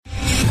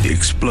The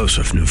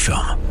explosive new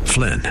film,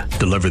 Flynn,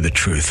 deliver the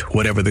truth,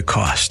 whatever the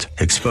cost.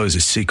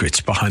 Exposes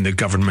secrets behind the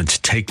government's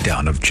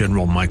takedown of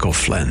General Michael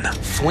Flynn.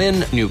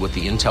 Flynn knew what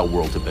the intel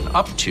world had been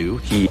up to.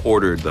 He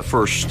ordered the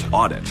first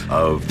audit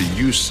of the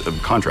use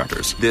of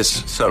contractors.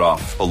 This set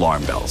off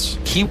alarm bells.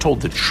 He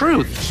told the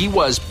truth. He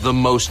was the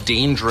most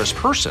dangerous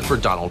person for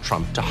Donald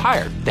Trump to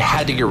hire. They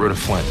had to get rid of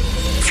Flynn.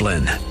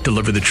 Flynn,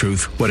 deliver the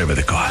truth, whatever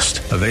the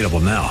cost. Available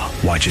now.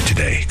 Watch it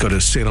today. Go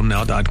to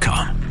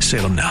salemnow.com.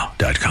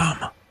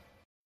 salemnow.com.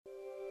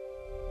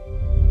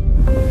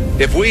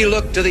 If we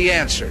look to the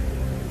answer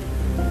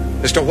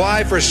as to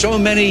why for so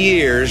many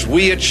years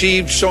we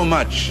achieved so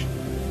much,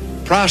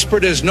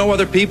 prospered as no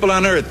other people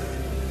on earth,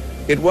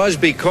 it was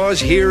because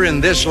here in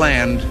this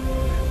land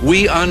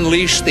we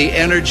unleashed the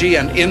energy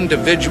and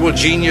individual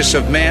genius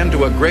of man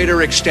to a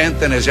greater extent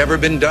than has ever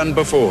been done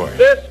before.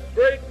 This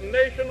great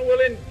nation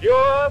will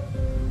endure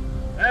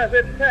as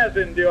it has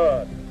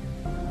endured.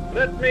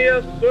 Let me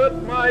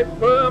assert my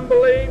firm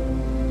belief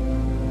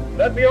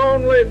that the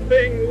only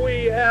thing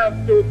we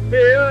have to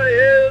fear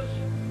is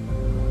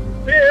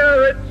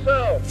fear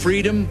itself.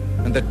 Freedom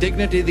and the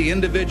dignity of the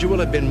individual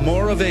have been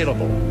more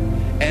available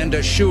and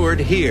assured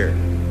here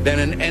than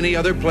in any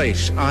other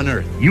place on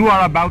earth. You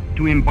are about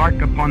to embark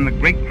upon the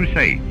great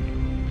crusade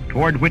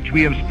toward which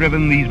we have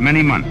striven these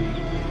many months.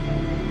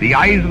 The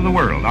eyes of the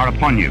world are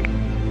upon you.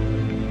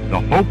 The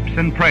hopes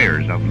and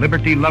prayers of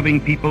liberty-loving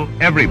people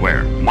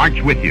everywhere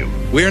march with you.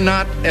 We're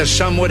not, as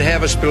some would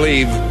have us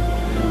believe,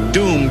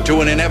 doomed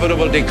to an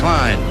inevitable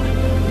decline.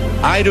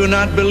 I do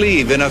not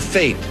believe in a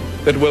fate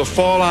that will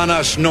fall on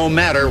us no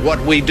matter what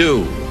we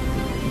do.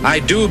 I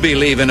do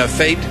believe in a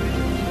fate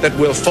that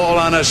will fall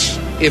on us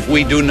if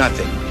we do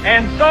nothing.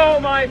 And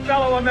so, my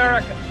fellow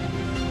Americans,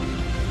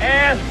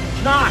 ask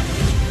not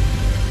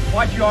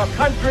what your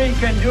country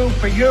can do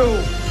for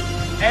you.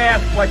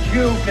 Ask what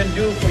you can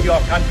do for your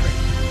country.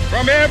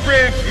 From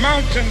every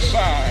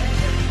mountainside,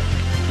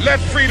 let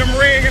freedom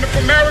ring. And if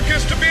America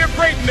is to be a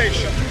great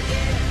nation,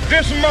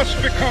 this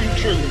must become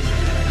true.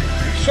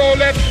 So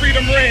let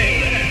freedom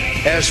ring.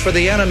 As for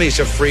the enemies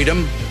of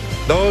freedom,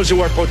 those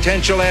who are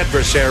potential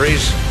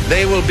adversaries,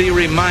 they will be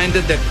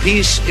reminded that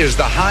peace is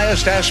the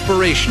highest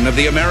aspiration of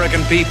the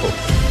American people.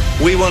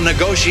 We will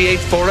negotiate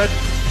for it,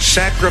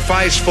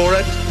 sacrifice for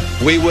it.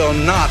 We will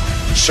not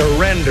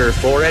surrender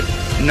for it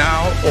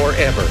now or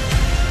ever.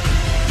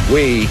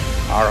 We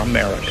are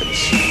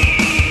Americans.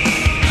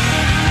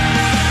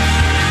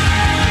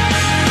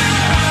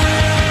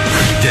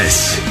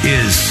 This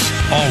is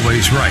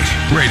Always Right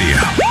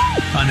Radio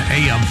on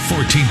AM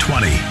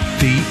 1420.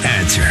 The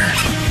Answer.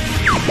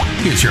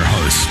 Here's your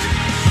host,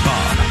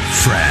 Bob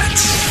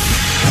Frantz.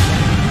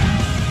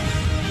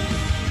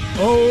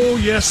 Oh,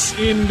 yes,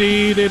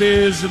 indeed it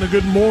is. And a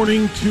good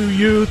morning to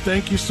you.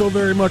 Thank you so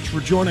very much for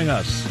joining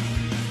us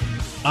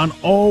on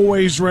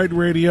Always Right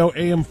Radio,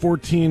 AM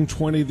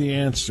 1420, The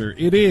Answer.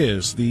 It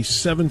is the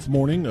 7th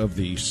morning of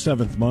the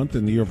 7th month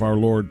in the year of our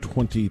Lord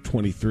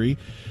 2023.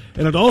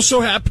 And it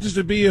also happens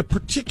to be a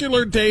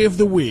particular day of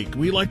the week.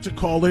 We like to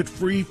call it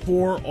Free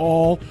for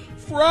All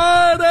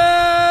Friday!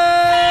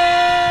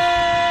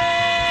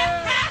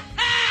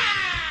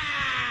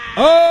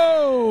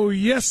 Oh,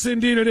 yes,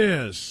 indeed it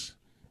is.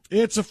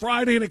 It's a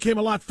Friday, and it came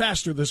a lot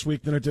faster this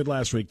week than it did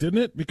last week, didn't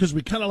it? Because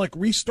we kind of like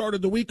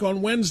restarted the week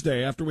on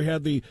Wednesday after we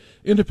had the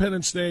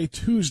Independence Day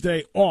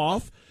Tuesday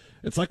off.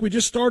 It's like we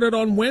just started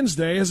on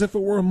Wednesday as if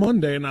it were a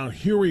Monday, and now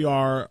here we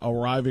are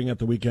arriving at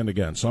the weekend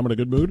again. So I'm in a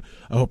good mood.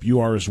 I hope you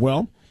are as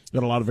well.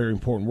 Got a lot of very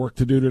important work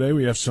to do today.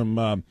 We have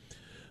some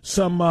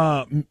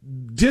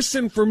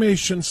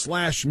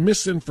disinformation /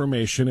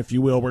 misinformation, if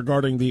you will,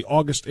 regarding the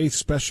August 8th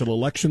special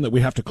election that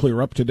we have to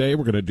clear up today.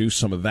 We're going to do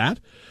some of that.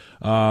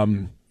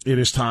 It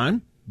is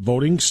time.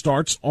 Voting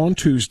starts on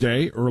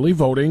Tuesday, early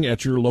voting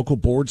at your local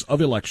boards of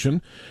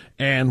election,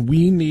 and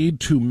we need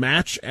to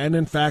match and,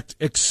 in fact,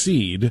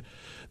 exceed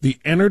the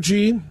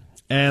energy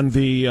and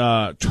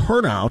the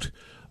turnout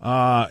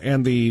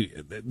and the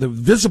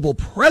visible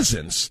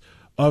presence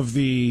of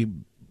the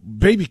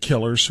baby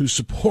killers who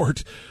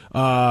support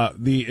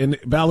the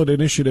ballot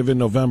initiative in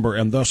November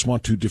and thus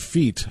want to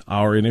defeat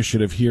our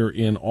initiative here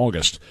in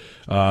August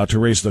to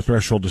raise the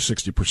threshold to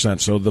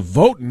 60%. So the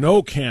Vote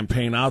No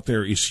campaign out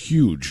there is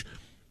huge.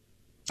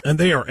 And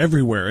they are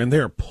everywhere, and they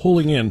are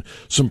pulling in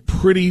some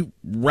pretty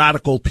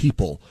radical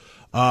people.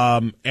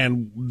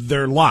 And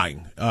they're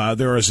lying.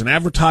 There is an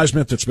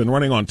advertisement that's been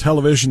running on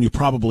television. You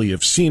probably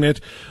have seen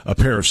it. A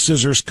pair of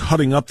scissors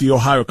cutting up the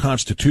Ohio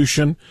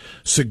Constitution,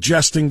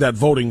 suggesting that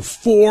voting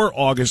for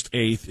August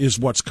 8th is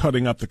what's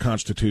cutting up the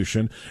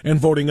Constitution, and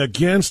voting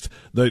against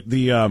the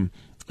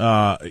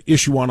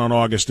issue on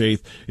August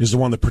 8th is the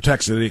one that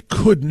protects it. It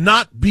could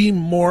not be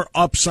more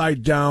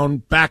upside down,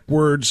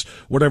 backwards,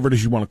 whatever it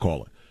is you want to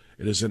call it.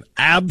 It is an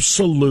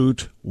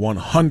absolute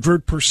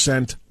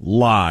 100%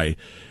 lie.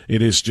 It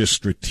is just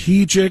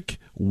strategic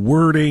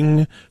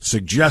wording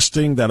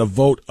suggesting that a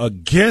vote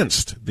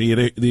against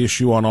the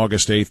issue on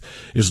August 8th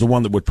is the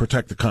one that would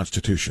protect the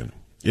Constitution.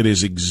 It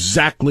is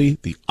exactly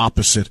the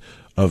opposite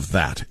of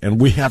that,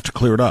 and we have to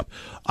clear it up.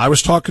 I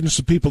was talking to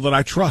some people that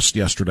I trust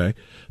yesterday,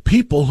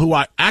 people who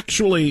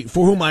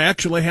for whom I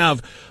actually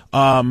have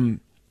a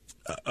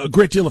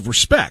great deal of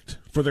respect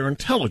for their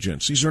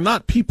intelligence. These are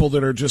not people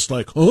that are just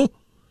like, huh?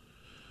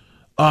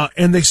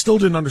 And they still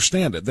didn't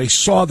understand it. They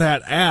saw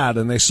that ad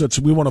and they said,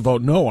 so we want to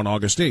vote no on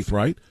August 8th,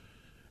 right?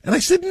 And I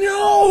said,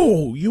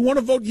 no, you want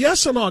to vote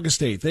yes on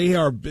August 8th.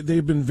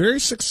 They've been very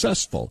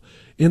successful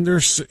in their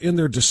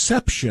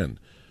deception,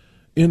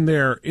 in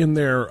their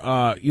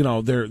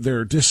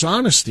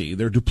dishonesty,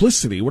 their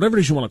duplicity, whatever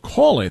it is you want to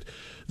call it.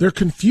 They're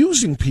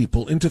confusing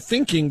people into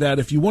thinking that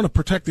if you want to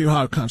protect the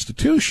Ohio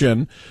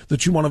Constitution,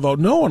 that you want to vote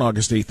no on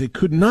August 8th. It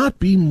could not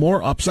be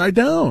more upside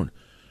down.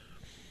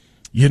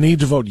 You need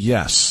to vote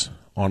yes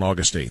on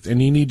August 8th,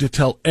 and you need to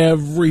tell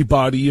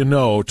everybody you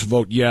know to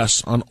vote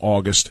yes on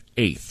August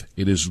 8th.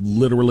 It is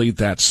literally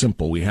that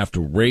simple. We have to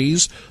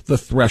raise the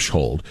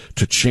threshold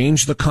to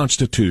change the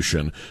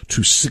Constitution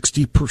to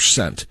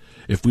 60%.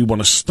 If we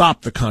want to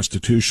stop the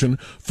Constitution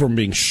from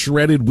being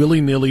shredded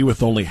willy-nilly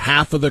with only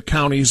half of the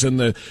counties in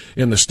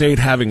the state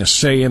having a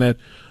say in it,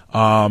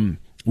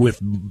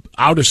 with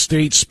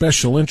out-of-state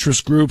special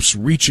interest groups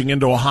reaching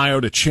into Ohio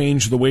to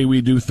change the way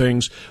we do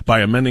things by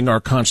amending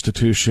our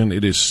Constitution,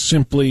 it is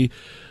simply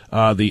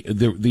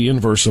the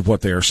inverse of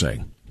what they are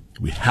saying.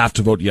 We have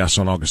to vote yes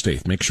on August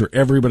 8th. Make sure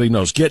everybody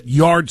knows. Get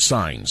yard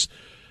signs.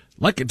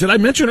 Did I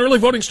mention early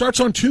voting starts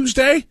on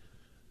Tuesday?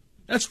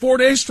 That's 4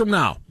 days from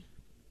now.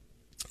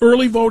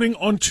 Early voting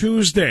on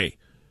Tuesday.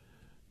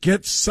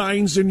 Get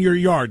signs in your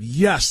yard.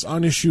 Yes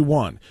on issue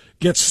 1.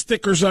 Get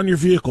stickers on your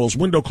vehicles,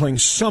 window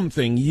clings,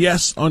 something.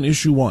 Yes on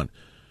issue 1.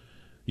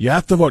 You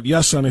have to vote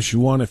yes on issue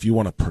 1 if you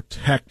want to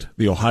protect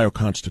the Ohio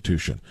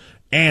Constitution.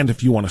 And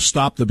if you want to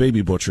stop the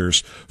baby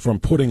butchers from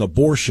putting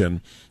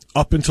abortion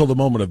up until the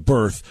moment of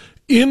birth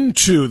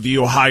into the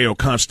Ohio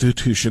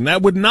Constitution.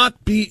 That would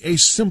not be a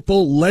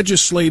simple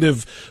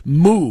legislative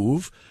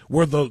move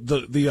where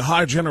the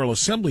Ohio General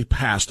Assembly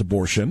passed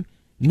abortion.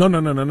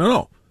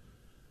 No.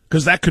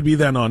 Because that could be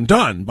then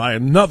undone by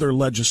another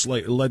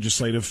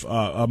legislative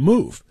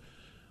move.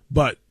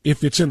 But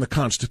if it's in the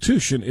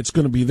Constitution, it's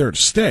going to be there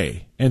to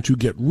stay. And to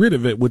get rid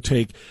of it would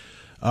take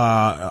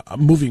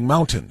moving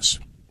mountains.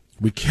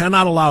 We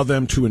cannot allow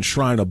them to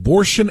enshrine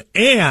abortion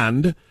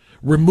and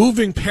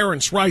removing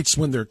parents' rights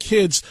when their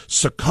kids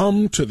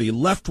succumb to the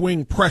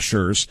left-wing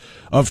pressures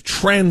of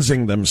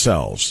transing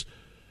themselves.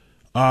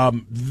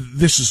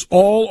 This is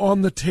all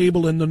on the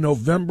table in the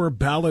November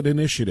ballot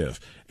initiative,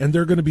 and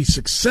they're going to be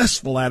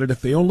successful at it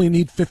if they only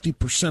need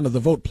 50% of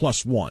the vote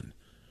plus one.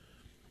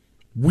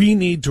 We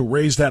need to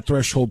raise that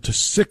threshold to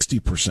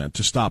 60%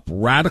 to stop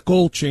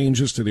radical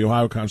changes to the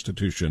Ohio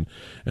Constitution,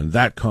 and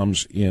that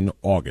comes in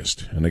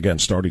August. And again,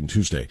 starting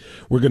Tuesday,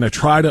 we're going to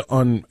try to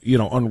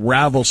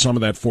unravel some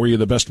of that for you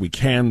the best we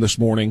can this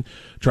morning.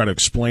 Try to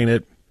explain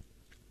it.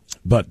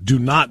 But do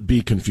not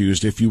be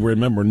confused. If you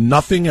remember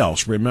nothing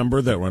else,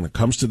 remember that when it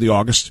comes to the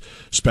August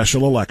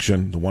special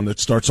election, the one that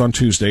starts on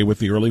Tuesday with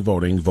the early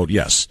voting, vote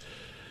yes.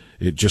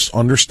 Just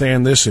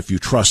understand this. If you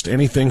trust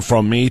anything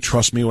from me,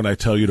 trust me when I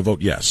tell you to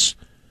vote yes.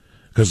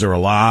 Because there are a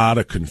lot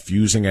of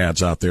confusing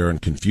ads out there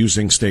and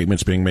confusing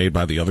statements being made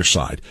by the other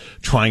side,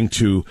 trying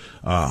to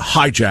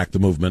hijack the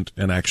movement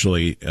and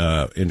actually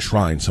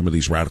enshrine some of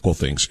these radical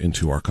things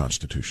into our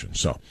Constitution.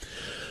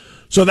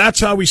 So that's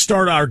how we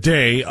start our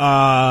day.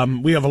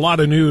 We have a lot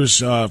of news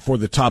for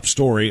the top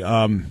story.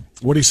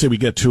 What do you say we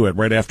get to it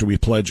right after we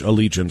pledge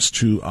allegiance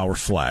to our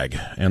flag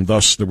and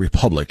thus the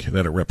republic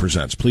that it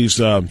represents? Please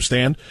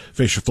stand,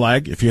 face your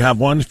flag. If you have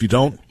one, if you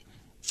don't,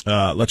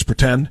 let's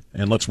pretend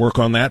and let's work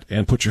on that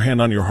and put your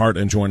hand on your heart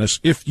and join us.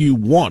 If you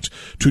want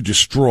to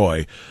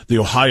destroy the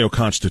Ohio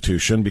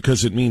Constitution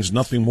because it means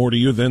nothing more to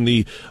you than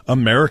the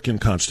American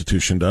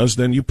Constitution does,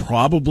 then you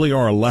probably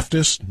are a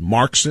leftist,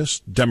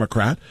 Marxist,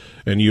 Democrat,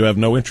 and you have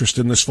no interest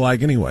in this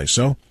flag anyway.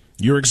 So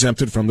you're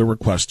exempted from the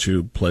request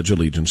to pledge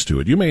allegiance to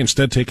it. You may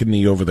instead take a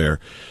knee over there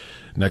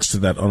next to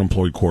that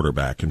unemployed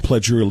quarterback and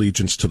pledge your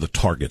allegiance to the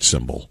Target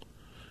symbol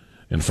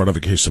in front of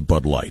a case of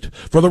Bud Light.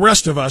 For the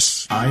rest of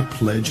us, I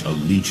pledge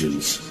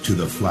allegiance to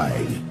the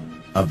flag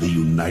of the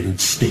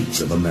United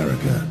States of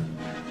America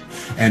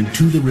and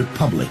to the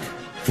republic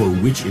for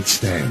which it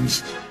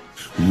stands,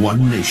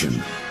 one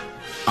nation,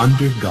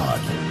 under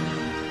God,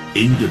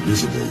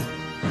 indivisible,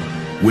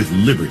 with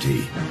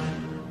liberty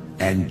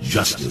and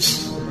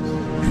justice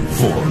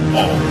for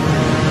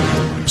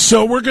all.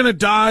 So we're going to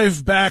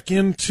dive back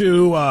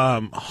into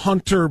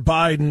Hunter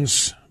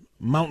Biden's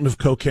mountain of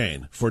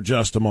cocaine for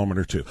just a moment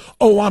or two.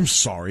 Oh, I'm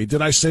sorry.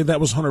 Did I say that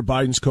was Hunter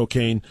Biden's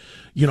cocaine?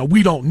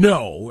 We don't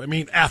know. I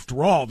mean,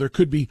 after all, there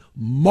could be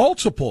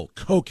multiple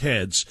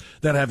cokeheads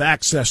that have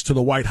access to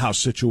the White House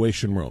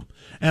Situation Room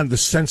and the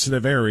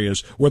sensitive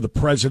areas where the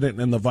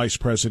president and the vice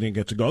president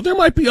get to go. There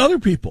might be other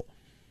people.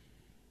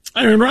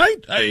 I mean, right?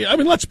 I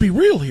mean, let's be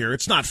real here.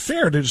 It's not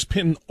fair to just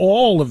pin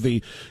all of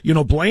the,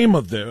 blame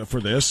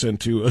for this and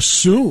to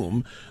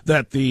assume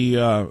that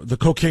the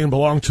cocaine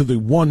belonged to the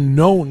one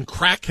known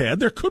crackhead.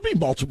 There could be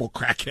multiple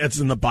crackheads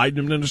in the Biden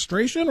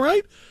administration,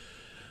 right?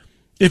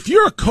 If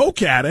you're a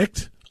coke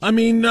addict, I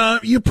mean,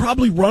 you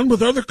probably run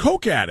with other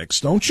coke addicts,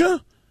 don't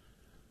you?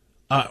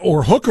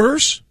 Or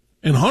hookers,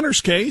 in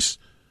Hunter's case.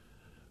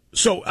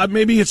 So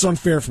maybe it's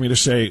unfair for me to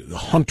say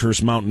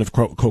Hunter's mountain of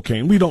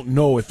cocaine. We don't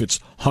know if it's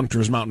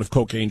Hunter's mountain of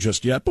cocaine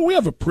just yet, but we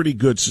have a pretty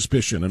good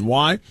suspicion. And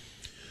why?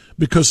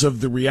 Because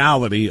of the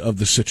reality of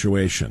the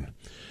situation.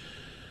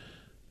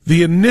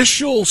 The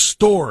initial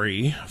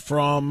story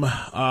from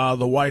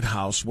the White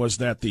House was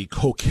that the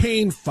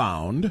cocaine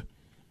found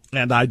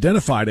and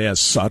identified as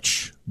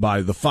such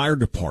by the fire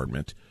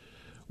department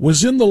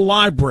was in the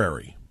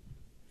library.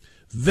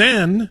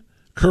 Then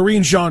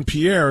Karine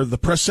Jean-Pierre, the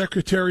press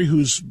secretary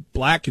who's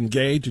black and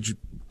gay, did you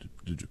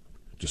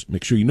just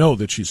make sure you know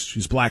that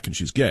she's black and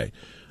she's gay?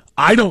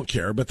 I don't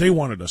care, but they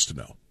wanted us to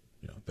know.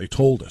 They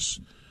told us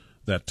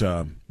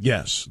that,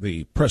 yes,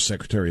 the press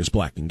secretary is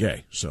black and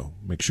gay, so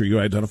make sure you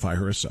identify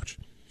her as such.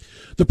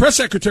 The press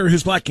secretary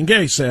who's black and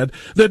gay said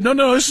that,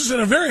 no, this is in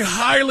a very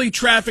highly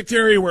trafficked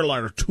area where a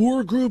lot of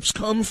tour groups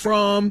come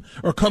through,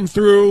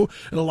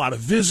 and a lot of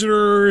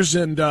visitors,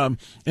 and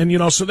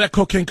so that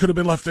cocaine could have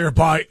been left there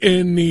by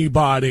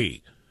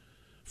anybody.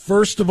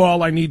 First of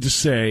all, I need to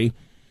say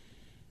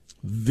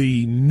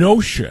the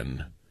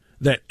notion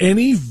that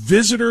any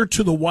visitor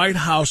to the White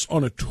House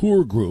on a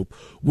tour group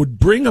would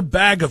bring a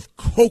bag of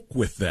coke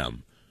with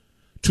them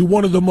to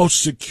one of the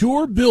most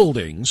secure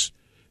buildings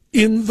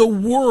in the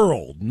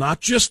world,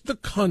 not just the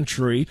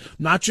country,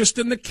 not just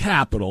in the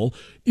Capitol,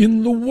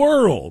 in the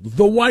world,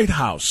 the White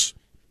House,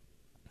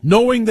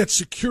 knowing that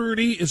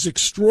security is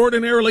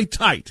extraordinarily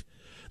tight.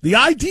 The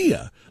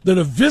idea that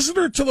a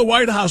visitor to the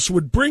White House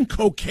would bring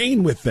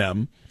cocaine with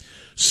them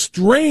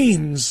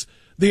strains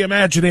the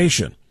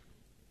imagination.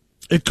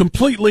 It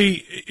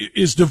completely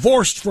is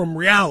divorced from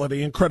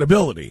reality and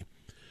credibility.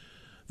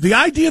 The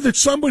idea that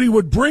somebody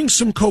would bring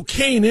some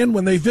cocaine in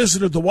when they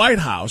visited the White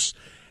House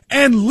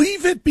and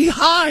leave it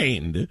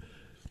behind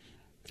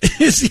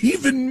is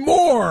even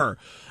more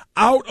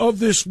out of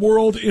this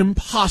world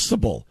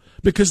impossible,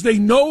 because they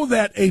know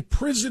that a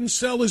prison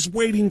cell is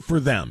waiting for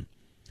them.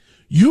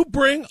 You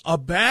bring a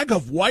bag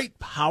of white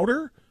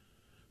powder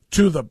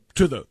to the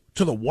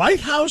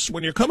White House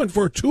when you're coming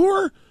for a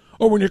tour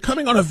or when you're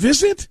coming on a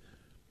visit?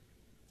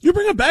 You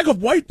bring a bag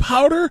of white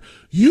powder,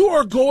 you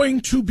are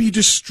going to be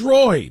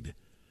destroyed.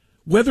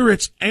 Whether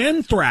it's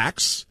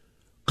anthrax,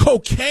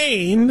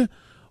 cocaine,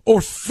 or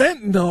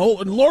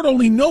fentanyl, and Lord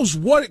only knows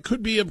what it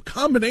could be, a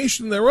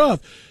combination thereof,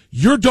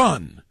 you're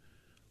done.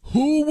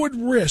 Who would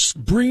risk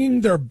bringing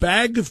their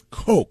bag of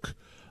coke,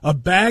 a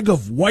bag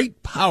of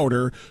white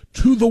powder,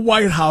 to the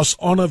White House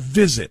on a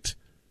visit?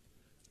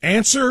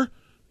 Answer,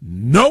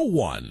 no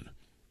one.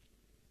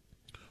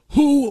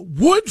 Who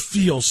would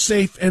feel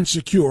safe and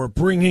secure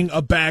bringing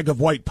a bag of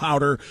white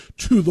powder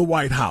to the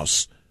White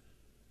House?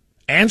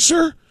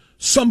 Answer,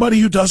 somebody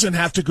who doesn't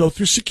have to go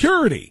through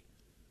security.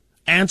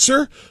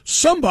 Answer,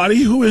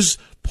 somebody who is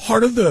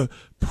part of the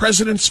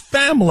president's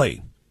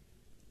family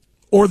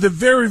or the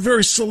very,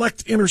 very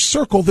select inner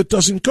circle that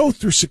doesn't go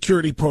through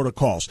security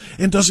protocols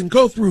and doesn't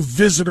go through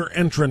visitor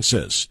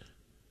entrances.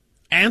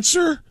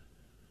 Answer,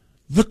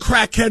 the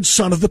crackhead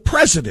son of the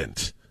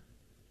president.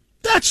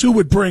 That's who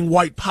would bring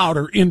white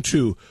powder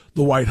into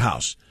the White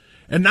House.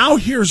 And now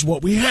here's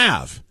what we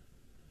have.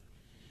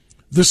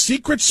 The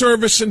Secret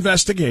Service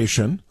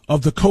investigation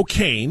of the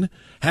cocaine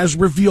has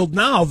revealed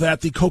now that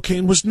the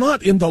cocaine was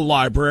not in the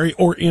library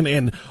or in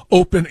an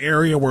open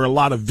area where a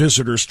lot of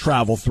visitors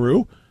travel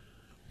through.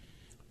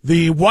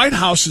 The White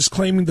House is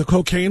claiming the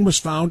cocaine was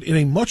found in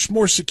a much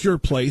more secure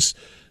place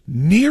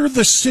near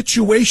the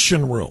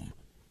Situation Room.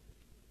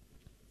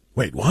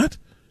 Wait, what?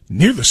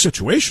 Near the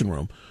Situation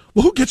Room?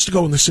 Well, who gets to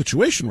go in the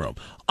Situation Room?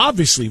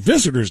 Obviously,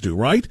 visitors do,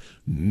 right?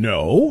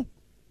 No.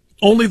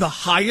 Only the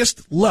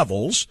highest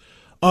levels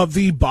of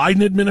the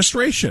Biden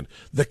administration,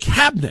 the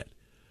cabinet.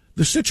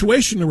 The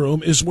Situation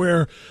Room is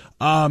where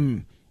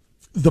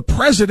the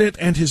president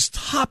and his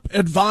top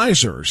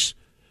advisors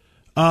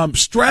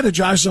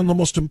strategize on the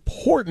most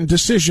important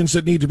decisions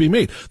that need to be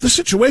made. The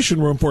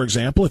Situation Room, for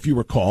example, if you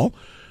recall,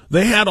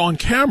 they had on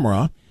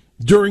camera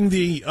during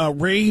the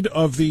raid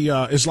of the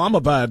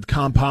Islamabad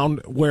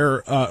compound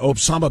where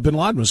Osama bin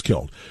Laden was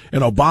killed.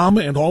 And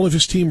Obama and all of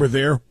his team were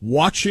there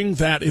watching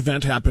that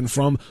event happen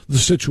from the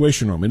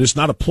Situation Room. It is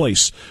not a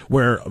place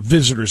where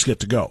visitors get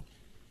to go.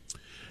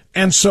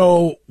 And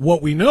so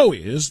what we know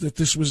is that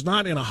this was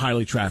not in a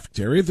highly trafficked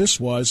area. This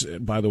was,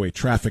 by the way,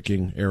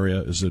 trafficking area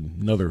is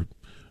another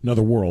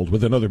world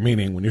with another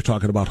meaning when you're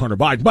talking about Hunter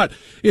Biden. But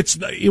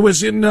it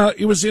was in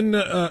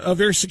a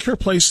very secure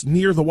place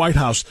near the White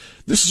House.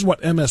 This is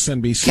what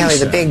MSNBC Kelly,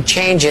 said. the big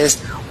change is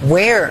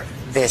where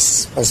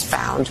this was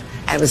found.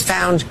 And it was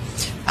found,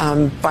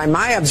 by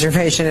my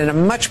observation, in a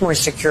much more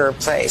secure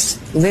place,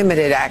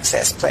 limited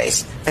access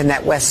place than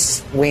that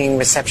West Wing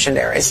reception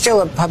area. It's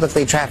still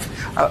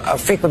a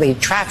frequently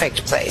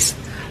trafficked place,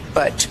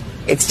 but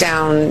it's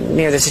down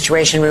near the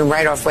Situation Room,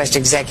 right off West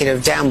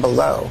Executive, down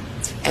below.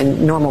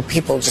 And normal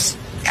people,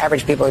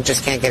 average people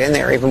just can't get in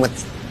there, even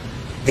with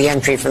the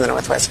entry from the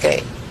Northwest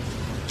Gate.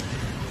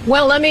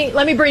 Well, let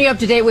me bring you up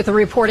to date with the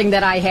reporting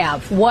that I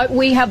have. What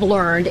we have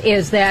learned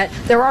is that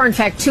there are, in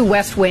fact, 2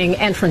 West Wing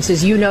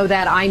entrances. You know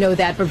that, I know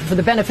that, but for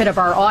the benefit of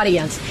our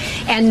audience.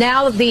 And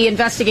now the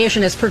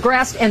investigation has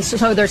progressed, and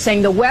so they're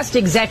saying the West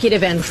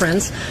Executive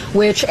entrance,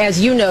 which,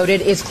 as you noted,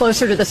 is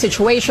closer to the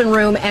Situation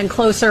Room and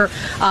closer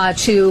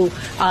to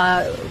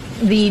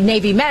the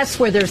Navy mess,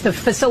 where there's the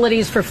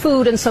facilities for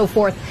food and so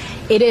forth.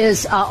 It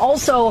is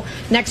also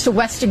next to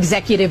West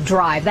Executive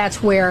Drive.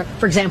 That's where,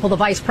 for example, the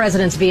vice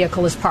president's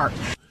vehicle is parked.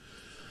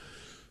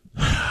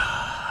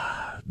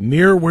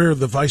 Near where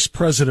the vice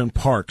president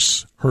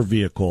parks her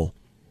vehicle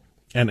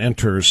and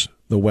enters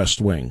the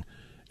West Wing.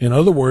 In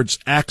other words,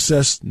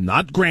 access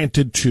not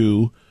granted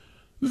to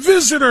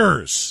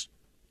visitors,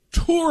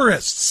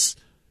 tourists,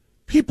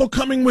 people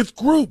coming with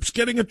groups,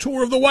 getting a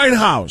tour of the White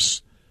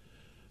House,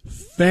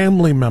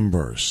 family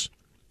members,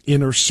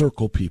 inner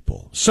circle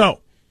people.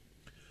 So,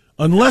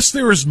 unless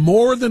there is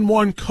more than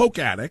one coke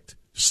addict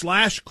 /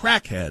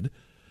 crackhead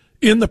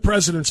in the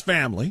president's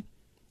family,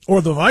 or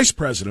the vice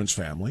president's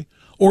family,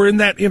 or in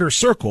that inner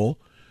circle,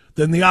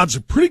 then the odds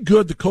are pretty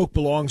good the coke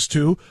belongs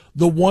to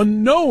the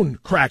one known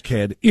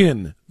crackhead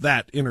in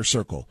that inner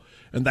circle.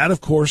 And that, of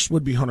course,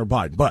 would be Hunter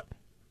Biden. But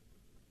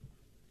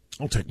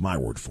don't take my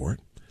word for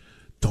it.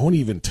 Don't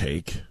even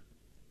take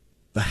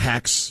the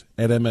hacks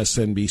at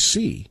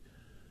MSNBC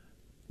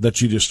that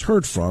you just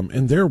heard from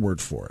and their word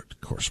for it.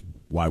 Of course,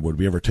 why would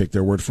we ever take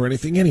their word for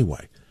anything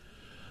anyway?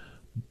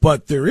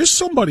 But there is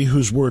somebody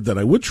whose word that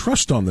I would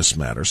trust on this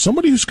matter,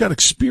 somebody who's got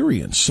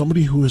experience,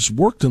 somebody who has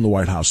worked in the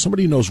White House,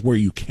 somebody who knows where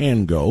you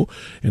can go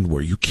and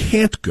where you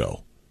can't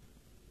go.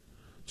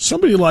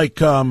 Somebody like,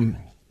 I don't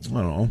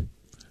know,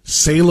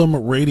 Salem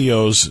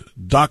Radio's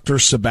Dr.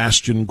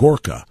 Sebastian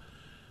Gorka.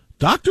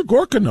 Dr.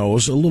 Gorka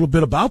knows a little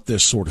bit about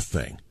this sort of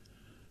thing.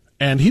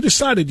 And he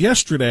decided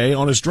yesterday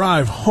on his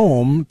drive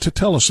home to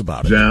tell us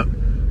about it.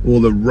 All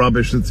the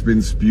rubbish that's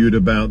been spewed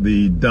about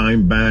the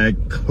dime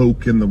bag,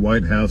 coke in the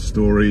White House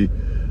story.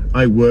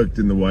 I worked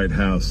in the White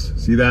House.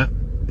 See that?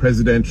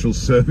 Presidential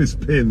service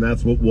pin.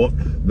 That's what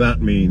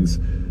that means.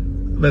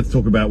 Let's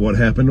talk about what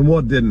happened and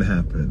what didn't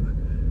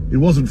happen. It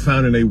wasn't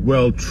found in a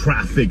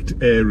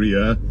well-trafficked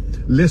area.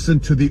 Listen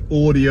to the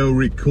audio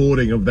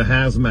recording of the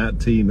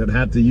hazmat team that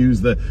had to use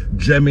the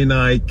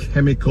Gemini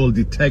chemical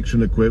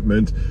detection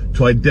equipment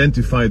to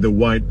identify the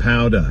white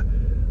powder.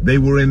 They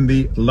were in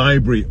the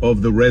library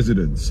of the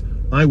residence.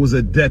 I was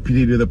a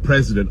deputy to the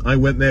president. I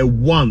went there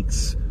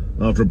once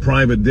after a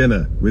private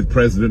dinner with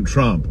President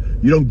Trump.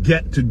 You don't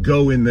get to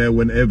go in there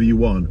whenever you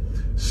want.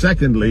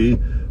 Secondly,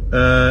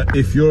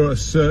 if you're a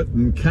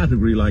certain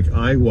category like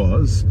I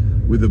was,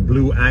 with a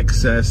blue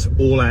access,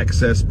 all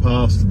access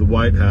pass to the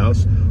White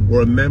House,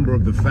 or a member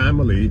of the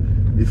family,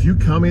 if you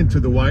come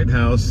into the White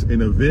House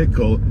in a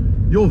vehicle,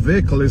 your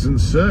vehicle isn't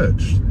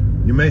searched.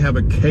 You may have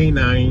a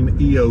canine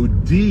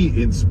EOD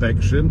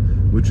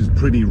inspection, which is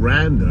pretty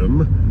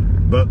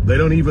random, but they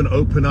don't even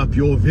open up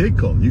your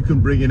vehicle. You can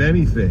bring in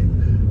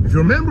anything. If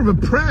you're a member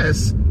of the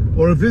press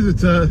or a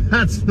visitor,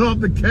 that's not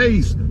the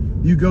case.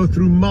 You go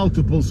through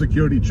multiple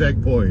security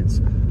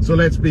checkpoints. So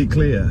let's be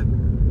clear.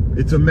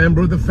 It's a member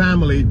of the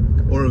family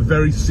or a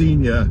very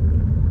senior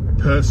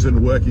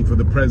person working for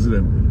the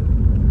president.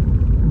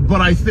 But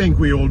I think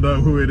we all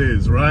know who it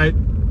is, right?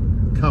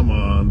 Come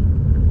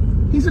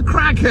on. He's a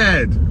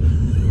crackhead.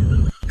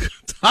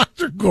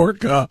 Dr.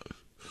 Gorka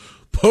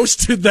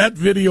posted that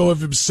video of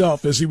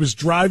himself as he was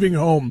driving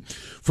home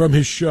from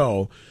his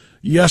show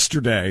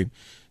yesterday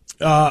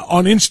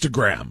on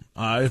Instagram.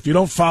 If you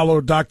don't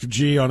follow Dr.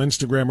 G on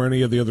Instagram or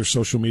any of the other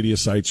social media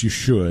sites, you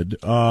should,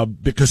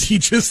 because he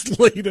just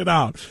laid it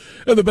out.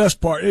 And the best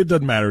part, it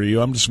doesn't matter to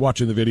you. I'm just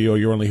watching the video.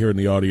 You're only hearing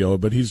the audio.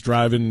 But he's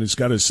driving. He's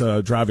got his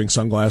driving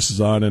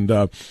sunglasses on,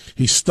 and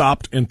he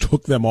stopped and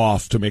took them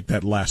off to make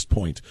that last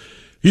point.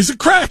 He's a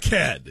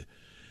crackhead.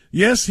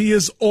 Yes, he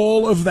is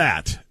all of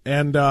that.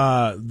 And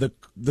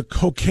the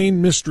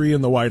cocaine mystery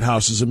in the White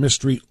House is a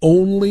mystery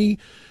only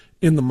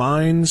in the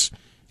minds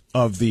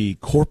of the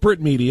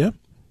corporate media,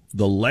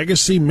 the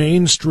legacy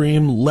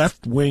mainstream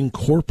left-wing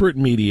corporate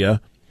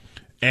media,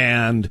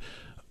 and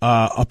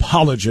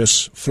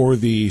apologists for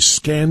the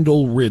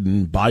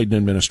scandal-ridden Biden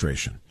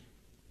administration.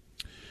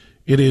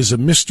 It is a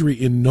mystery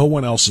in no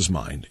one else's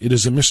mind. It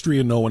is a mystery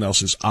in no one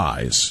else's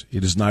eyes.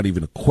 It is not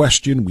even a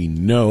question. We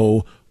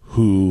know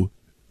who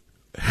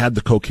had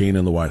the cocaine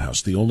in the White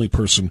House, the only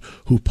person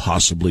who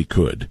possibly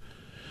could.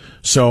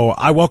 So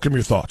I welcome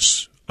your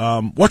thoughts.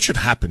 What should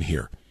happen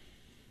here?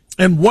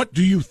 And what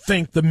do you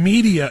think the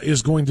media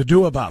is going to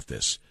do about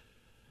this?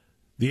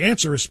 The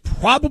answer is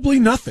probably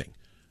nothing.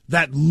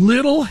 That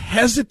little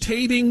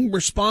hesitating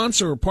response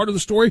or part of the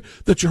story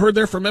that you heard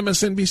there from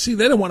MSNBC,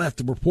 they don't want to have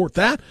to report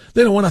that.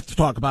 They don't want to have to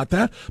talk about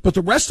that. But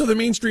the rest of the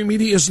mainstream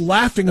media is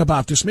laughing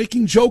about this,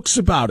 making jokes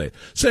about it,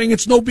 saying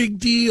it's no big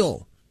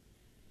deal.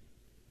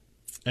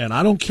 And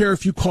I don't care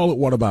if you call it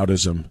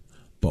whataboutism,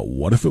 but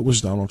what if it was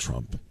Donald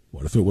Trump?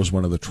 What if it was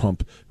one of the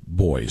Trump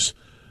boys?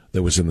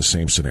 that was in the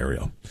same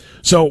scenario.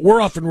 So we're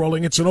off and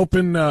rolling. It's an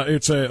open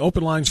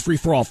open lines free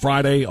for all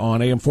Friday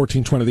on AM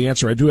 1420 The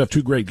Answer. I do have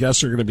two great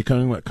guests who are going to be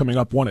coming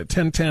up, one at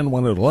 10:10,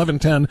 one at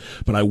 11:10,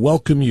 but I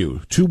welcome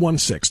you,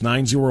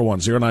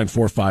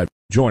 216-901-0945.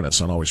 Join us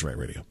on Always Right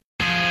Radio.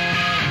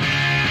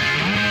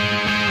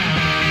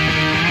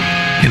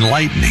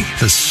 Enlightening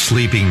the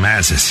sleeping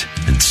masses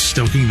and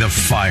stoking the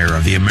fire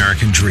of the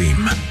American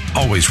dream.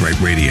 Always Right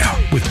Radio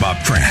with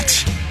Bob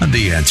Prance on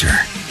The Answer.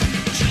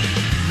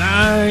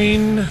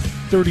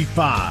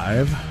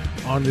 9:35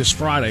 on this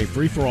Friday,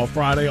 free for all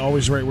Friday,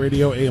 Always Right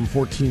Radio, AM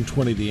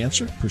 1420 The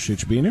Answer.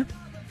 Appreciate you being here.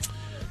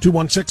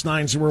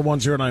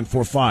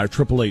 216-901-0945,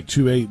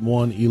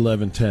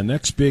 888-281-1110.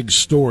 Next big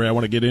story I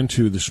want to get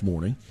into this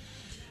morning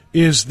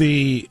is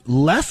the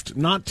left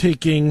not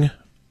taking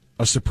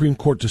a Supreme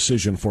Court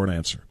decision for an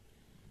answer.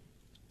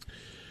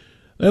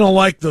 They don't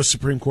like the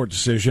Supreme Court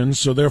decisions,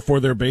 so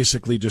therefore they're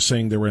basically just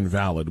saying they're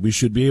invalid. We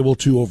should be able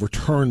to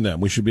overturn them.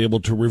 We should be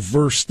able to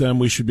reverse them.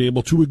 We should be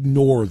able to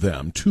ignore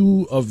them.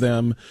 Two of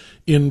them,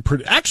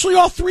 actually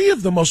all three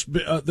of the most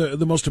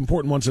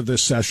important ones of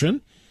this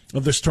session,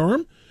 of this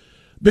term,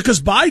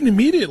 because Biden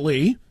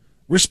immediately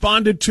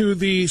responded to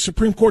the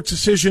Supreme Court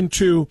decision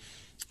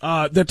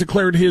that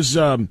declared his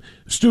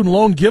student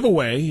loan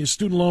giveaway, his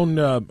student loan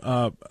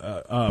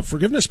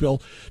forgiveness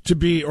bill to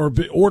be, or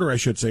order, I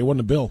should say, it wasn't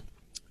a bill,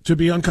 to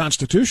be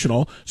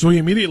unconstitutional. So he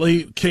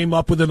immediately came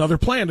up with another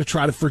plan to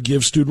try to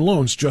forgive student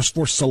loans just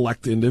for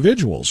select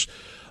individuals,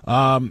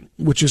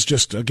 which is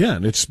just,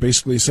 again, it's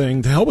basically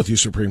saying, to hell with you,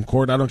 Supreme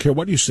Court. I don't care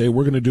what you say.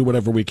 We're going to do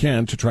whatever we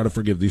can to try to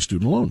forgive these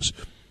student loans,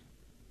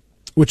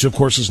 which, of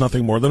course, is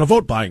nothing more than a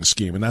vote-buying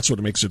scheme. And that's what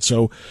makes it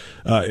so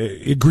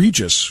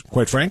egregious,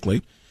 quite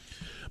frankly.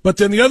 But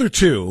then the other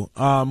two,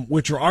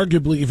 which are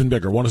arguably even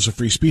bigger, one is a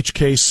free speech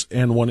case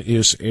and one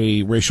is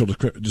a racial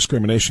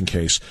discrimination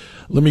case.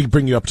 Let me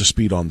bring you up to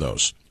speed on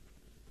those.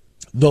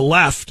 The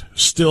left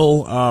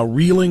still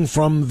reeling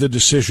from the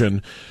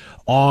decision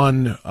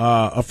on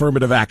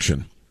affirmative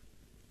action,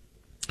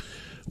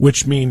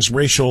 which means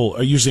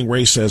using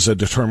race as a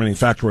determining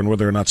factor in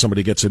whether or not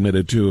somebody gets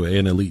admitted to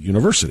an elite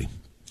university.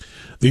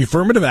 The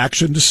affirmative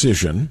action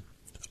decision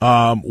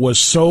was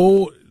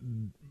so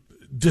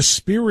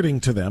dispiriting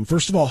to them.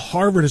 First of all,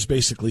 Harvard has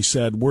basically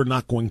said, we're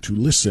not going to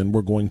listen.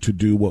 We're going to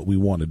do what we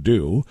want to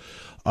do.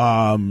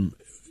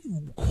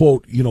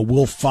 Quote,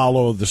 we'll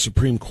follow the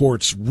Supreme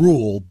Court's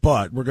rule,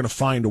 but we're going to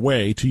find a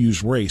way to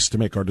use race to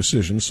make our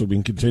decisions so we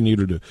can continue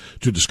to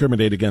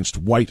discriminate against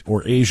white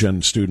or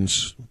Asian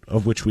students,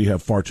 of which we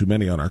have far too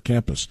many on our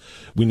campus.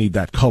 We need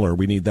that color.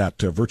 We need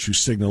that virtue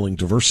signaling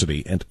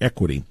diversity and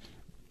equity.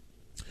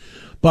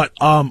 But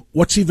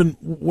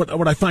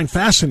what I find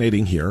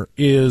fascinating here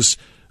is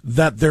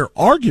that their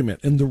argument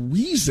and the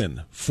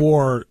reason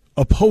for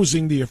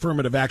opposing the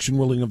affirmative action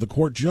ruling of the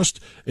court just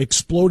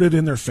exploded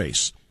in their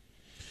face.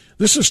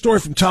 This is a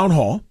story from Town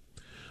Hall.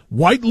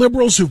 White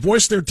liberals who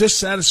voiced their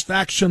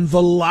dissatisfaction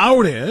the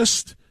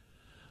loudest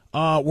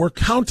were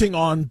counting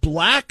on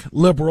black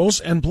liberals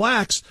and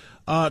blacks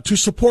to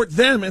support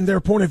them and their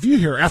point of view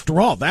here.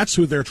 After all, that's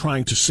who they're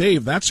trying to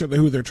save. That's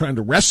who they're trying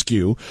to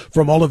rescue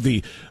from all of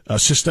the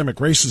systemic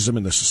racism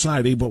in the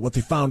society. But what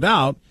they found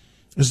out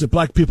is that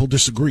black people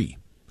disagree.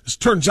 It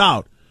turns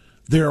out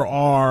there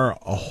are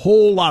a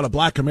whole lot of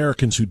black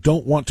Americans who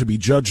don't want to be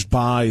judged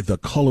by the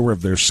color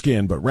of their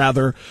skin, but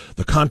rather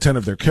the content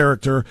of their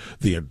character,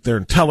 their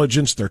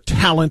intelligence, their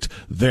talent,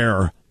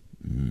 their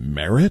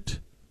merit.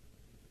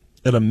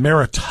 And a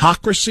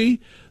meritocracy,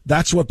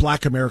 that's what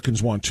black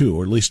Americans want too,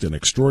 or at least an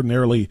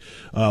extraordinarily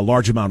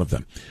large amount of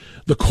them.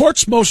 The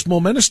court's most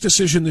momentous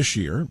decision this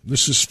year,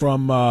 this is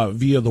from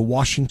via the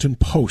Washington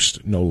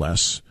Post, no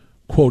less,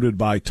 quoted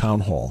by Town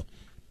Hall.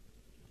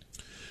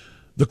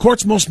 The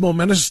court's most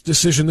momentous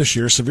decision this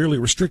year, severely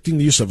restricting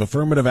the use of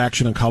affirmative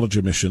action on college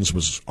admissions,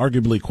 was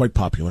arguably quite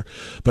popular,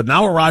 but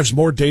now arrives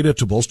more data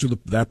to bolster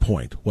that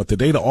point. What the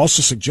data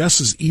also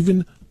suggests is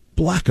even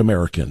black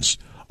Americans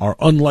are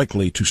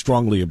unlikely to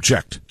strongly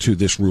object to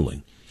this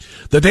ruling.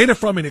 The data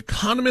from an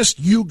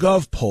Economist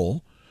YouGov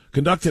poll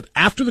conducted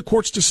after the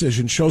court's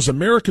decision shows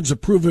Americans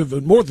approve of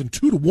it more than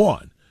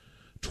 2-1.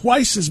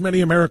 Twice as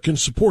many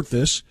Americans support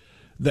this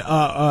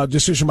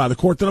decision by the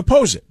court than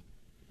oppose it.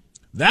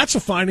 That's a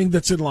finding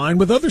that's in line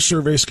with other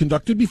surveys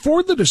conducted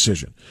before the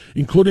decision,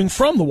 including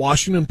from the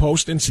Washington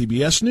Post and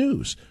CBS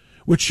News,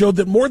 which showed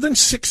that more than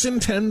 6 in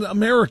 10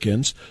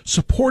 Americans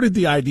supported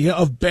the idea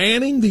of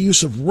banning the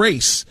use of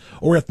race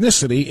or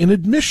ethnicity in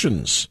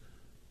admissions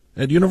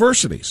at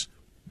universities.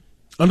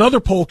 Another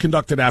poll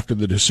conducted after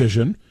the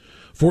decision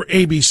for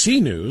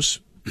ABC News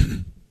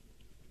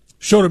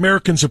showed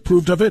Americans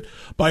approved of it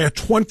by a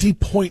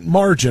 20-point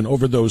margin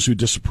over those who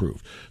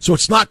disapproved. So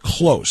it's not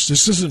close.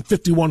 This isn't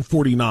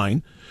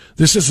 51-49.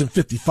 This isn't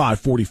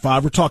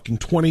 55-45. We're talking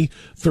 20,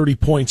 30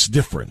 points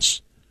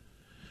difference.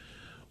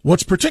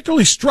 What's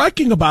particularly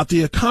striking about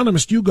the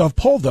Economist YouGov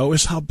poll, though,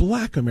 is how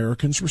black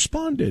Americans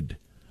responded.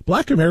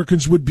 Black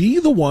Americans would be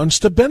the ones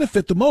to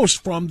benefit the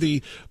most from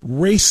the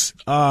race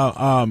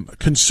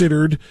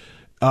considered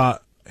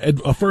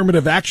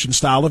affirmative action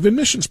style of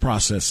admissions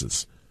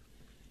processes.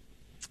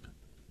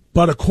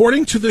 But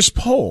according to this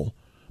poll,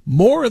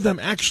 more of them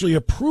actually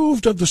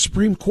approved of the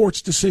Supreme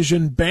Court's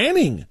decision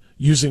banning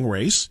using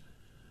race,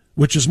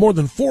 which is more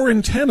than 4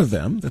 in 10 of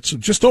them, that's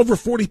just over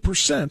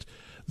 40%,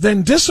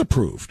 than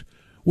disapproved,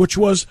 which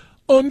was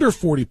under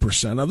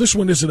 40%. Now, this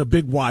one isn't a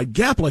big wide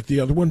gap like the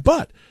other one,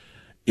 but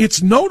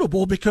it's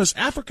notable because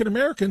African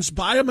Americans,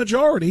 by a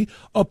majority,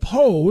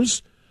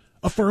 oppose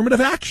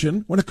affirmative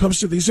action when it comes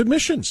to these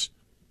admissions.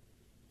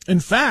 In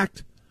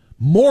fact,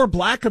 more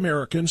black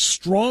Americans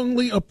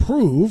strongly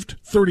approved,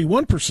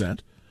 31%,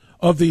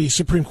 of the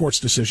Supreme Court's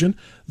decision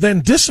than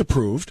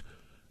disapproved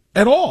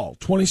at all,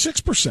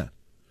 26%.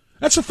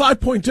 That's a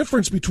 5-point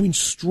difference between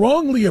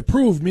strongly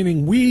approved,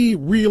 meaning we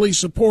really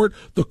support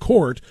the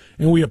court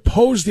and we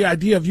oppose the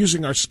idea of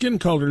using our skin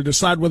color to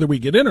decide whether we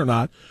get in or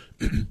not.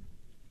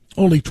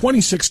 Only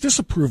 26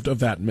 disapproved of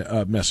that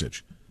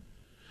message.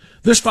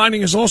 This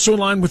finding is also in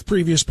line with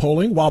previous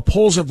polling. While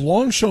polls have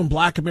long shown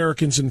black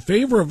Americans in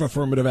favor of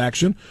affirmative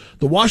action,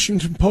 the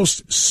Washington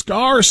Post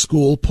SCAR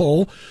School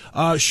poll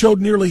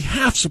showed nearly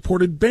half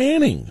supported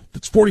banning.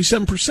 That's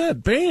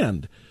 47%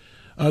 banned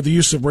the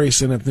use of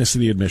race and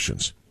ethnicity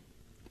admissions.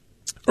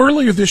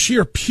 Earlier this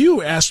year,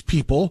 Pew asked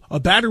people a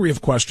battery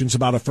of questions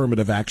about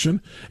affirmative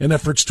action and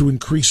efforts to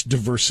increase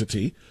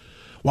diversity.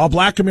 While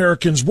black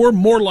Americans were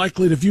more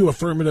likely to view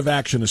affirmative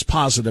action as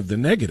positive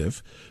than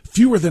negative,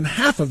 fewer than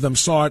half of them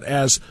saw it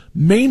as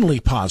mainly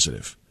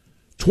positive.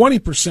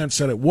 20%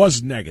 said it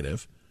was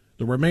negative.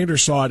 The remainder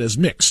saw it as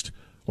mixed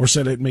or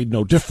said it made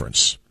no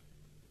difference.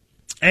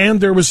 And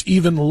there was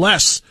even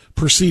less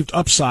perceived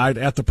upside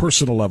at the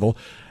personal level,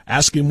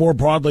 asking more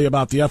broadly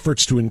about the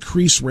efforts to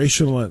increase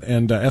racial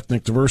and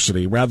ethnic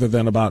diversity rather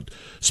than about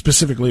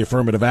specifically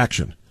affirmative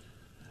action.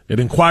 It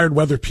inquired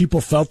whether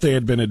people felt they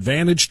had been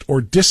advantaged or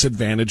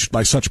disadvantaged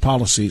by such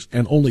policies,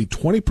 and only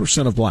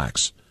 20% of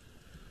blacks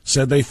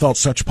said they felt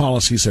such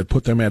policies had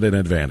put them at an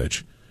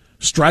advantage.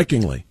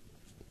 Strikingly,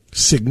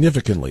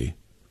 significantly,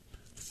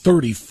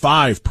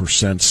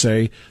 35%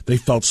 say they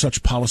felt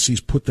such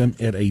policies put them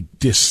at a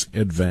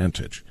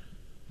disadvantage.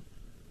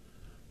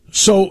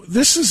 So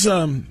this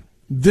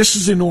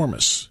is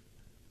enormous.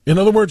 In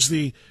other words,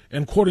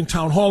 and quoting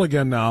Town Hall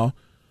again now,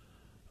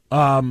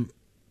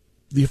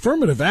 the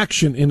affirmative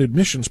action in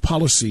admissions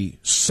policy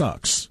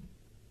sucks.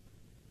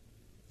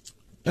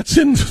 That's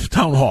in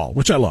Town Hall,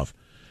 which I love.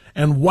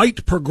 And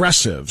white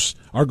progressives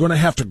are going to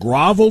have to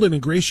grovel and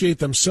ingratiate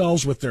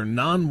themselves with their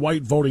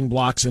non-white voting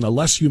blocs in a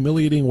less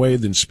humiliating way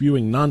than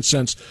spewing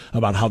nonsense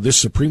about how this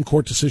Supreme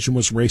Court decision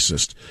was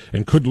racist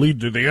and could lead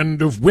to the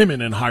end of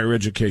women in higher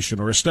education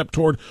or a step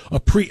toward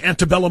a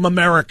pre-antebellum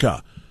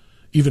America.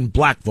 Even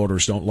black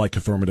voters don't like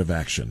affirmative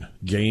action.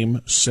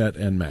 Game, set,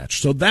 and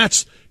match. So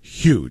that's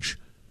huge.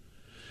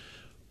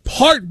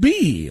 Part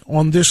B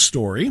on this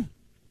story,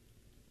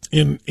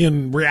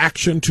 in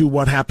reaction to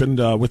what happened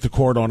with the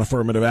court on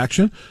affirmative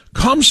action,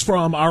 comes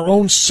from our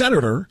own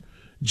Senator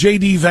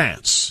J.D.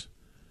 Vance.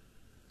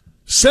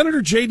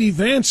 Senator J.D.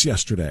 Vance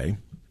yesterday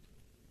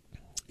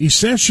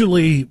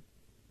essentially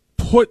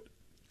put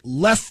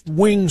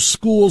left-wing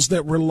schools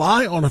that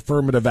rely on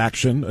affirmative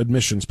action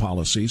admissions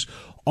policies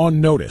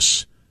on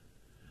notice.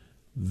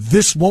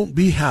 This won't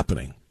be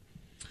happening.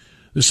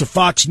 This is a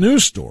Fox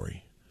News story.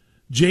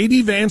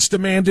 J.D. Vance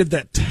demanded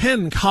that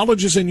 10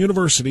 colleges and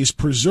universities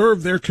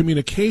preserve their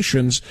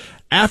communications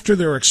after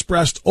their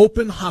expressed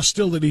open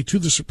hostility to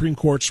the Supreme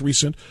Court's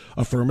recent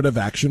affirmative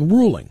action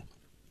ruling.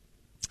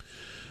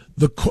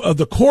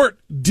 The court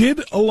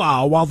did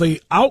allow, while they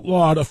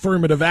outlawed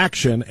affirmative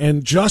action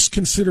and just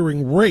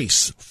considering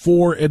race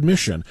for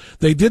admission,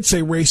 they did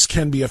say race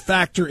can be a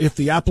factor if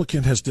the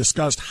applicant has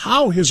discussed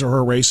how his or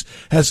her race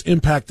has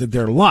impacted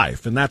their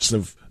life. And that's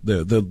the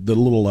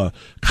little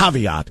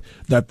caveat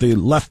that the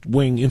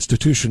left-wing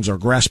institutions are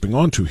grasping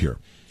onto here.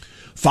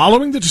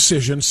 Following the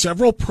decision,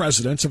 several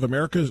presidents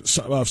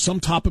of some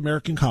top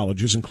American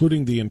colleges,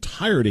 including the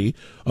entirety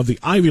of the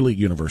Ivy League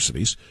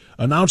universities,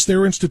 announced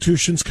their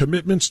institutions'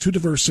 commitments to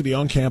diversity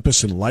on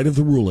campus in light of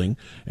the ruling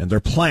and their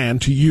plan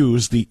to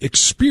use the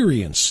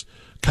experience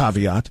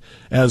caveat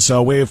as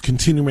a way of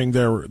continuing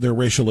their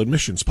racial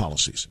admissions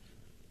policies.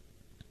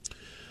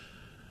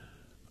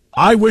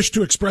 I wish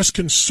to express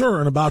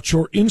concern about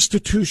your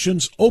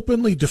institution's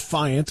openly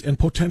defiant and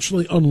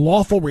potentially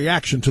unlawful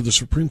reaction to the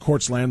Supreme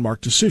Court's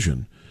landmark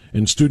decision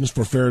in Students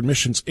for Fair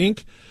Admissions,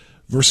 Inc.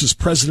 versus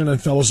President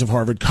and Fellows of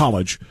Harvard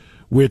College,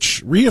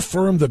 which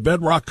reaffirmed the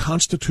bedrock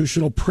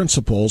constitutional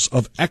principles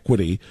of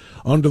equity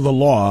under the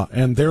law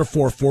and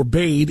therefore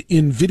forbade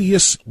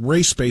invidious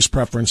race-based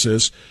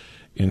preferences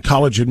in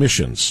college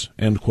admissions,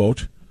 end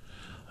quote.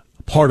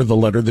 Part of the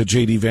letter that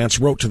J.D. Vance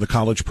wrote to the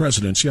college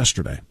presidents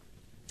yesterday.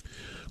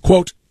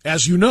 Quote,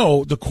 as you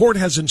know, the court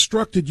has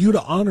instructed you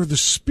to honor the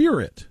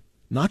spirit,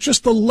 not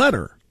just the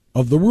letter,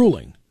 of the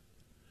ruling.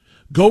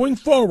 Going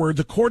forward,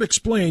 the court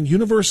explained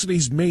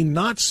universities may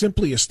not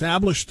simply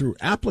establish through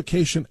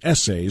application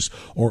essays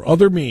or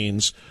other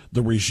means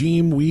the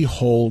regime we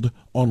hold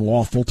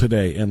unlawful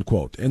today, end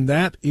quote. And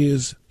that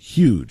is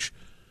huge.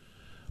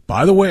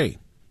 By the way,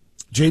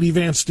 J.D.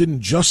 Vance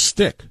didn't just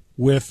stick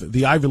with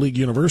the Ivy League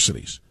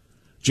universities.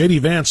 J.D.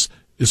 Vance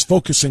is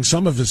focusing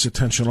some of his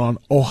attention on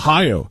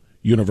Ohio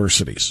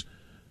universities.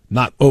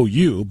 Not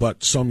OU,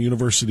 but some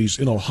universities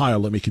in Ohio.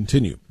 Let me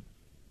continue.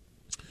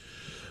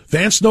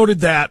 Vance noted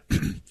that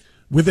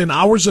within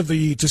hours of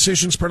the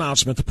decision's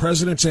pronouncement, the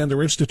presidents and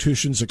their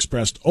institutions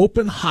expressed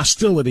open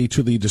hostility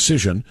to the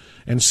decision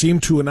and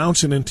seemed to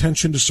announce an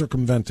intention to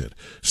circumvent it.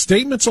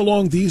 Statements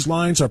along these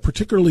lines are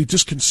particularly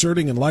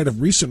disconcerting in light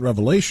of recent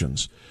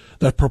revelations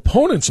that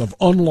proponents of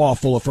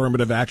unlawful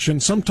affirmative action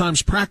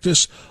sometimes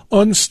practice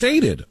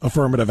unstated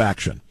affirmative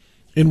action,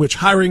 in which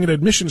hiring and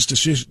admissions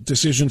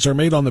decisions are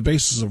made on the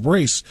basis of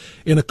race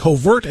in a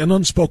covert and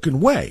unspoken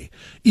way,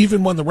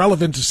 even when the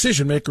relevant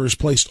decision-maker is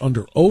placed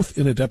under oath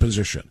in a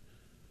deposition.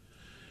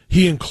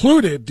 He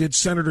included, did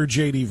Senator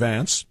J.D.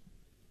 Vance,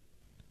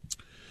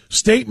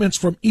 statements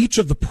from each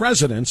of the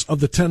presidents of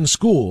the 10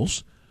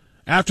 schools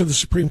after the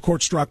Supreme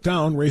Court struck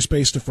down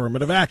race-based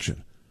affirmative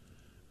action.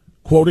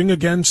 Quoting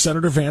again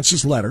Senator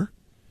Vance's letter,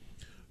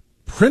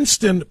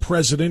 Princeton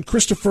President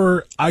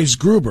Christopher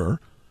Eisgruber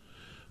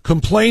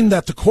complained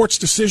that the court's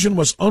decision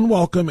was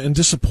unwelcome and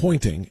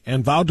disappointing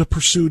and vowed to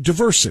pursue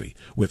diversity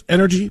with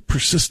energy,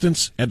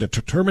 persistence, and a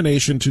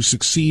determination to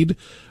succeed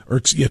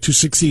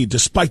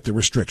despite the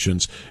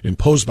restrictions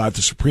imposed by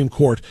the Supreme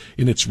Court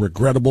in its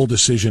regrettable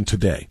decision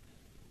today.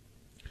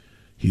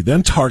 He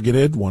then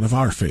targeted one of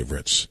our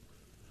favorites,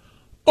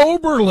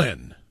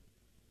 Oberlin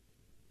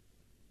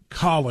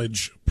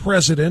College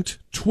President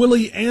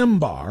Twilly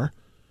Ambar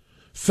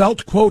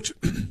felt, quote,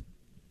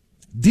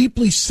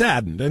 deeply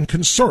saddened and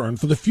concerned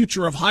for the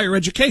future of higher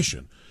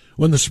education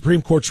when the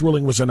Supreme Court's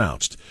ruling was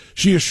announced.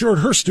 She assured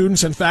her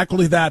students and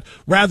faculty that,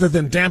 rather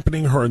than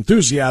dampening her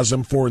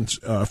enthusiasm for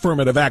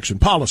affirmative action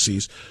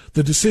policies,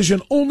 the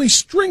decision only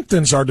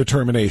strengthens our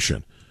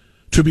determination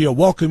to be a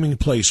welcoming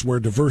place where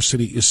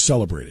diversity is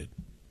celebrated.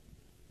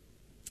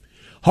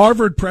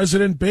 Harvard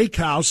President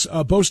Bakehouse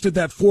boasted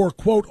that for,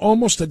 quote,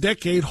 almost a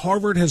decade,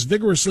 Harvard has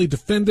vigorously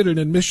defended an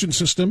admission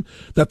system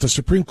that the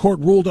Supreme Court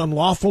ruled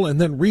unlawful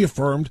and then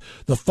reaffirmed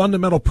the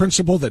fundamental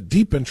principle that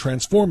deep and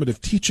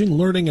transformative teaching,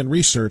 learning, and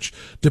research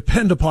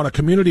depend upon a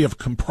community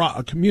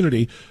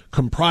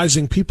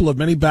comprising people of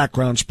many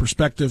backgrounds,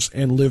 perspectives,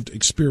 and lived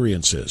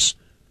experiences.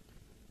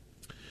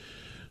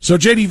 So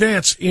J.D.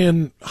 Vance,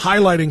 in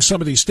highlighting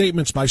some of these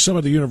statements by some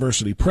of the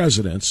university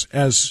presidents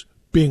as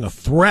being a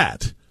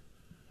threat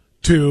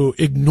to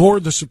ignore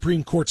the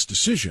Supreme Court's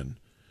decision,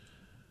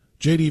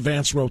 J.D.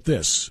 Vance wrote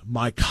this: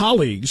 my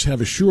colleagues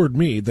have assured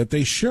me that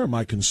they share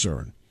my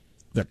concern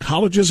that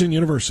colleges and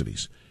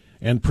universities,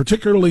 and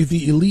particularly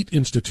the elite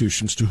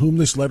institutions to whom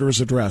this letter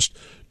is addressed,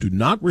 do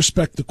not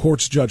respect the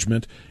court's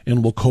judgment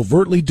and will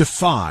covertly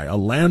defy a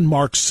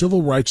landmark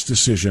civil rights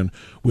decision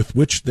with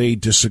which they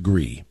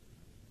disagree.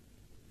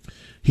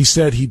 He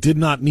said he did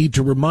not need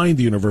to remind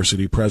the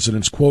university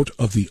presidents, quote,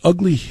 of the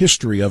ugly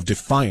history of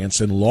defiance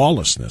and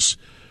lawlessness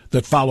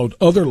that followed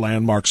other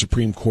landmark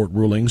Supreme Court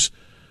rulings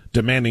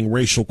demanding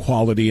racial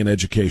equality in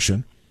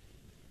education.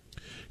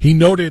 He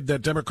noted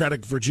that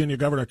Democratic Virginia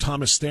Governor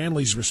Thomas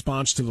Stanley's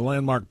response to the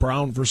landmark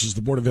Brown versus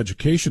the Board of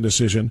Education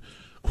decision,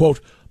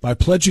 quote, by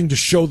pledging to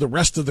show the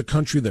rest of the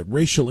country that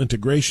racial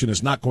integration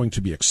is not going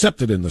to be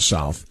accepted in the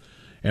South,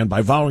 and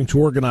by vowing to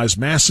organize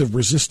massive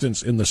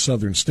resistance in the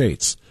southern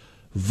states,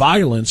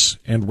 violence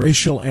and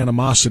racial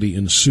animosity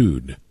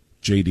ensued,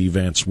 J.D.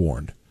 Vance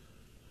warned.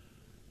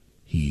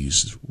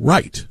 He's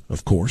right,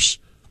 of course.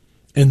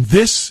 And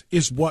this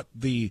is what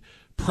the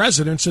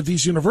presidents of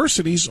these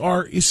universities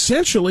are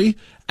essentially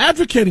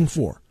advocating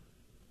for.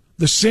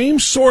 The same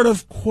sort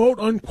of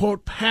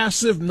quote-unquote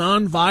passive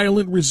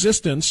nonviolent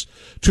resistance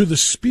to the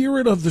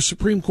spirit of the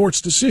Supreme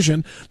Court's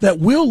decision that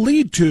will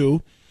lead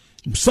to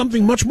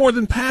something much more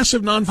than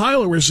passive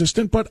nonviolent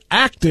resistance, but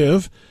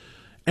active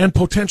and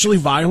potentially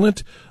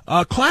violent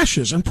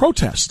clashes and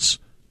protests.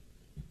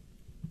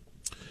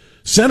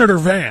 Senator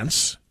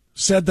Vance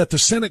said that the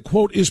Senate,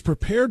 quote, is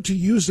prepared to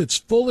use its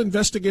full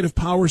investigative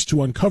powers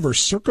to uncover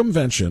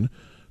circumvention,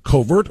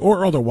 covert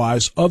or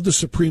otherwise, of the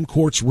Supreme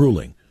Court's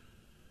ruling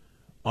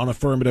on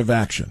affirmative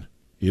action.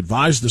 He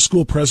advised the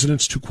school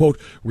presidents to, quote,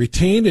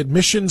 retain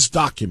admissions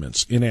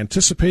documents in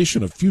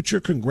anticipation of future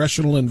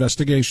congressional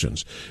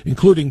investigations,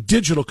 including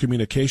digital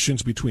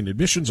communications between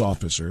admissions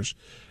officers,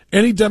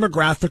 any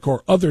demographic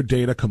or other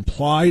data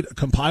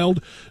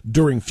compiled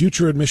during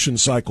future admission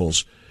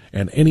cycles,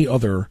 and any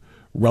other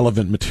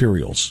relevant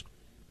materials.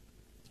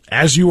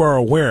 As you are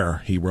aware,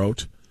 he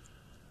wrote,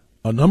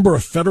 a number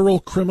of federal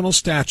criminal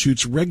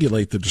statutes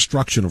regulate the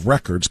destruction of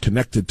records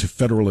connected to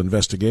federal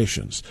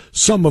investigations,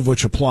 some of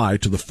which apply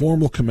to the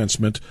formal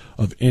commencement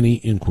of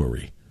any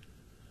inquiry.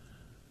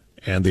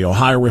 And the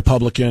Ohio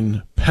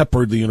Republican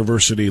peppered the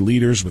university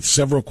leaders with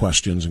several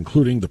questions,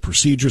 including the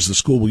procedures the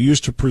school will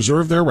use to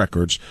preserve their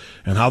records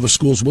and how the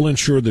schools will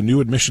ensure the new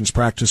admissions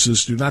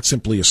practices do not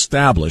simply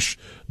establish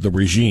the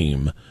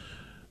regime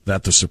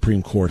that the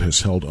Supreme Court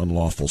has held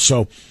unlawful.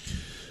 So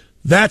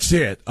that's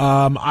it.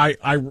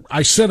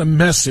 I sent a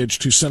message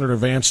to Senator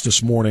Vance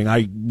this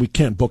morning. We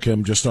can't book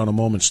him just on a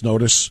moment's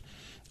notice.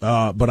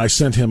 but I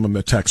sent him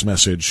a text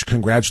message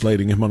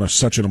congratulating him on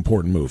such an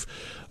important move.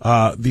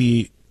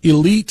 The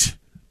elite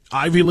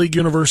Ivy League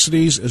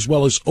universities, as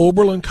well as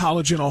Oberlin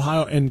College in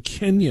Ohio and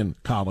Kenyon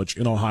College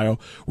in Ohio,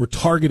 were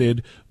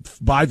targeted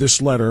by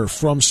this letter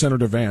from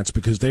Senator Vance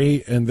because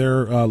they and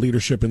their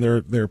leadership and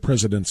their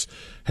presidents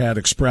had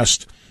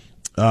expressed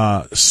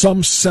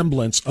some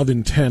semblance of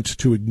intent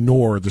to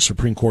ignore the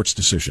Supreme Court's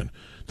decision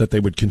that they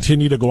would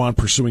continue to go on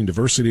pursuing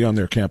diversity on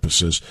their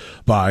campuses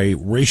by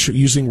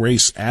using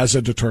race as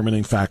a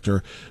determining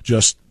factor,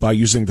 just by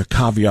using the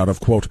caveat of,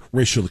 quote,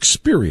 racial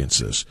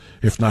experiences,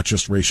 if not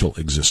just racial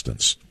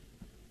existence.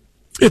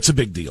 It's a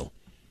big deal.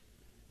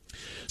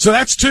 So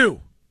that's two.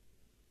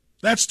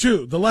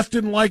 The left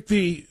didn't like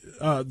the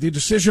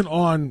decision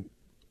on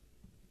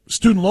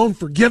student loan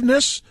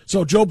forgiveness,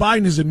 so Joe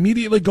Biden is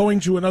immediately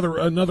going to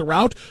another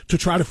route to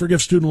try to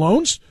forgive student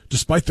loans,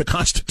 despite the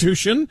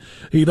Constitution.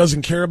 He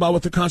doesn't care about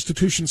what the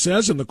Constitution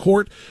says, and the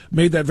court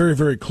made that very,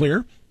 very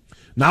clear.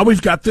 Now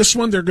we've got this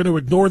one. They're going to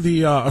ignore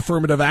the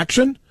affirmative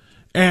action.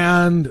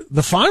 And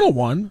the final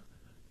one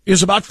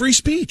is about free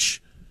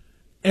speech.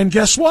 And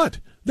guess what?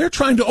 They're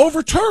trying to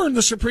overturn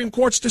the Supreme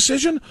Court's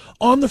decision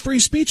on the free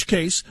speech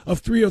case of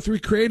 303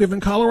 Creative in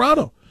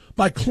Colorado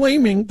by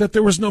claiming that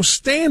there was no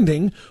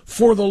standing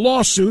for the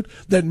lawsuit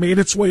that made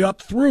its way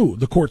up through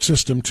the court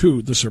system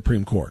to the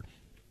Supreme Court.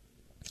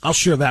 I'll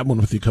share that one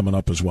with you coming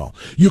up as well.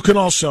 You can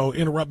also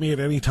interrupt me at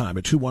any time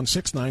at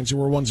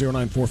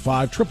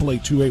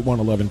 216-901-0945,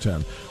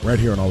 888-281-1110, right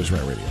here on Always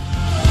Right Radio.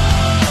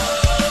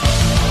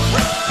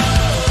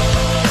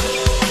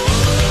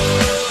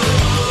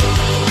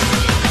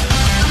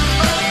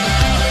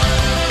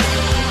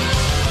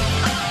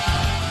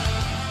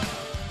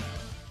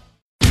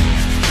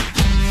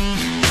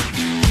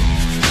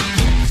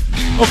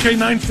 Okay,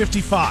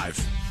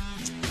 9:55.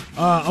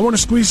 I want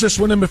to squeeze this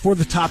one in before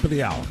the top of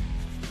the hour,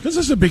 because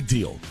this is a big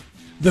deal.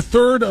 The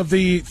third of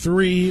the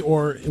three,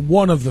 or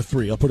one of the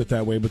three, I'll put it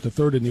that way, but the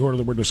third in the order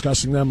that we're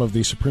discussing them, of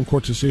the Supreme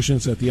Court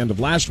decisions at the end of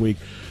last week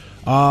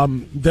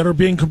that are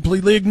being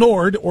completely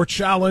ignored or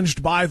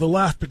challenged by the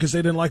left because they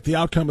didn't like the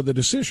outcome of the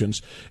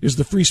decisions, is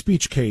the free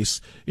speech case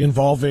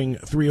involving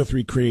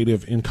 303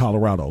 Creative in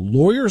Colorado.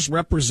 Lawyers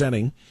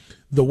representing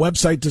the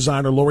website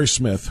designer Lorie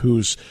Smith,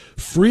 whose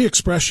free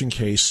expression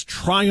case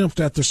triumphed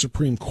at the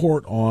Supreme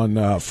Court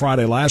on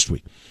Friday last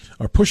week,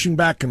 are pushing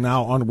back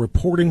now on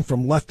reporting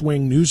from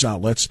left-wing news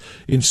outlets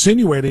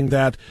insinuating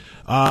that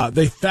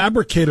they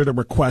fabricated a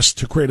request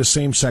to create a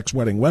same-sex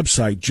wedding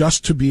website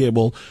just to be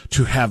able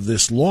to have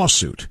this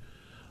lawsuit.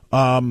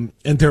 And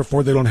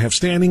therefore they don't have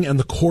standing, and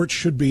the court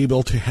should be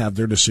able to have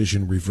their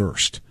decision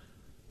reversed.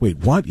 Wait,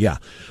 what? Yeah.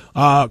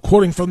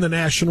 Quoting from the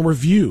National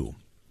Review,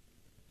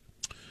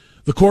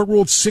 the court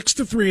ruled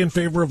 6-3 in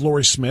favor of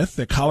Lorie Smith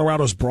that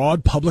Colorado's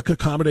broad public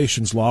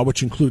accommodations law,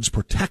 which includes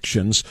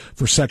protections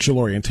for sexual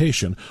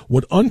orientation,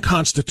 would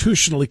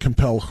unconstitutionally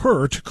compel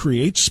her to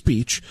create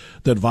speech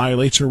that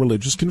violates her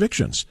religious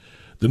convictions.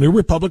 The New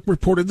Republic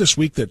reported this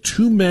week that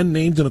two men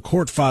named in a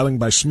court filing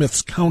by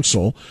Smith's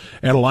counsel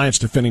at Alliance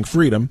Defending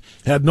Freedom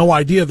had no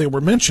idea they were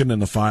mentioned in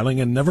the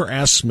filing and never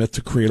asked Smith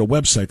to create a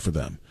website for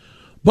them.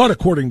 But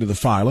according to the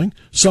filing,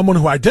 someone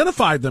who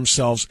identified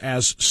themselves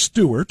as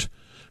Stewart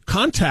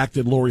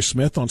contacted Lorie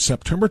Smith on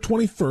September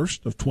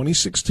 21st of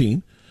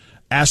 2016,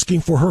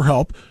 asking for her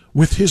help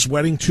with his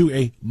wedding to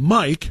a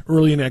Mike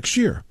early next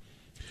year.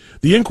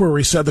 The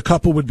inquiry said the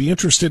couple would be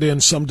interested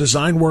in some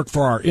design work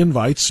for our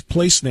invites,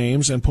 place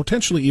names, and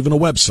potentially even a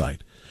website.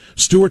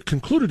 Stewart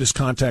included his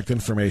contact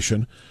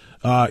information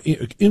on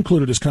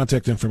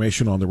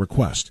the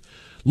request.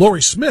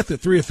 Lorie Smith at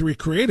 303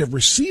 Creative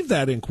received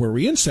that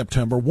inquiry in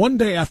September, one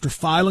day after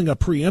filing a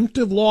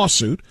preemptive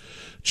lawsuit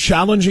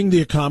challenging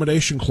the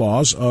accommodation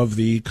clause of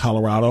the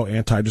Colorado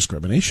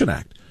Anti-Discrimination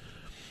Act.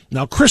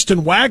 Now,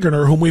 Kristen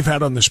Waggoner, whom we've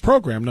had on this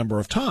program a number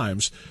of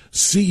times,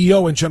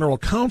 CEO and general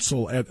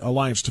counsel at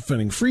Alliance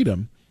Defending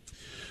Freedom,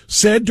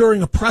 said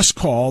during a press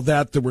call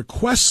that the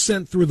request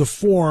sent through the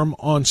form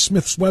on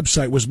Smith's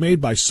website was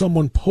made by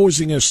someone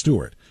posing as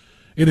Stewart.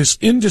 It is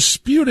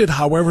indisputed,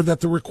 however,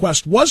 that the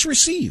request was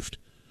received,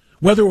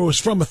 whether it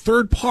was from a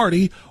third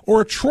party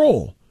or a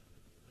troll.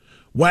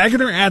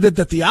 Waggoner added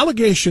that the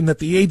allegation that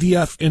the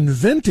ADF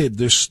invented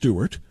this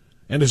Stewart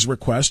and his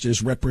request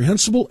is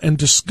reprehensible and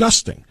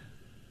disgusting.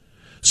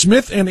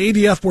 Smith and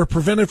ADF were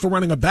prevented from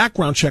running a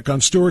background check on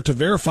Stewart to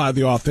verify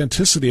the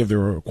authenticity of their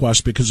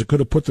request because it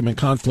could have put them in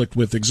conflict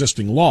with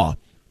existing law.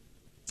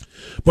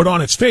 But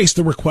on its face,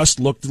 the request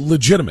looked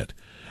legitimate,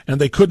 and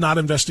they could not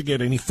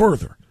investigate any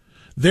further.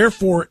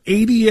 Therefore,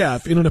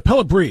 ADF, in an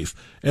appellate brief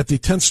at the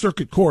 10th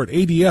Circuit Court,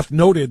 ADF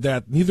noted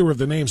that neither of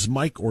the names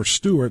Mike or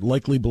Stewart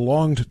likely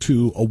belonged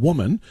to a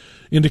woman,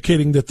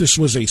 indicating that this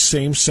was a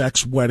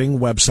same-sex wedding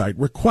website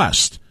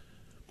request.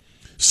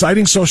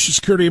 Citing Social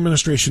Security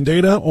Administration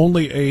data,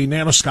 only a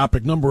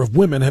nanoscopic number of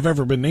women have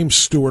ever been named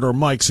Stewart or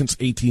Mike since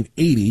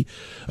 1880,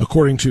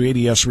 according to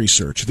ADF's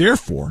research.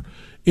 Therefore,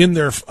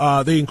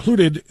 they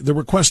included the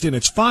request in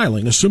its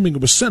filing, assuming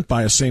it was sent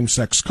by a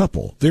same-sex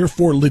couple,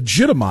 therefore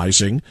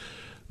legitimizing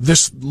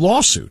this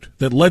lawsuit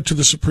that led to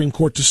the Supreme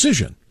Court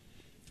decision.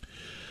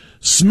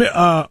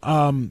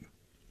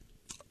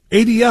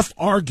 ADF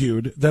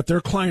argued that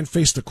their client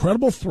faced a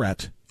credible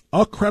threat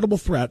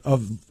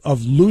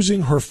of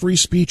losing her free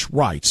speech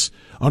rights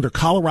under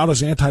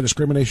Colorado's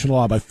anti-discrimination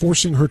law by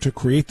forcing her to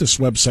create this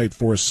website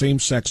for a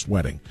same-sex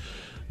wedding.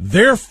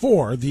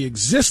 Therefore, the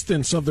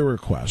existence of the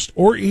request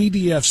or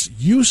ADF's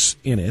use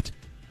in it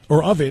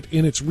or of it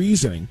in its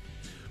reasoning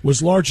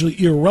was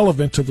largely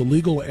irrelevant to the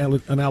legal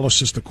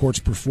analysis the courts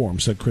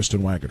performed, said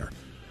Kristen Wagoner.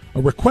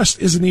 A request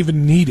isn't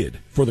even needed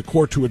for the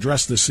court to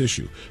address this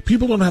issue.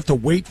 People don't have to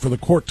wait for the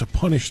court to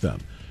punish them.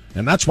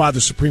 And that's why the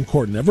Supreme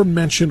Court never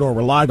mentioned or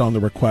relied on the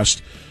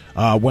request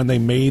when they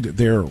made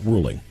their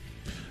ruling.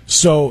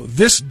 So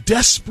this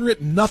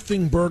desperate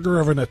nothing burger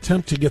of an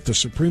attempt to get the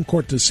Supreme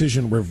Court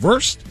decision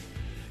reversed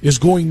is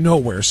going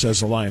nowhere,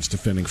 says Alliance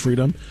Defending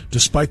Freedom,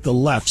 despite the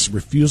left's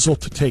refusal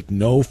to take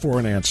no for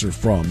an answer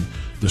from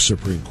the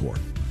Supreme Court.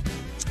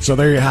 So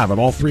there you have it.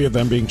 All three of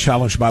them being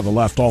challenged by the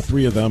left. All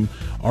three of them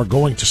are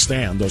going to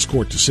stand those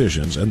court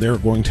decisions, and they're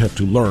going to have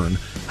to learn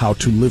how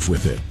to live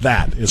with it.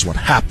 That is what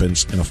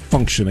happens in a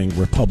functioning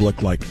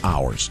republic like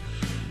ours.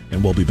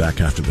 And we'll be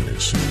back after the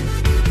news.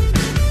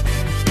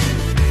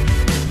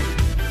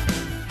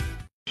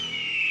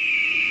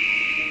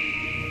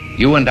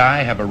 You and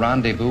I have a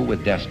rendezvous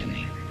with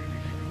destiny.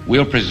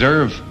 We'll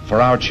preserve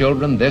for our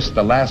children this,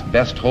 the last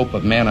best hope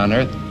of man on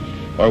earth,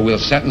 or we'll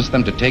sentence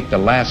them to take the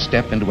last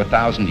step into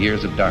 1,000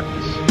 years of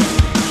darkness.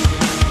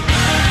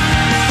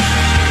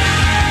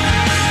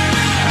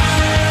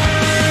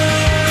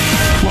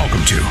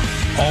 Welcome to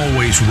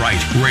Always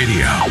Right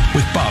Radio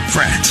with Bob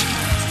France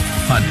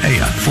on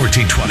AM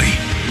 1420.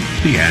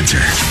 The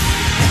Answer.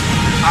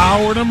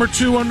 Hour number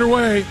 2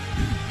 underway.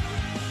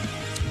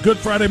 Good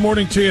Friday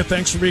morning to you.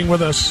 Thanks for being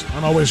with us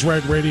on Always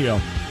Right Radio.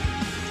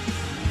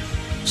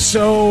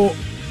 So,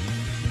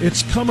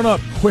 it's coming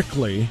up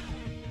quickly.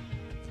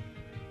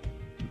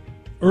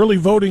 Early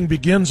voting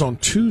begins on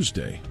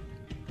Tuesday.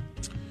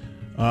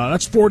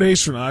 That's 4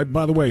 days from now.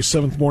 By the way,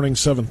 7th morning,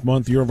 7th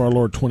month, year of our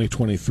Lord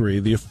 2023.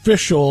 The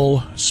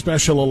official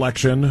special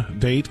election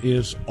date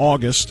is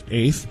August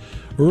 8th.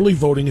 Early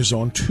voting is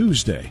on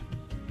Tuesday.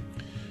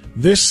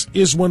 This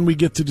is when we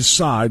get to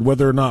decide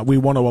whether or not we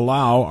want to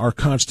allow our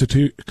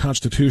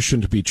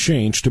Constitution to be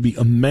changed, to be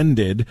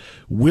amended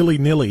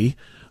willy-nilly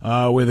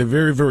with a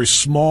very, very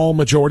small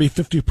majority,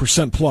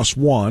 50% plus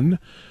one.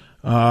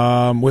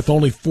 With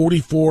only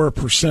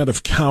 44%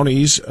 of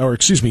counties,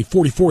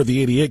 44 of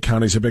the 88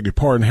 counties, I beg your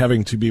pardon,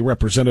 having to be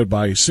represented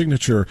by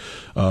signature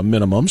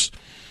minimums,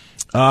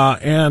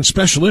 and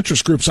special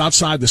interest groups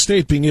outside the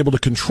state being able to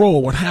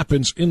control what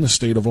happens in the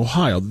state of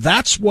Ohio.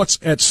 That's what's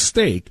at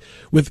stake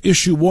with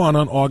Issue 1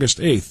 on August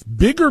 8th.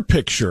 Bigger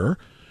picture,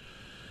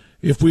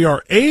 if we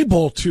are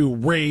able to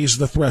raise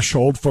the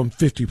threshold from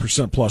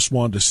 50% plus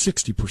 1 to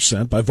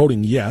 60% by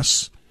voting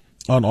yes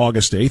on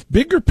August 8th,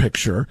 bigger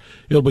picture,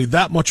 it'll be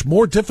that much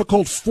more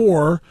difficult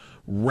for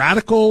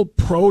radical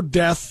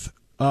pro-death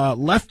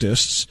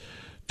leftists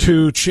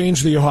to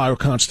change the Ohio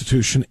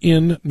Constitution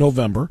in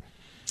November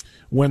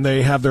when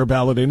they have their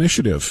ballot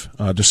initiative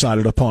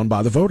decided upon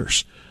by the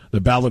voters.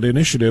 The ballot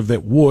initiative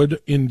that would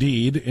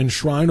indeed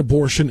enshrine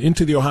abortion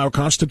into the Ohio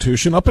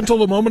Constitution up until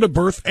the moment of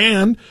birth,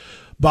 and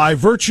by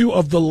virtue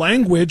of the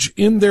language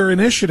in their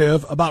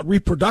initiative about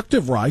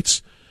reproductive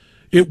rights,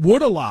 it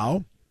would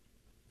allow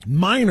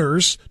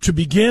minors to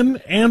begin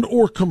and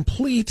or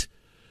complete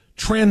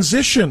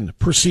transition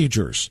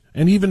procedures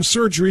and even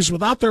surgeries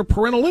without their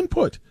parental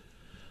input.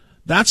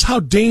 That's how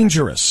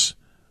dangerous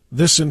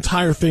this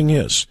entire thing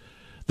is.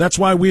 That's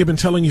why we have been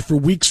telling you for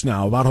weeks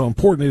now about how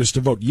important it is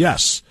to vote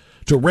yes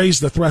to raise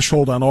the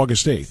threshold on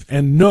August 8th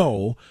and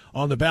no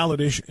on the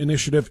ballot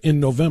initiative in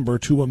November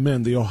to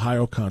amend the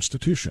Ohio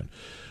Constitution.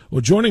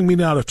 Well, joining me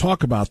now to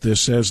talk about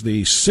this, as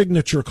the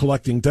signature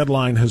collecting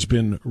deadline has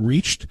been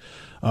reached,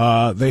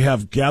 they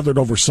have gathered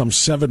over some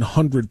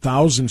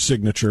 700,000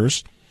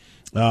 signatures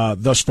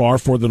thus far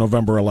for the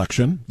November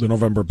election, the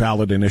November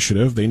ballot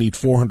initiative. They need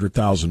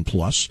 400,000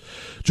 plus.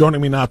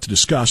 Joining me now to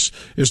discuss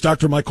is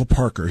Dr. Michael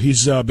Parker.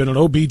 He's been an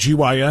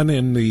OBGYN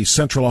in the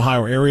Central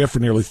Ohio area for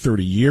nearly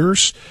 30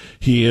 years.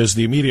 He is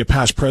the immediate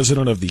past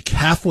president of the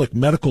Catholic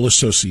Medical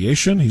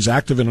Association. He's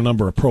active in a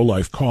number of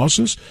pro-life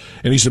causes,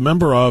 and he's a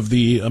member of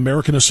the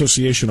American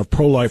Association of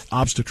Pro-Life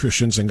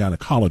Obstetricians and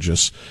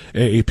Gynecologists,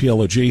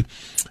 AAPLOG.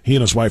 He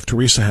and his wife,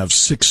 Teresa, have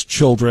 6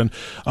 children.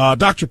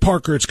 Dr.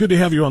 Parker, it's good to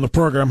have you on the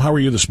program. How are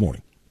you this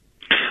morning?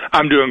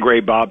 I'm doing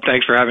great, Bob.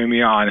 Thanks for having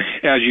me on.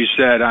 As you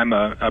said, I'm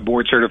a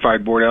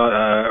board-certified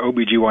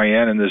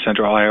OBGYN in the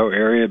Central Ohio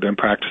area. I've been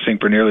practicing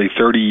for nearly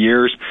 30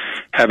 years,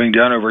 having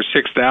done over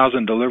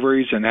 6,000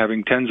 deliveries and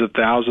having tens of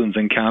thousands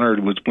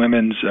encountered with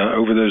women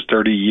over those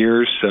 30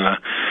 years.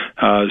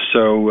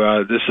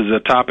 So this is a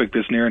topic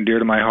that's near and dear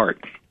to my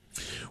heart.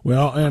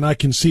 Well, and I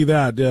can see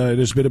that it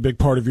has been a big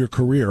part of your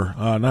career,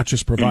 not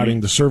just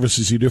providing the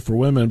services you do for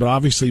women, but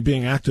obviously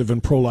being active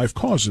in pro-life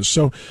causes.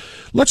 So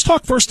let's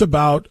talk first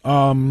about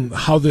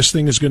how this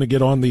thing is going to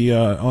get on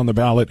the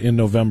ballot in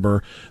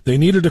November. They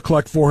needed to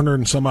collect 400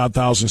 and some odd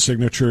thousand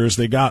signatures.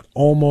 They got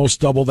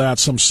almost double that,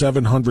 some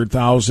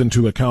 700,000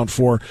 to account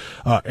for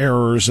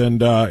errors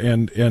and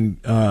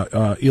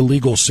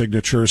illegal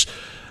signatures.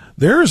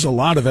 There is a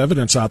lot of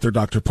evidence out there,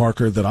 Dr.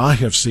 Parker, that I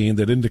have seen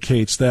that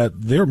indicates that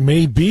there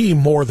may be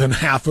more than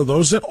half of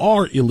those that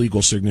are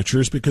illegal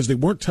signatures because they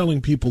weren't telling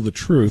people the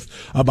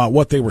truth about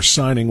what they were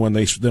signing when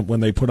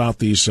they put out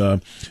these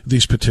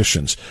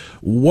petitions.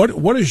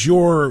 What is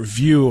your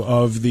view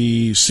of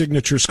the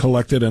signatures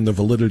collected and the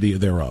validity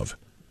thereof?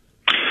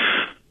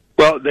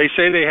 Well, they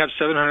say they have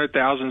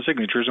 700,000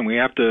 signatures, and we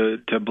have to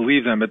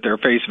believe them at their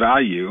face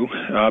value.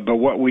 But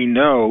what we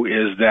know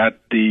is that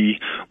the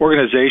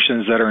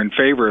organizations that are in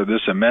favor of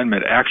this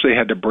amendment actually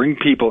had to bring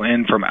people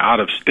in from out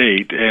of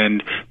state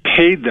and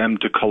paid them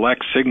to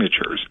collect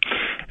signatures.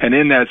 And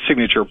in that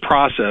signature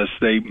process,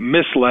 they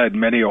misled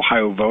many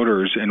Ohio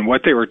voters in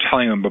what they were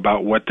telling them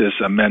about what this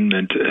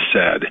amendment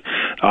said.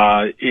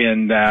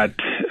 In that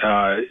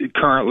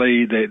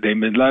currently they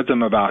misled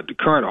them about the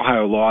current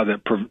Ohio law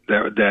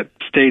that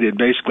stated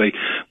basically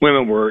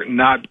women were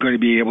not going to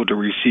be able to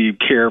receive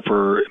care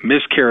for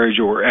miscarriage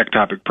or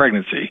ectopic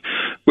pregnancy,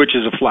 which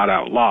is a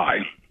flat-out lie.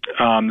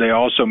 They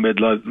also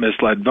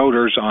misled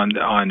voters on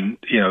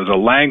the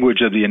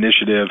language of the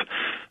initiative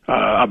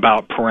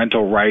about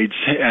parental rights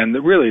and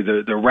really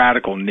the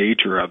radical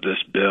nature of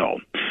this bill.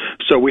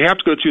 So we have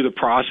to go through the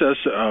process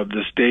of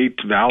the state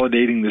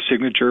validating the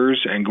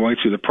signatures and going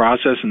through the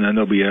process, and then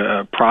there'll be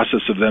a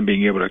process of them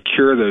being able to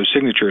cure those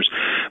signatures.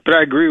 But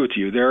I agree with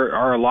you. There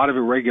are a lot of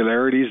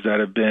irregularities that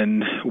have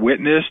been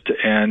witnessed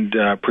and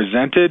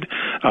presented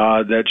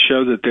that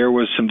show that there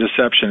was some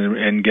deception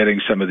in getting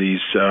some of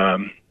these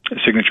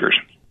signatures.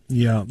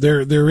 Yeah,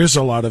 there is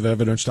a lot of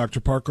evidence,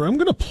 Dr. Parker. I'm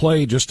going to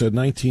play just a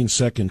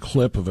 19-second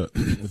clip of a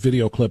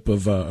video clip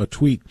of a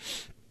tweet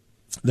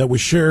that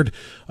was shared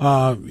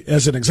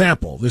as an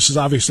example. This is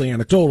obviously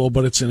anecdotal,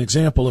 but it's an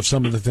example of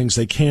some of the things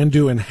they can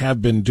do and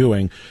have been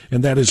doing,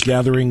 and that is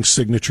gathering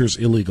signatures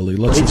illegally.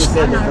 Let's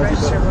listen.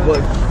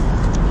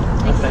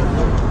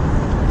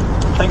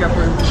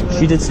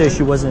 She did say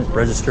she wasn't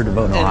registered to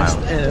vote in Ohio.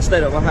 In the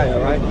state of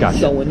Ohio, right? Gotcha.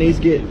 So when these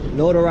get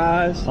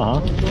notarized,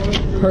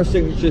 her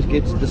signature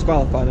gets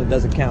disqualified and it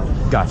doesn't count.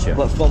 Gotcha.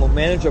 But from a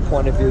manager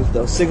point of view,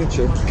 the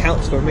signature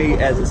counts for me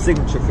as a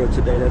signature for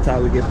today. That's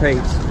how we get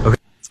paid. Okay.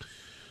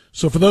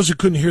 So for those who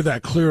couldn't hear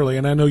that clearly,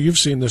 and I know you've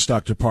seen this,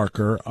 Dr.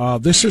 Parker,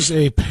 this is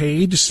a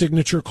paid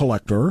signature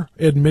collector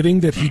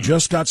admitting that he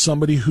just got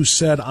somebody who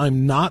said,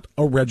 I'm not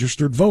a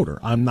registered voter.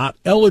 I'm not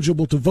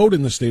eligible to vote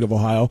in the state of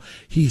Ohio.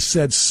 He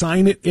said,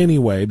 sign it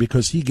anyway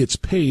because he gets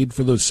paid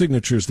for those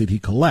signatures that he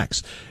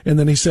collects. And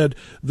then he said,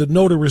 the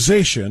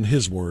notarization,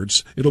 his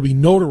words, it'll be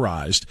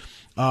notarized.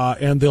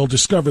 And they'll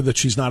discover that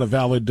she's not a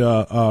valid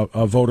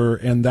voter,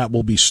 and that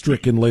will be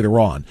stricken later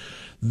on.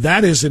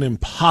 That is an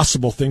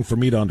impossible thing for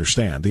me to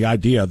understand. The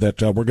idea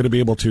that we're going to be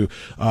able to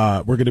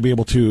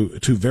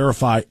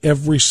verify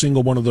every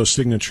single one of those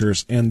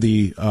signatures, and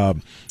the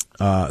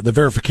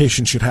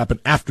verification should happen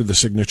after the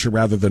signature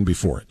rather than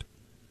before it.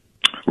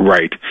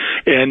 Right.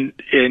 And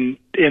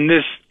in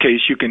this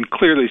case, you can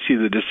clearly see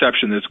the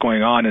deception that's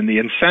going on, and the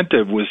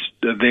incentive was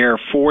there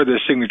for the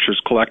signatures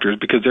collectors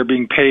because they're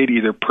being paid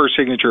either per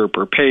signature or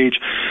per page.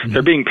 Mm-hmm.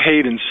 They're being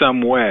paid in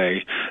some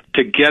way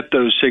to get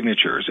those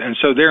signatures, and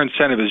so their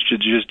incentive is to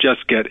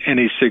just get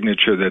any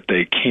signature that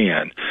they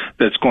can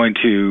that's going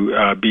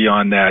to be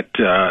on that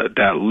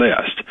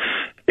list.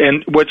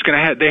 And what's going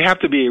to they have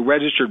to be a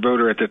registered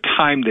voter at the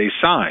time they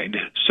signed.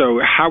 So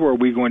how are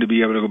we going to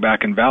be able to go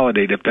back and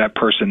validate if that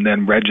person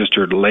then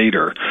registered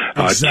later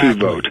to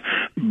vote?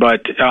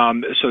 But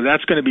so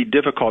that's going to be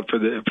difficult for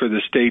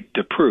the state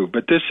to prove.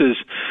 But this is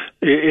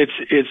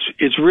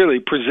it's really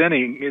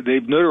presenting.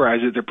 They've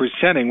notarized it. They're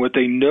presenting what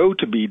they know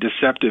to be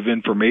deceptive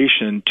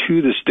information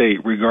to the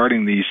state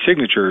regarding these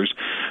signatures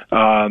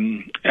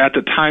at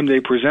the time they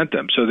present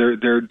them. So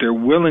they're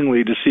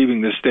willingly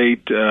deceiving the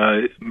state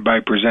by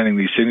presenting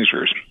these signatures.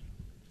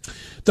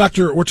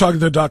 Doctor, we're talking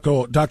to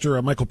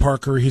Dr. Michael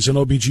Parker. He's an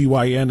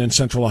OBGYN in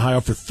Central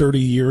Ohio. For 30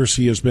 years,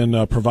 he has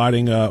been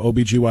providing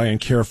OBGYN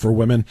care for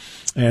women,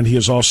 and he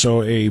is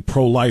also a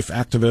pro-life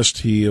activist.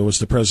 He was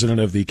the president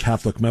of the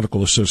Catholic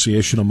Medical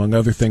Association, among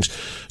other things.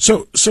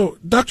 So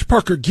Dr.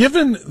 Parker,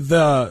 given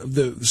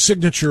the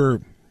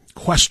signature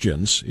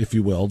questions, if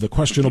you will, the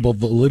questionable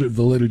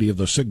validity of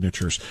those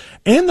signatures,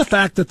 and the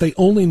fact that they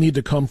only need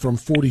to come from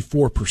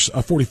 44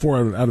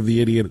 out of the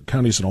 88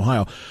 counties in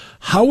Ohio,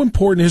 how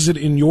important is it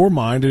in your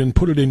mind, and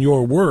put it in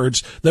your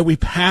words, that we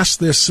pass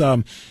this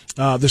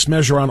this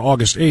measure on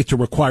August 8th to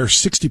require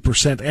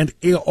 60%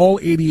 and all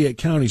 88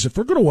 counties? If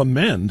we're going to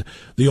amend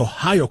the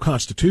Ohio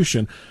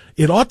Constitution,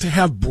 it ought to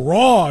have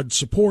broad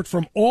support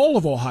from all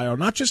of Ohio,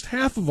 not just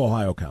half of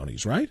Ohio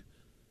counties, right?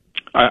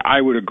 I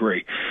would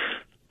agree.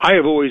 I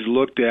have always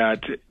looked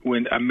at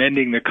when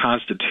amending the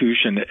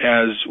Constitution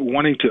as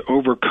wanting to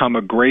overcome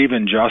a grave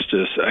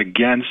injustice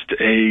against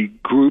a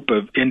group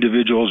of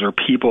individuals or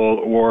people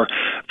or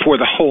for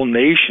the whole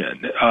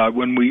nation.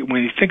 When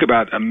you think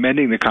about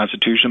amending the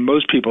Constitution,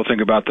 most people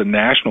think about the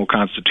national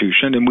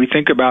Constitution, and we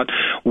think about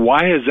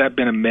why has that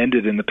been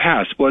amended in the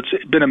past? Well, it's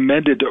been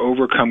amended to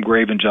overcome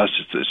grave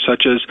injustices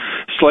such as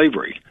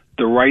slavery,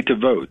 the right to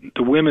vote,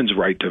 the women's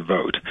right to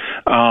vote,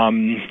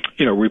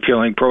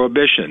 repealing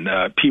prohibition,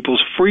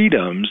 people's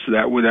freedoms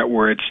that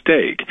were at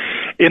stake.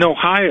 In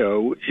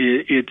Ohio,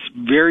 it's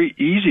very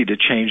easy to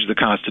change the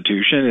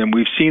Constitution, and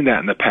we've seen that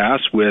in the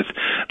past with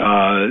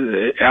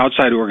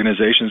outside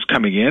organizations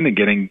coming in and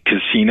getting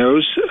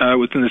casinos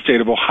within the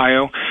state of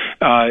Ohio,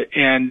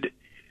 and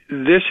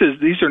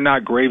these are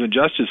not grave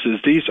injustices.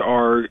 These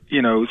are,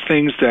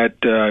 things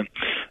that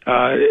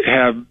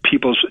have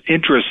people's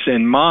interests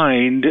in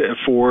mind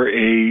for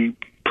a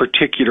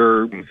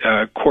particular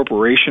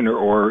corporation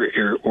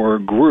or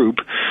group,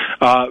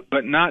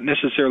 but not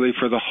necessarily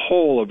for the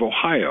whole of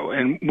Ohio.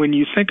 And when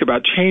you think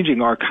about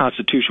changing our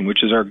Constitution,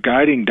 which is our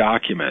guiding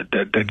document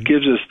that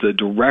gives us the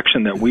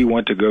direction that we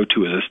want to go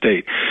to as a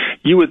state,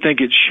 you would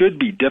think it should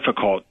be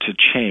difficult to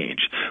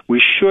change. We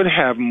should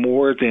have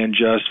more than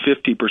just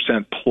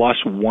 50%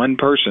 plus one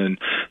person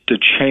to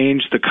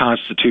change the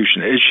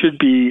Constitution. It should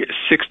be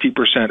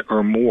 60%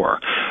 or more.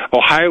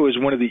 Ohio is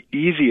one of the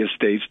easiest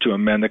states to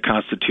amend the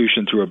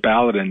Constitution through a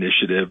ballot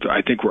initiative.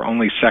 I think we're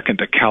only second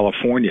to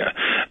California.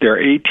 There are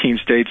 18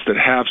 states that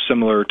have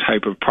similar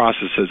type of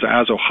processes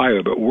as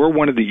Ohio, but we're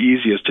one of the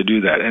easiest to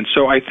do that. And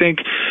so I think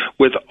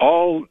with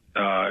all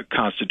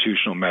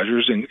constitutional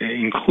measures,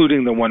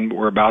 including the one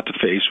we're about to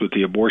face with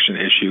the abortion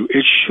issue,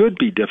 it should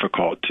be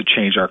difficult to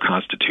change our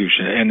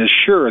Constitution and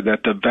assure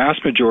that the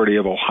vast majority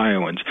of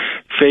Ohioans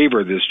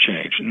favor this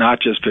change, not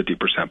just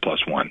 50%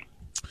 plus one.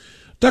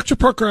 Dr.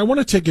 Parker, I want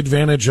to take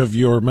advantage of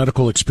your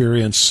medical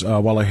experience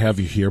while I have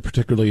you here,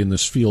 particularly in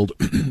this field,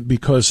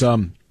 because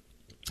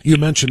you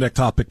mentioned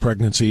ectopic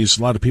pregnancies.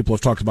 A lot of people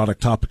have talked about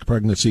ectopic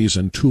pregnancies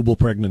and tubal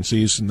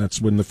pregnancies, and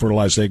that's when the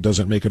fertilized egg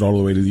doesn't make it all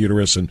the way to the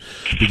uterus and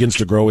begins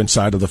to grow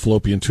inside of the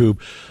fallopian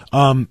tube.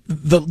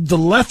 The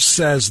left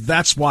says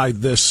that's why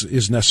this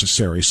is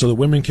necessary, so that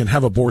women can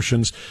have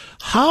abortions.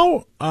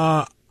 How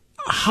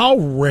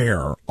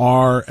rare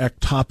are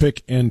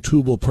ectopic and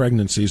tubal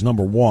pregnancies,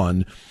 number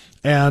one?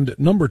 And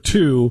number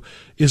two,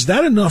 is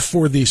that enough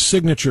for the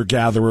signature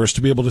gatherers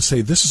to be able to say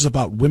this is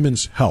about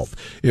women's health?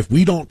 If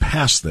we don't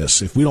pass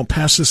this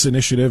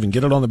initiative and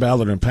get it on the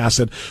ballot and pass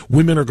it,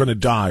 women are going to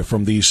die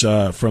from these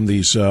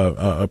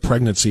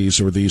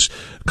pregnancies or these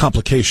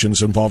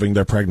complications involving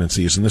their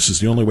pregnancies, and this is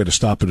the only way to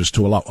stop it is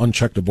to allow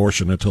unchecked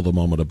abortion until the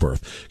moment of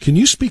birth. Can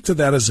you speak to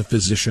that as a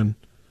physician?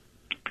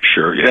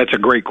 Sure. That's a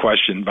great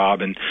question,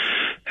 Bob. And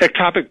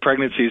ectopic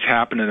pregnancies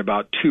happen in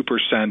about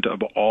 2%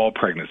 of all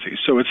pregnancies.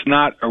 So it's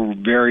not a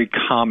very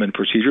common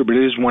procedure, but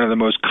it is one of the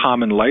most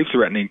common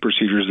life-threatening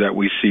procedures that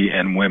we see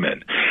in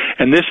women.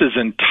 And this is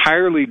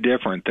entirely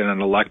different than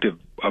an elective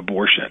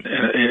abortion.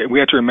 And we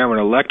have to remember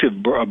an elective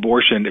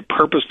abortion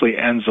purposely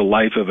ends the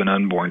life of an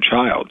unborn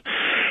child.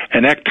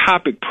 An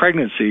ectopic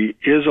pregnancy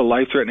is a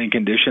life-threatening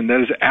condition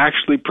that is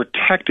actually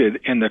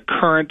protected in the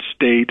current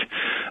state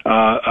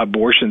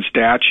abortion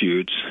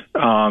statutes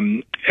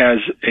as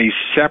a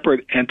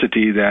separate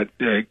entity that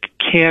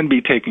can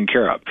be taken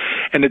care of.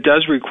 And it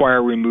does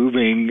require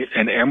removing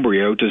an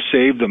embryo to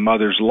save the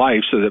mother's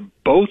life so that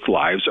both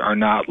lives are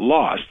not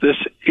lost. This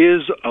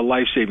is a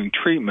life-saving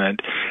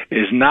treatment. It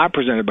is not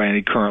presented by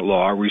any current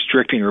law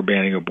restricting or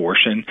banning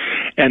abortion.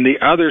 And the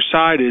other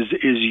side is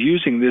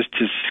using this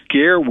to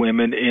scare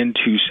women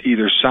into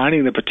either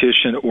signing the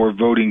petition or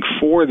voting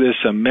for this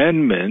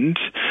amendment.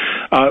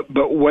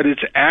 But what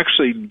it's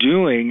actually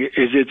doing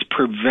is it's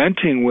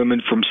preventing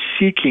women from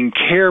seeking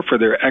care for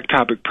their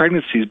ectopic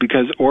pregnancies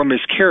or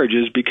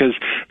miscarriages because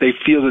they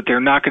feel that they're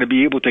not going to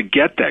be able to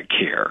get that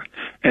care.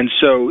 And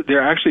so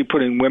they're actually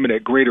putting women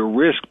at greater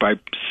risk by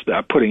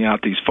putting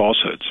out these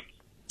falsehoods.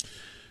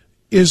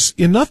 Is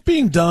enough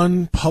being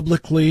done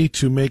publicly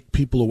to make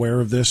people aware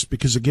of this?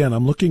 Because again,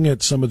 I'm looking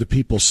at some of the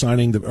people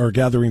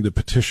gathering the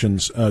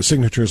petitions,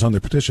 signatures on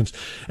their petitions,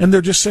 and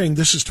they're just saying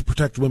this is to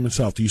protect women's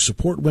health. Do you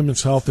support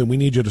women's health? And we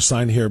need you to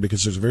sign here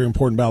because there's a very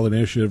important ballot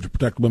initiative to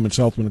protect women's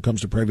health when it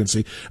comes to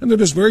pregnancy. And they're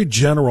just very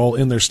general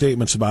in their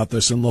statements about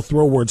this, and they'll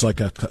throw words like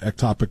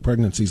ectopic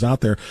pregnancies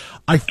out there.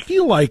 I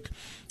feel like,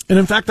 and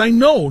in fact, I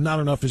know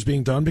not enough is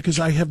being done because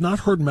I have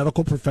not heard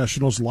medical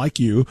professionals like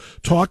you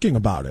talking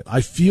about it.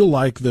 I feel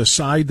like the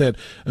side that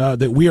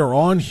we are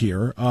on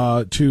here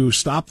to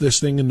stop this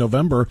thing in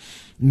November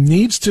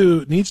needs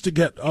to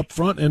get up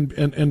front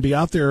and be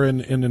out there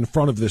and in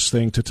front of this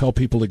thing to tell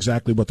people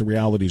exactly what the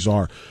realities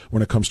are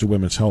when it comes to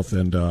women's health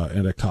and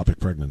ectopic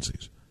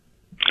pregnancies.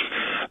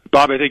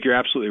 Bob, I think you're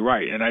absolutely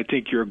right, and I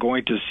think you're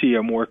going to see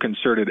a more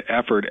concerted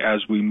effort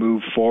as we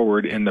move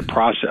forward in the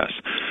process.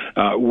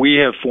 We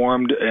have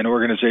formed an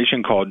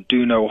organization called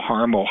Do No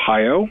Harm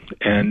Ohio,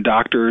 and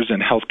doctors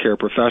and healthcare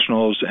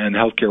professionals and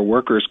healthcare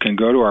workers can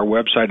go to our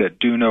website at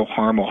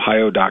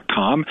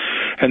donoharmohio.com,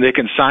 and they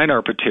can sign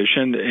our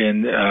petition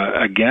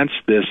against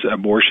this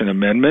abortion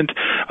amendment.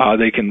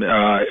 They can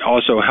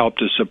also help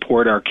to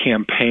support our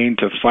campaign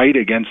to fight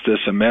against this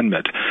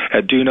amendment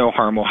at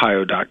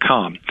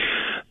donoharmohio.com.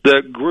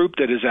 The group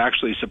that is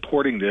actually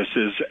supporting this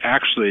is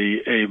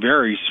actually a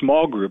very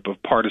small group of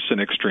partisan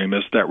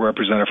extremists that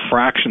represent a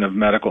fraction of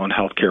medical and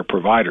healthcare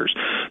providers.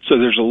 So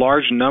there's a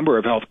large number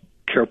of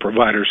healthcare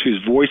providers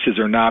whose voices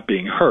are not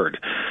being heard.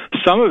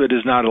 Some of it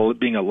is not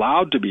being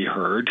allowed to be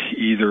heard,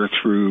 either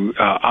through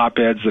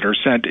op-eds that are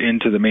sent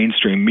into the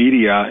mainstream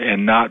media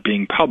and not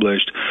being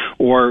published,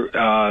 or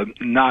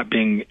not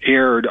being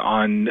aired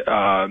on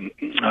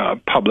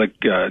public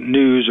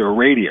news or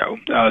radio.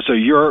 So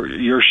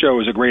your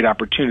show is a great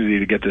opportunity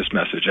to get this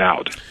message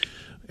out.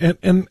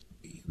 And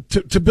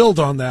to build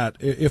on that,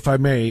 if I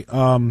may,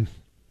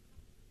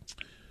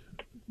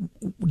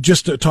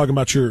 just talking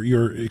about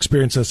your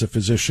experience as a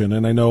physician,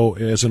 and I know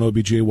as an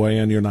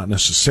OBGYN you're not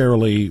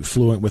necessarily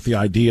fluent with the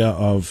idea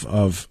of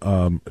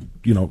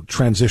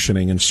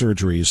transitioning in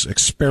surgeries,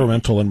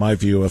 experimental in my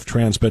view of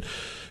trans, but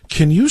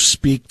can you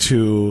speak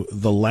to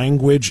the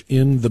language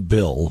in the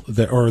bill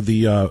or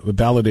the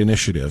ballot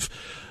initiative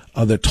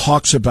that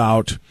talks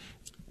about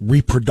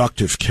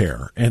reproductive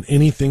care and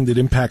anything that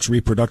impacts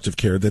reproductive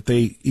care, that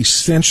they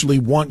essentially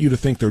want you to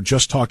think they're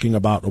just talking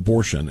about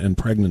abortion and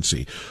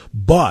pregnancy.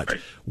 But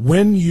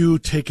when you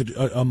take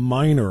a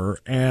minor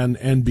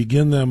and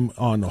begin them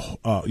on,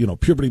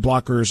 puberty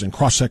blockers and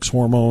cross-sex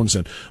hormones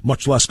and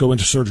much less go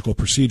into surgical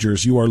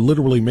procedures, you are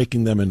literally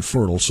making them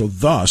infertile. So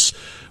thus,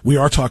 we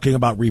are talking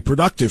about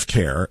reproductive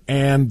care,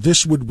 and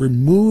this would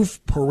remove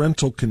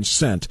parental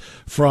consent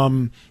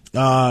from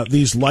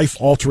these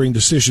life-altering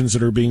decisions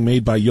that are being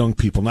made by young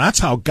people. Now, that's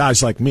how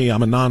guys like me,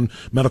 I'm a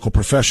non-medical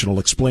professional,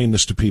 explain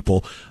this to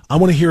people. I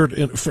want to hear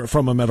it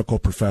from a medical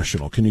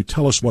professional. Can you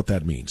tell us what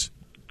that means?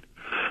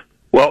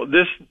 Well,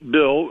 this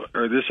bill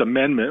or this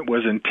amendment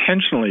was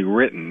intentionally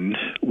written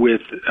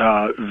with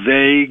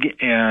vague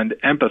and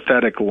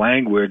empathetic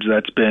language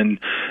that's been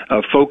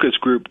focus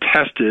group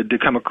tested to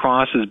come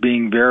across as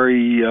being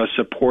very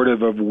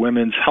supportive of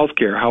women's health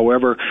care.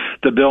 However,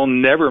 the bill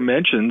never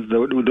mentions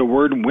the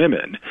word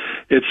women.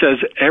 It says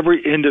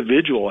every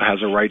individual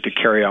has a right to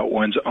carry out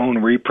one's own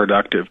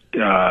reproductive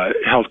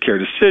health care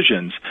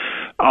decisions,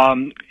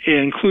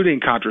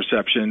 including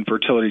contraception,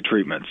 fertility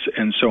treatments,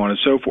 and so on and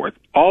so forth.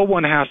 All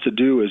one has to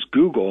do is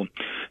Google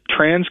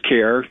trans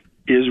care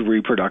is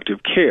reproductive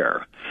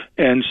care.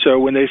 And so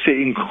when they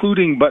say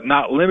including but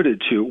not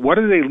limited to, what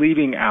are they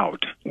leaving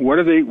out? What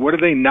are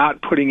they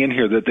not putting in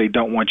here that they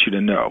don't want you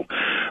to know?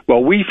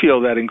 Well, we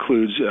feel that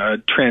includes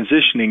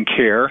transitioning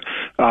care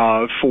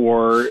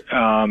for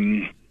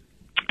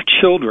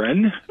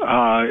children,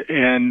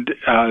 and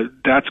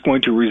that's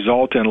going to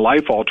result in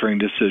life-altering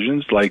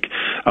decisions like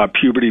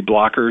puberty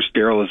blockers,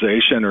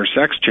 sterilization, or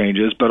sex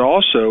changes, but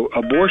also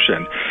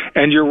abortion.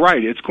 And you're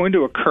right, it's going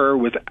to occur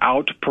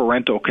without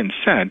parental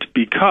consent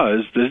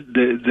because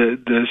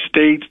the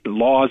state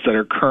laws that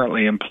are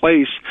currently in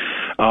place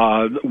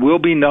will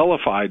be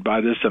nullified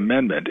by this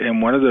amendment.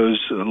 And one of those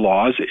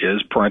laws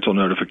is parental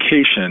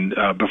notification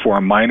before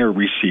a minor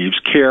receives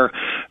care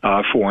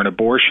for an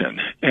abortion.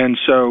 And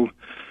so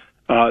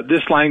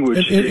this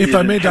language, if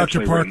I may,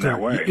 Dr.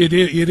 Parker, it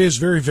is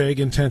very vague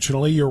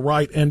intentionally. You're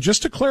right. And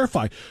just to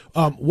clarify,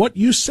 what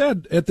you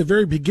said at the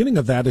very beginning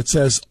of that, it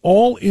says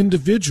all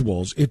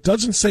individuals. It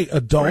doesn't say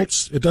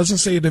adults. Right. It doesn't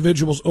say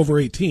individuals over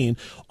 18.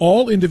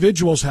 All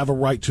individuals have a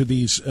right to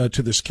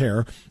this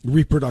care,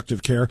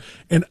 reproductive care.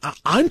 And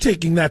I'm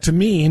taking that to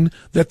mean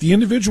that the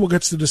individual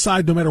gets to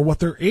decide no matter what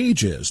their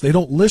age is. They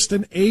don't list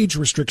an age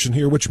restriction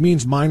here, which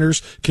means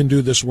minors can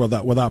do this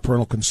without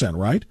parental consent,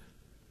 right?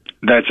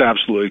 That's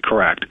absolutely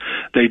correct.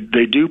 They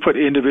do put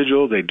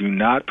individual, they do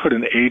not put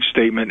an age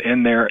statement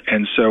in there,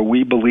 and so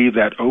we believe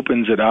that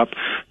opens it up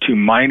to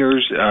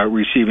minors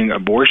receiving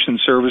abortion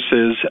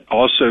services,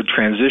 also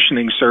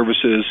transitioning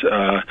services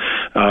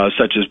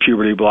such as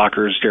puberty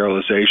blockers,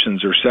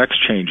 sterilizations, or sex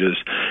changes.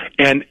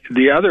 And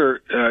the other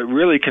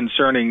really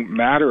concerning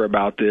matter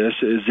about this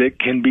is it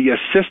can be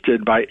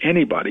assisted by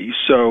anybody.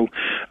 So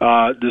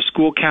the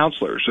school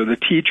counselors or the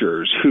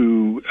teachers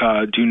who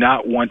do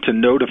not want to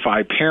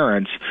notify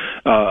parents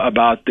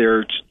about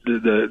their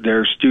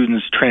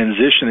students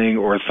transitioning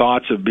or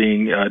thoughts of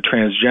being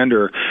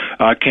transgender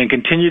can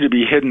continue to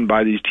be hidden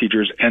by these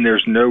teachers, and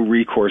there's no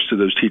recourse to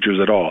those teachers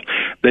at all.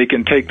 They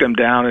can take them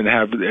down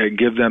and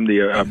give them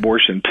the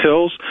abortion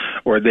pills,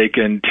 or they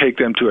can take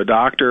them to a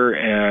doctor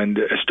and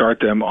start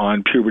them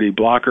on puberty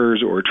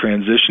blockers or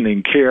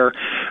transitioning care,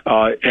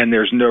 and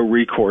there's no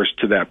recourse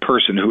to that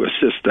person who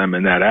assists them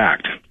in that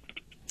act.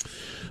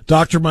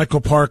 Dr.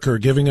 Michael Parker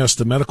giving us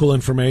the medical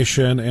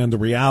information and the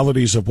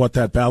realities of what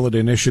that ballot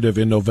initiative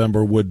in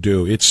November would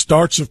do. It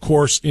starts, of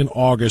course, in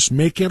August.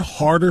 Make it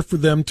harder for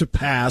them to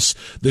pass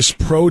this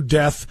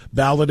pro-death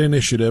ballot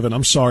initiative. And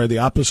I'm sorry, the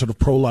opposite of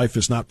pro-life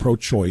is not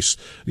pro-choice.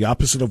 The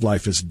opposite of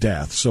life is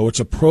death. So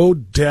it's a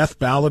pro-death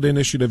ballot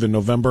initiative in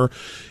November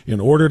in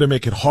order to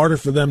make it harder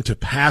for them to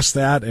pass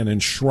that and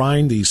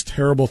enshrine these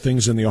terrible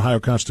things in the Ohio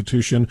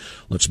Constitution.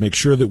 Let's make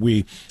sure that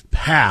we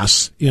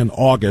pass in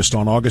August,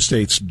 on August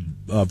 8th,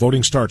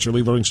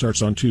 early voting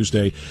starts on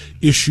Tuesday,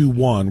 issue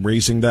 1,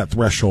 raising that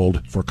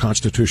threshold for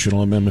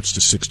constitutional amendments to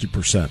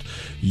 60%.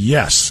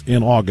 Yes,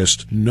 in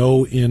August,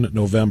 no in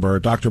November.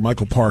 Dr.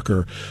 Michael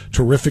Parker,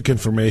 terrific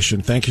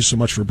information. Thank you so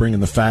much for bringing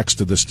the facts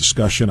to this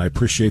discussion. I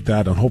appreciate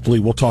that, and hopefully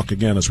we'll talk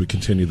again as we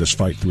continue this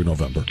fight through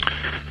November.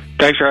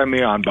 Thanks for having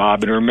me on,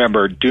 Bob, and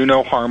remember,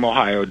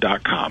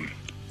 donoharmohio.com.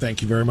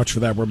 Thank you very much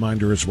for that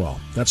reminder as well.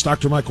 That's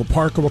Dr. Michael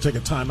Parker. We'll take a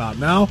time out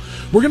now.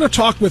 We're going to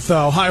talk with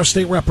Ohio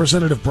State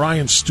Representative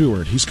Brian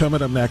Stewart. He's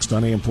coming up next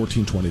on AM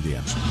 1420 The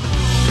Answer.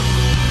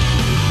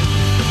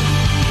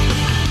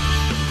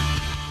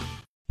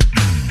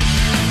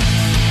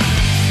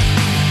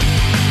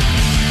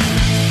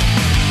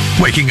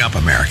 Waking up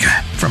America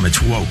from its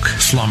woke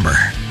slumber.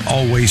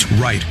 Always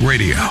Right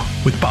Radio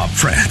with Bob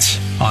France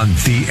on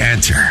The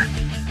Answer.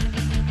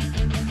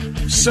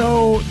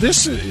 So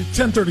this is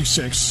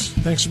 10:36.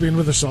 Thanks for being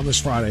with us on this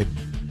Friday.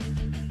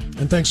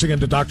 And thanks again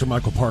to Dr.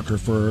 Michael Parker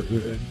for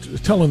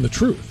telling the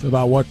truth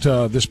about what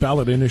this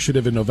ballot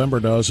initiative in November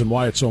does and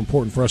why it's so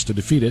important for us to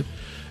defeat it.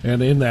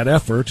 And in that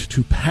effort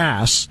to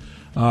pass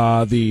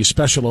the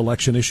special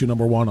election issue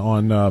number 1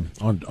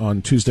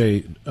 on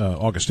Tuesday,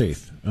 August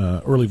 8th.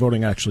 Early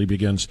voting actually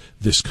begins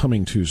this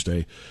coming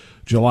Tuesday,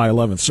 July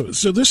 11th.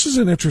 So this is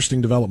an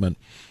interesting development.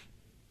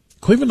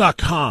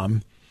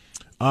 Cleveland.com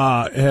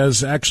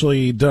has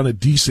actually done a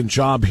decent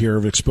job here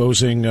of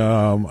exposing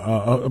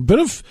a bit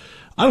of,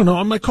 I don't know,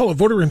 I might call it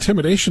voter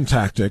intimidation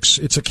tactics.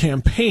 It's a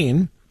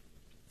campaign,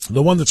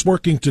 the one that's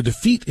working to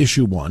defeat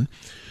issue 1,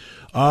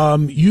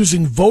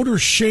 using voter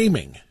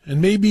shaming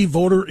and maybe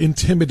voter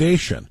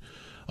intimidation.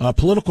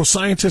 Political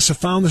scientists have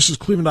found, this is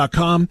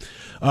Cleveland.com,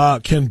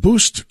 can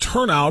boost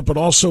turnout but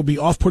also be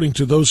off-putting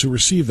to those who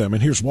receive them.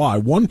 And here's why.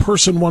 One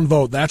person, one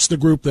vote. That's the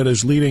group that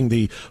is leading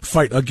the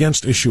fight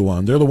against issue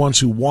 1. They're the ones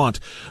who want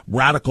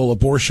radical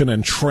abortion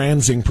and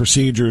transing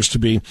procedures to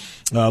be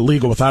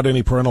legal without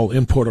any parental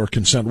input or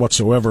consent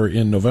whatsoever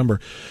in November.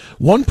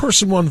 One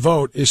person, one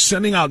vote is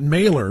sending out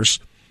mailers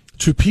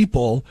to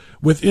people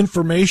with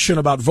information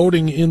about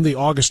voting in the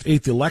August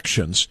 8th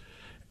elections.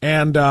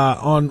 And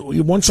on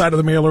one side of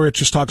the mailer, it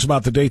just talks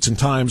about the dates and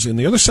times. In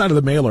the other side of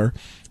the mailer,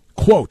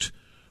 quote,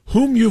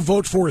 whom you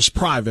vote for is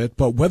private,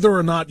 but whether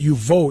or not you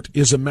vote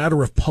is a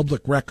matter of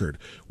public record.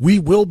 We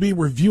will be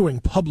reviewing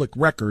public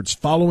records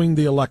following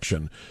the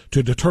election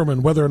to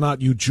determine whether or not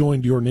you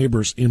joined your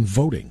neighbors in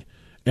voting,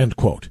 end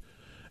quote.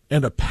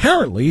 And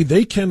apparently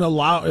they can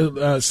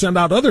send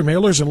out other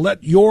mailers and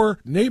let your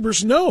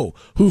neighbors know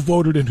who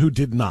voted and who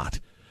did not.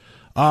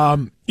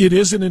 It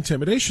is an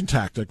intimidation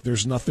tactic.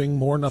 There's nothing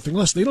more, nothing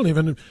less. They don't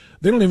even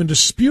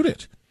dispute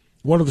it.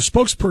 One of the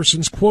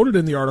spokespersons quoted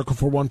in the article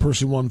for One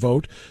Person, One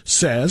Vote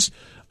says,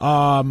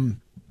 publicizing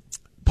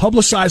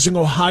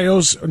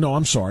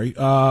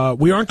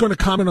we aren't going to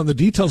comment on the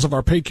details of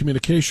our paid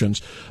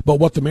communications, but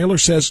what the mailer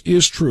says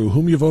is true.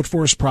 Whom you vote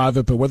for is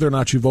private, but whether or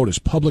not you vote is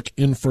public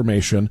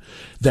information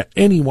that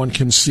anyone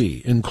can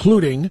see,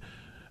 including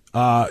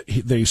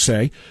they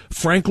say,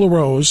 Frank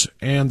LaRose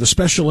and the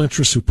special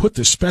interests who put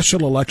this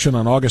special election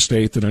on August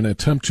 8th in an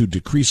attempt to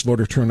decrease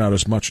voter turnout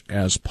as much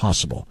as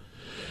possible.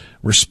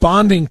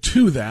 Responding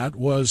to that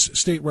was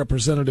State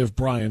Representative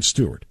Brian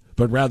Stewart.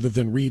 But rather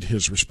than read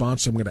his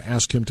response, I'm going to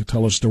ask him to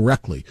tell us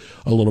directly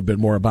a little bit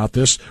more about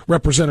this.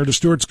 Representative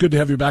Stewart, it's good to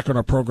have you back on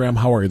our program.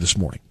 How are you this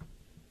morning?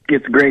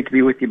 It's great to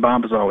be with you,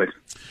 Bob, as always.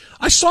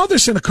 I saw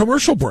this in a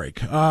commercial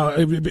break.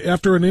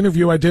 After an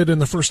interview I did in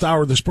the first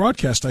hour of this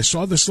broadcast, I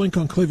saw this link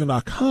on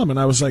Cleveland.com, and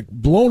I was like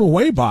blown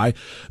away by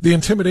the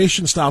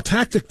intimidation style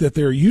tactic that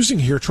they're using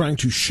here, trying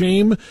to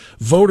shame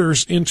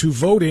voters into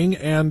voting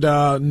and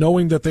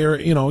knowing that they're,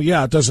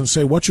 it doesn't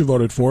say what you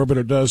voted for, but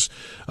it does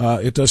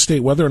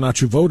state whether or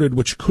not you voted,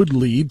 which could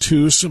lead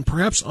to some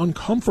perhaps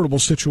uncomfortable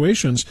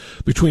situations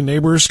between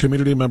neighbors,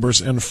 community members,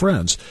 and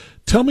friends.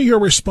 Tell me your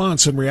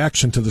response and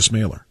reaction to this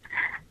mailer.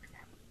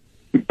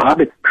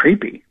 Bob, it's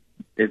creepy.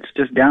 It's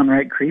just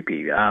downright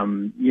creepy.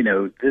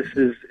 This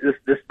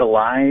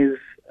belies,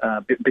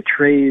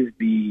 betrays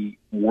the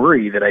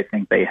worry that I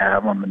think they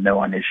have on the no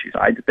on issue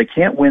side. They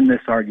can't win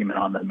this argument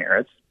on the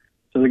merits,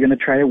 so they're going to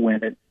try to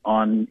win it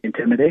on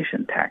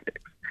intimidation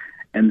tactics.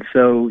 And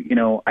so,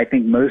 I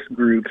think most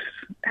groups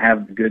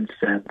have good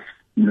sense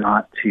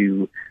not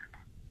to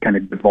kind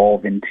of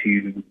devolve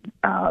into,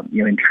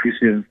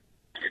 intrusive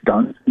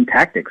stunts and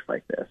tactics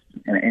like this.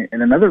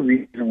 And another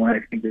reason why I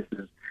think this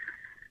is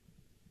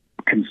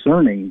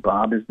concerning,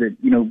 Bob, is that,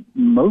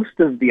 most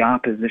of the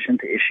opposition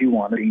to issue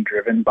 1 is being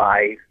driven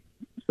by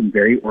some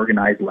very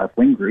organized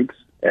left-wing groups.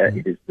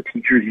 It is the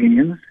teachers'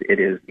 unions. It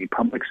is the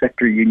public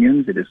sector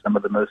unions. It is some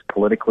of the most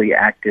politically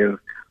active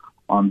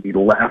on the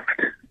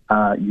left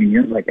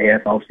unions like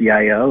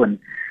AFL-CIO and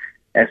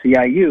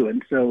SEIU.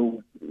 And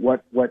so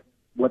what the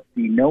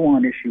No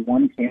on Issue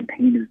 1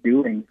 campaign is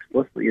doing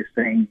explicitly is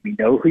saying, we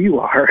know who you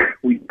are,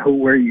 we know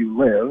where you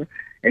live,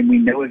 and we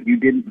know if you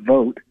didn't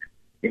vote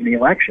in the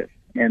election.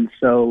 And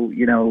so,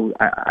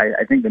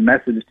 I think the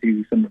message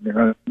to some of their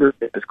members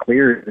is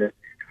clear that,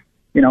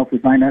 if we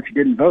find out you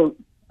didn't vote,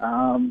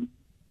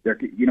 we're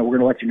going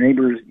to let your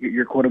neighbors,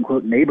 your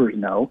quote-unquote neighbors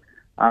know.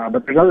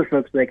 But there's other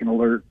folks they can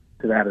alert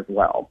to that as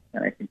well.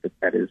 And I think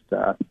that is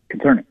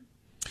concerning.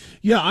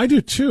 Yeah, I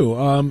do too.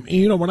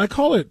 When I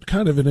call it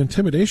kind of an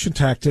intimidation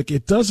tactic,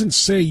 it doesn't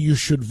say you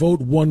should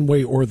vote one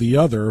way or the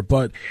other,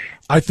 but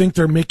I think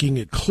they're making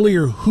it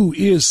clear who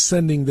is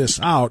sending this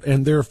out,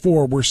 and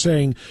therefore we're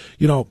saying,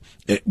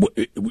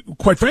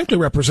 quite frankly,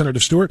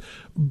 Representative Stewart,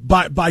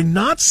 by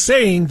not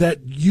saying that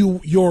your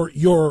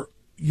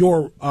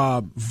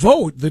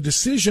vote, the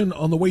decision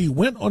on the way you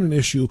went on an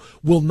issue,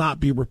 will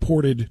not be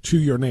reported to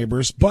your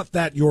neighbors, but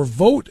that your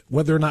vote,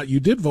 whether or not you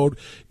did vote,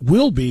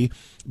 will be.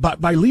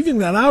 But by leaving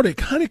that out, it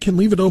kind of can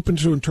leave it open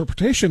to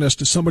interpretation as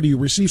to somebody who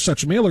receives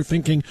such a mailer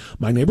thinking,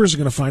 my neighbors are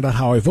going to find out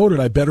how I voted.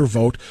 I better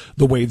vote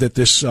the way that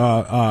this,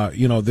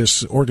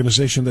 this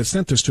organization that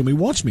sent this to me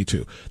wants me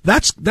to.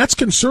 That's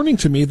concerning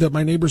to me, that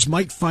my neighbors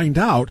might find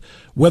out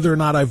whether or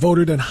not I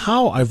voted and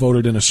how I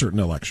voted in a certain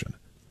election.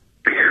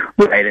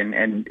 Right,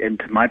 and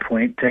to my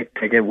point, take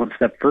it one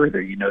step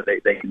further.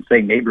 They can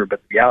say neighbor,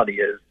 but the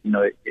reality is,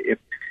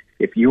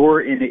 if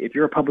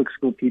you're a public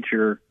school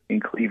teacher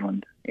in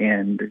Cleveland,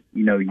 and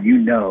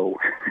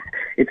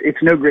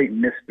it's no great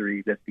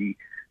mystery that the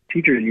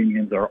teachers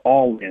unions are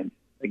all in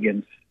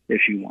against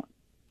issue 1,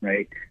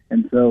 right?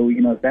 And so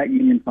if that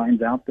union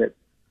finds out that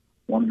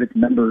one of its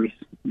members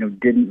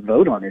didn't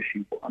vote on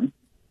issue 1,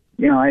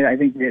 I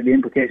think the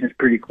implication is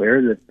pretty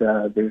clear that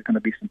there's going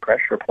to be some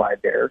pressure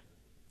applied there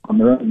on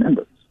their own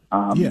members.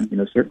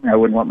 Certainly I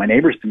wouldn't want my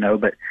neighbors to know,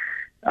 but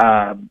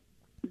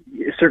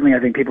certainly I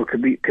think people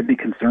could be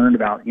concerned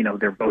about,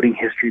 their voting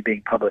history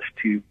being published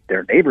to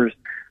their neighbors.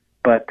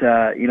 But,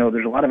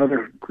 there's a lot of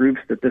other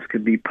groups that this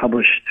could be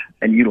published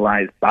and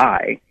utilized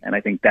by, and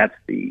I think that's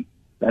the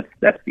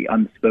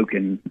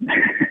unspoken,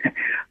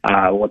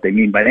 what they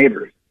mean by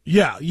neighbors.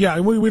 Yeah,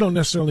 and we don't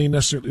necessarily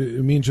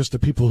mean just the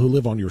people who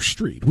live on your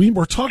street.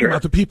 We're talking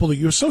about the people that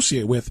you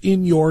associate with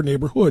in your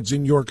neighborhoods,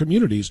 in your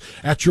communities,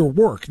 at your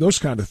work, those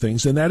kind of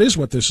things, and that is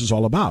what this is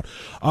all about.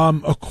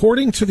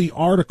 According to the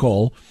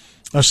article,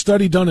 a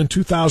study done in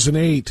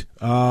 2008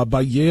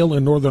 by Yale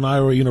and Northern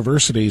Iowa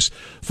universities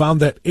found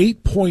that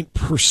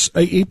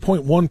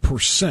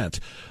 8.1%,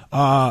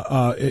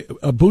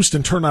 a boost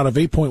in turnout of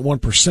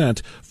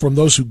 8.1% from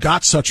those who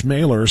got such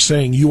mailers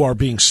saying you are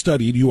being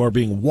studied, you are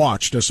being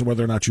watched as to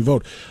whether or not you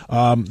vote.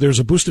 There's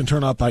a boost in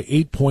turnout by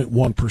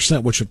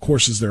 8.1%, which of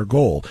course is their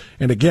goal.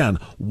 And again,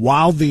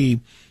 while the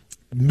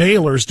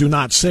mailers do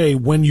not say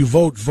when you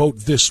vote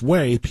this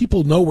way,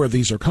 people know where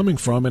these are coming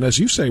from. And as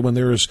you say, when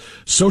there is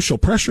social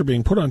pressure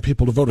being put on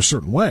people to vote a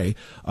certain way,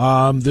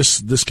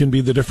 this can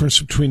be the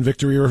difference between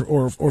victory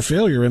or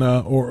failure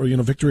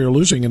victory or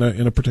losing in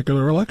a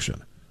particular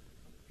election.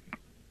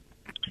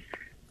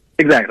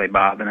 Exactly,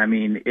 Bob. And I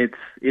mean, it's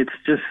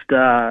just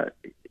a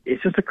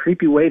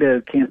creepy way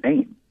to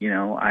campaign.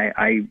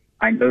 I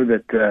know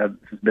that this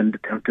has been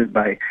attempted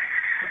by,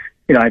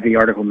 the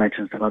article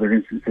mentions some other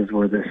instances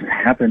where this has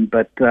happened,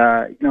 but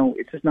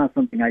it's just not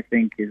something I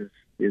think is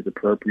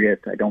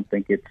appropriate. I don't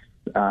think it's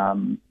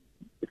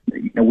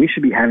we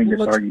should be having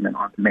this argument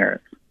on the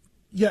merits.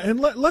 Yeah,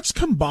 and let's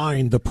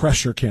combine the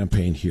pressure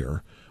campaign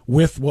here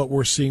with what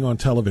we're seeing on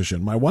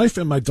television. My wife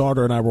and my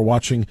daughter and I were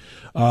watching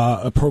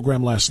a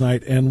program last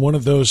night, and one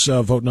of those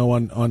Vote No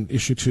on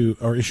Issue 2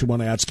 or Issue 1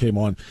 ads came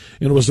on,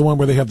 and it was the one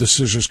where they have the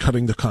scissors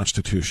cutting the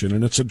Constitution,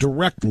 and it's a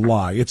direct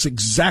lie. It's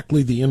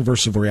exactly the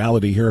inverse of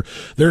reality here.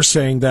 They're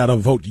saying that a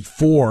vote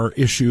for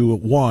Issue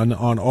 1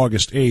 on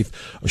August 8th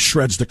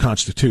shreds the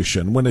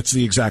Constitution, when it's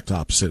the exact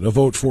opposite. A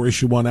vote for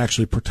Issue 1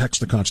 actually protects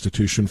the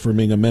Constitution from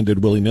being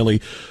amended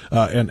willy-nilly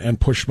and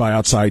pushed by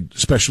outside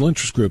special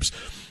interest groups.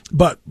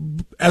 But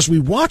as we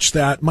watched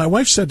that, my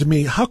wife said to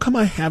me, how come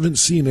I haven't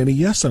seen any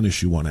yes on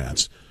Issue 1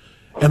 ads?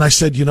 And I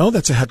said,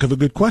 that's a heck of a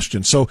good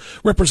question. So,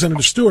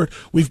 Representative Stewart,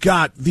 we've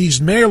got these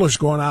mailers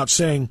going out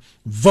saying,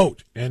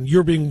 vote, and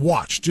you're being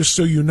watched, just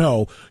so you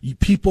know.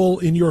 People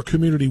in your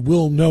community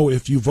will know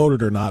if you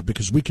voted or not,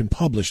 because we can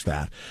publish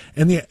that.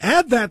 And you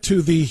add that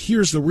to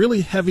here's the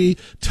really heavy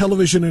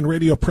television and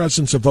radio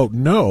presence of Vote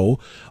No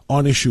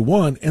on Issue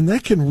 1, and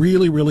that can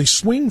really, really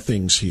swing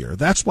things here.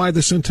 That's why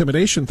this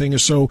intimidation thing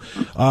is so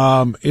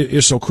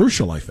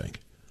crucial, I think.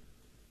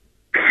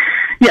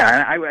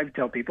 Yeah, I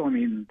tell people,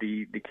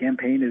 the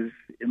campaign is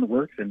in the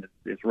works and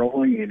it's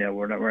rolling.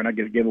 We're not going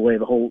to give away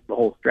the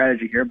whole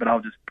strategy here, but I'll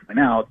just point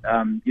out,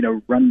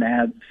 run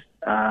ads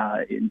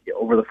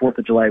over the 4th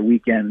of July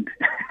weekend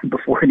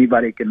before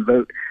anybody can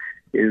vote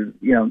is,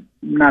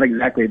 not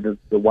exactly the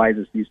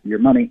wisest use of your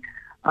money.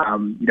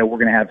 We're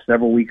going to have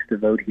several weeks to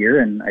vote here,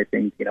 and I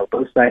think,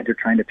 both sides are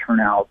trying to turn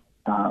out,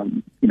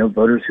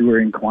 voters who are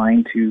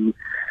inclined to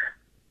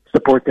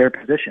support their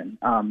position.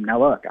 Now,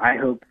 look, I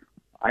hope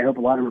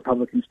a lot of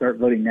Republicans start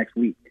voting next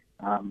week.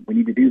 We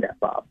need to do that,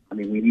 Bob. I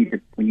mean, we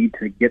need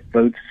to get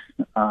votes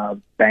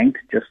banked,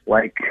 just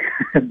like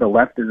the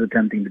left is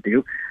attempting to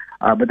do.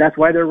 But that's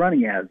why they're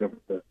running ads over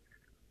the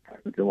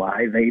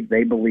July.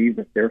 They believe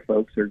that their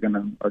folks are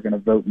gonna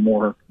vote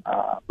more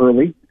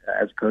early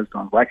as opposed to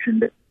on election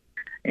day.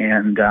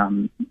 And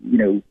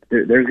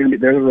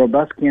there's a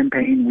robust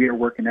campaign. We are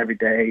working every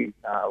day.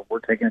 We're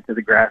taking it to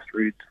the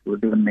grassroots. We're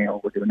doing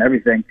mail. We're doing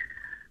everything.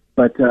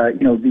 But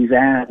these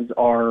ads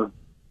are,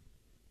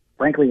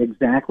 frankly,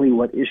 exactly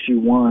what Issue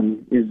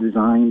 1 is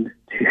designed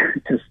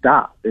to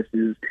stop. This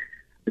is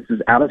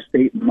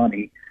out-of-state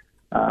money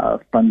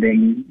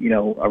funding,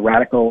 a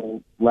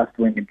radical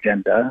left-wing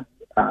agenda,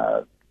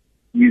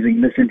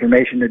 using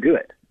misinformation to do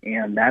it.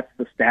 And that's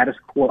the status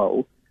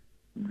quo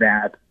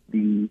that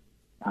the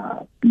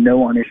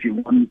no on Issue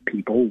 1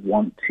 people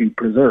want to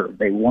preserve.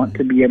 They want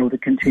to be able to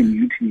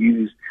continue to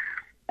use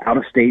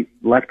out-of-state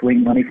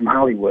left-wing money from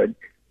Hollywood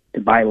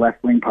to buy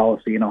left-wing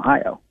policy in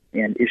Ohio.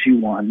 And Issue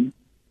 1,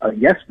 a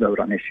yes vote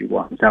on Issue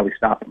 1 is how we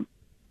stop them.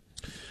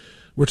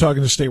 We're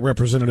talking to State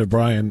Representative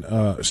Brian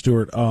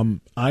Stewart.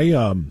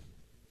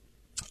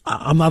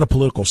 I'm not a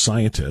political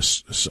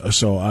scientist,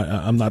 so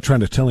I'm not trying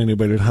to tell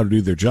anybody how to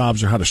do their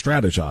jobs or how to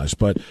strategize.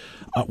 But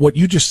what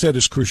you just said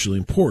is crucially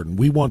important.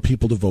 We want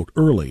people to vote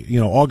early.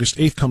 August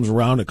 8th comes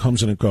around, it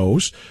comes and it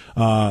goes.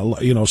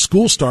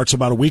 School starts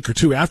about a week or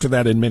two after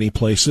that in many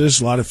places.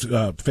 A lot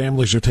of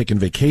families are taking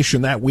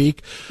vacation that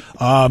week.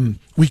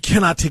 We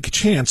cannot take a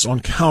chance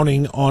on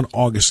counting on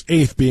August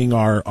 8th being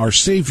our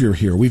savior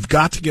here. We've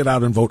got to get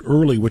out and vote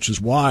early, which is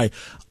why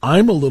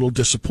I'm a little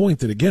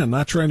disappointed. Again,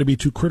 not trying to be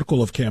too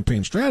critical of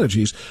campaign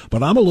strategies,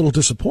 but I'm a little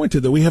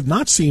disappointed that we have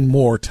not seen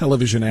more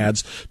television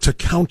ads to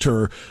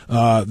counter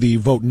the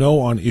vote no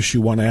on Issue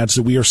 1 ads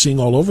that we are seeing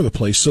all over the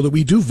place, so that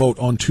we do vote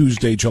on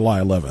Tuesday, July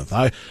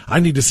 11th. I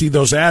need to see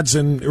those ads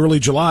in early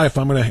July if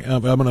I'm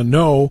gonna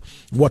know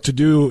what to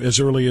do as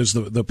early as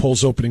the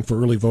polls opening for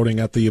early voting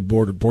at the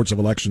boards of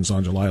elections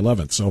on July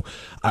 11th. So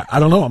I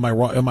don't know.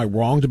 Am I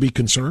wrong to be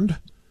concerned?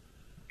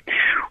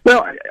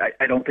 Well,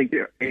 I don't think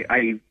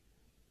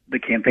the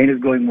campaign is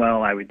going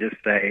well. I would just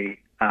say,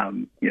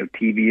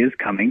 TV is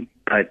coming,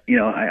 but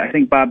I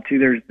think, Bob,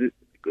 too,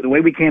 the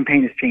way we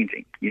campaign is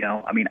changing.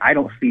 I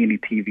don't see any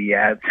TV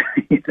ads.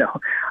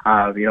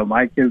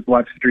 My kids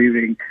watch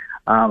streaming.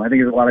 I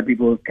think there's a lot of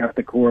people who've cut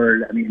the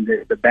cord. I mean,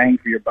 the bang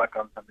for your buck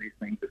on some of these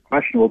things is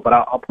questionable. But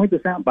I'll point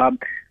this out,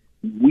 Bob.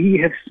 We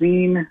have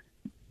seen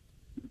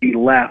the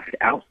left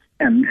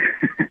outspend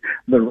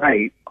the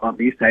right on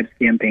these types of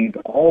campaigns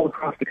all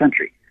across the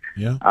country.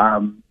 Yeah.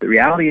 The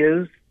reality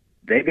is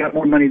they've got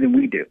more money than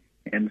we do.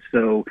 And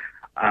so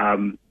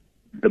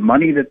the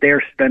money that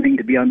they're spending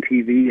to be on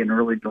TV in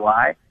early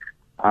July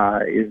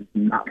is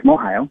not from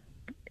Ohio,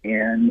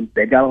 and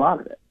they've got a lot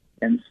of it.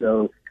 And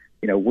so,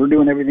 we're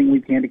doing everything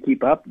we can to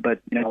keep up, but,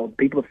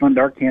 people that fund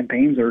our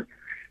campaigns are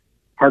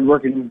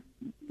hardworking,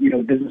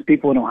 business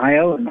people in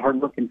Ohio and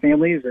hardworking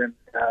families. And,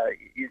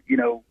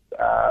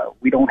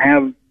 we don't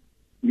have,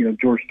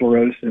 George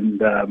Soros and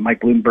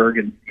Mike Bloomberg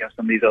and,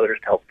 some of these others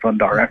to help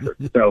fund our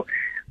efforts. So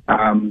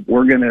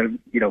we're going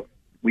to,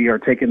 we are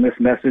taking this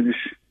message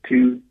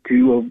to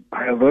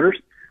Ohio voters,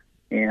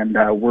 and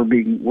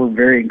we're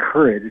very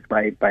encouraged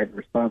by the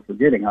response we're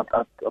getting.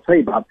 I'll tell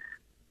you, Bob,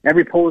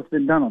 every poll that's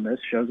been done on this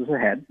shows us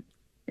ahead,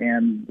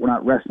 and we're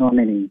not resting on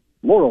any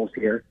laurels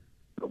here.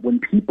 But when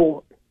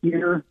people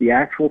hear the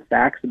actual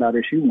facts about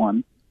Issue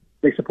 1,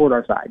 they support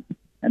our side,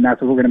 and that's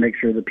what we're going to make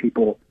sure that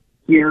people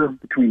hear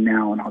between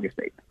now and August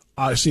 8th.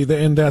 I see,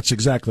 and that's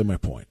exactly my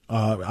point.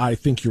 I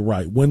think you're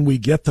right. When we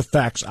get the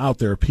facts out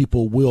there,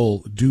 people will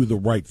do the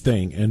right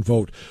thing and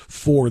vote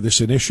for this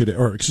initiative,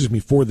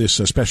 for this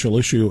special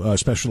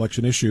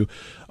election issue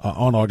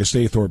on August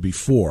 8th or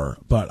before.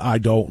 But I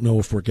don't know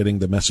if we're getting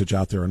the message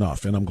out there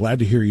enough. And I'm glad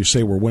to hear you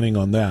say we're winning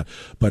on that.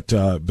 But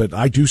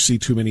I do see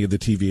too many of the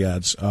TV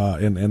ads,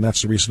 and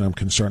that's the reason I'm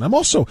concerned. I'm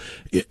also,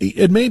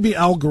 it may be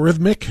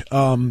algorithmic,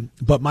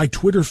 but my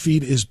Twitter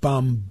feed is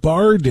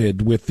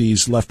bombarded with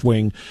these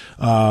left-wing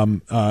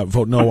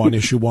vote no on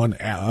Issue 1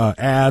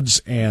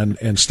 ads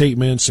and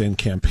statements and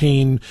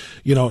campaign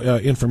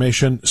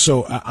information.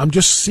 So I'm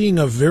just seeing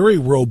a very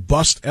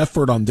robust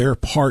effort on their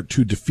part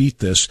to defeat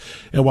this.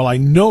 And while I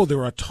know there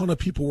are a ton of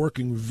people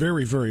working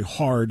very, very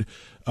hard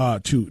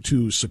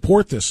to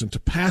support this and to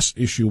pass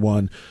Issue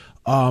 1,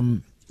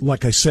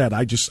 like I said,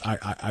 I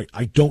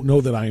don't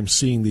know that I am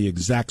seeing the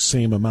exact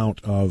same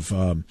amount of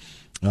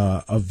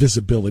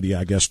visibility,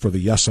 I guess, for the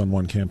yes on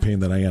one campaign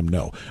that I am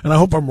no. And I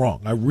hope I'm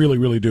wrong. I really,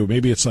 really do.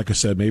 Maybe it's like I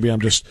said, maybe I'm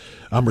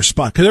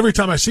respond. Because every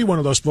time I see one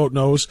of those vote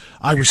no's,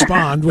 I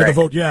respond with a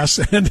vote yes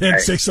and then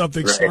say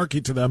something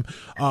snarky to them.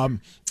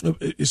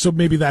 So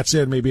maybe that's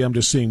it. Maybe I'm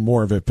just seeing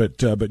more of it.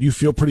 But you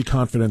feel pretty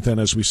confident then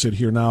as we sit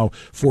here now,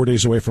 4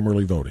 days away from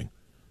early voting.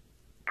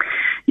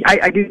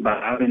 I do,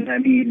 Bob. And I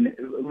mean,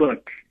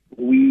 look,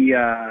 we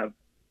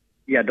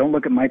don't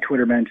look at my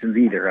Twitter mentions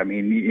either. I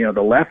mean,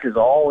 the left is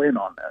all in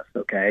on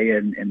this, okay?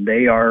 And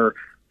they are,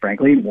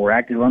 frankly, more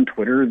active on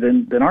Twitter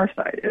than our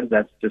side is.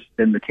 That's just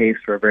been the case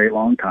for a very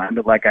long time.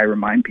 But like I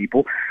remind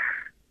people,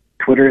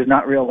 Twitter is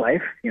not real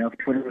life. If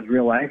Twitter was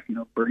real life,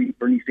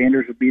 Bernie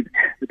Sanders would be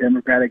the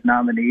Democratic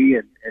nominee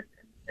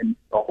and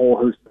a whole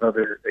host of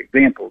other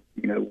examples.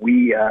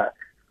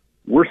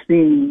 We're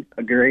seeing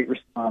a great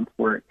response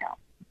where it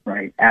counts,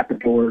 right? At the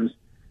doors,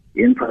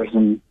 in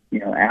person,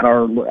 at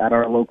our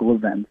local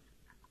events.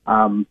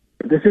 But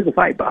this is a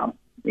fight, Bob,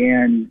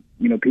 and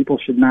people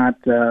should not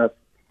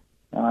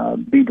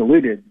be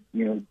deluded.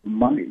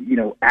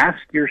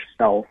 Ask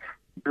yourself.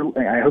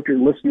 I hope your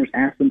listeners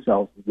ask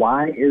themselves,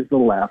 why is the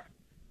left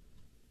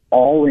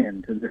all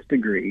in to this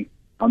degree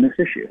on this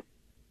issue?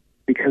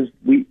 Because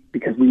we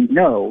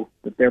know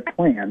that their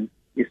plan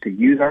is to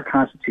use our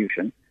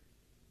Constitution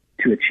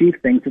to achieve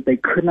things that they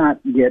could not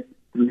get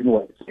through the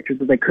legislature,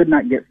 that they could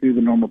not get through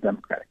the normal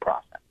democratic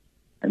process.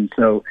 And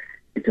so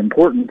it's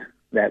important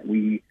that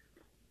we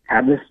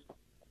have this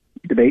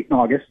debate in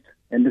August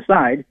and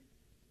decide,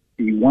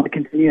 do you want to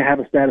continue to have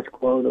a status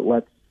quo that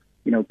lets,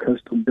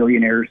 coastal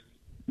billionaires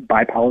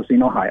buy policy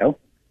in Ohio,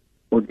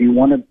 or do you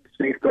want to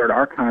safeguard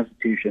our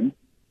Constitution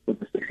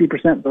with a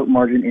 60% vote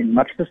margin in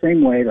much the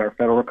same way that our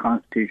federal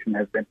Constitution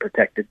has been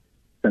protected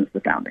since the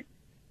founding?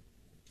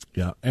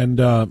 Yeah, and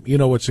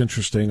what's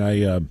interesting,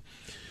 I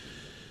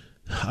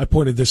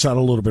pointed this out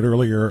a little bit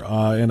earlier,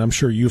 and I'm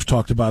sure you've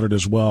talked about it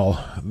as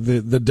well.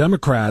 The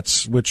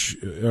Democrats, which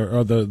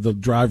are the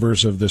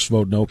drivers of this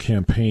Vote No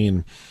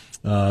campaign,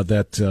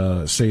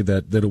 that say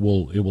that it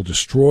will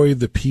destroy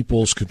the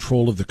people's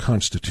control of the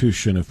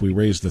Constitution if we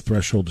raise the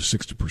threshold to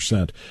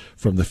 60%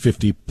 from the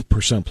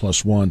 50%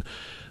 plus one.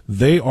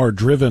 They are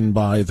driven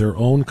by their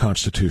own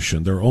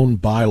Constitution, their own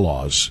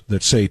bylaws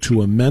that say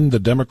to amend the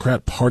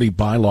Democrat Party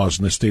bylaws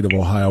in the state of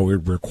Ohio,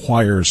 it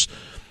requires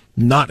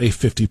not a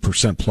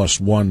 50% plus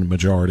one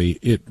majority.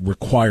 It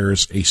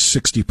requires a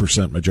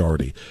 60%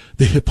 majority.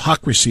 The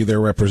hypocrisy there,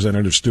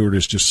 Representative Stewart,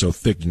 is just so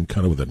thick you can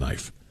cut it with a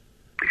knife.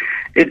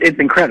 It's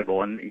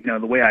incredible. And,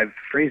 the way I've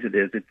phrased it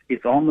is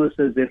it's almost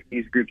as if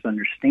these groups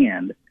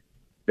understand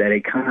that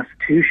a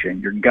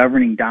Constitution, your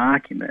governing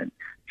document,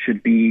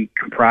 should be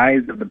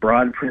comprised of the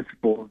broad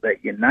principles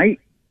that unite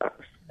us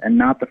and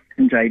not the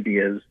fringe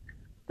ideas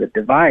that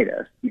divide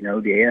us. The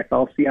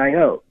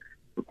AFL-CIO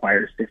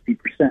requires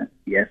 60%.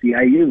 The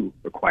SEIU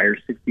requires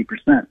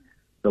 60%.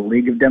 The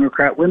League of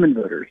Democrat Women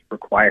Voters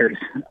requires,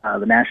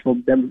 the National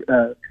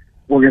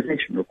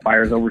Organization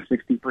requires over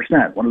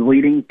 60%. One of the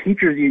leading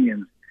teachers'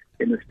 unions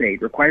in the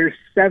state requires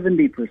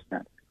 70%.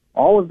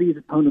 All of these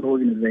opponent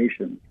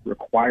organizations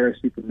require a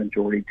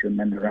supermajority to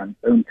amend their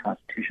own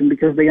Constitution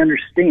because they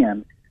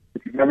understand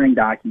that the governing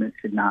document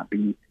should not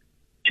be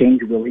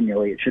changed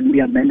willy-nilly. It shouldn't be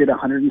amended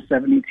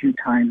 172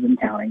 times and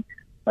counting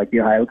like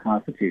the Ohio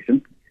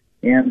Constitution.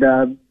 And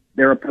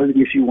they're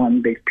opposing issue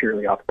one based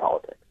purely off of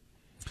politics.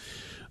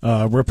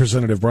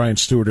 Representative Brian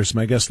Stewart is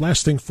my guest.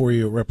 Last thing for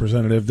you,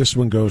 Representative. This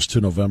one goes to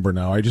November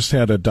now. I just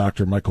had a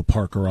Dr. Michael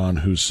Parker on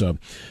who's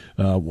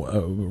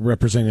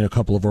representing a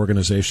couple of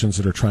organizations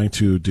that are trying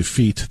to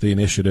defeat the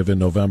initiative in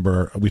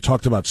November. We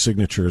talked about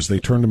signatures. They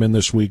turned them in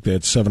this week. They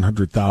had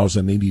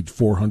 700,000. They need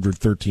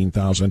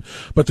 413,000.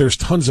 But there's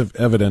tons of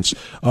evidence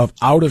of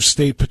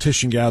out-of-state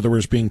petition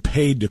gatherers being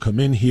paid to come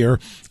in here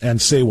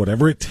and say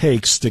whatever it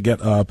takes to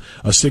get a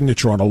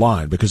signature on a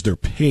line because they're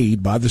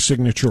paid by the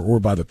signature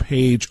or by the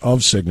page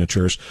of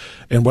signatures.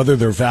 And whether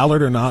they're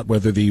valid or not,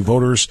 whether the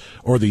voters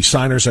or the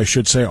signers, I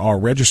should say, are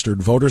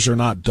registered voters or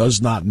not,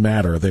 does not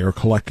matter. They are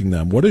collecting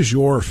them. What is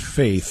your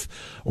faith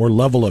or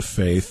level of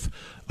faith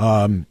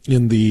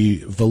in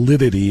the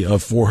validity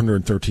of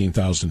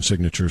 413,000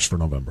 signatures for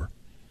November?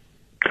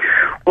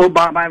 Well,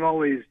 Bob, I've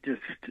always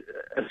just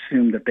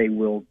assumed that they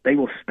will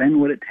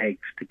spend what it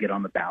takes to get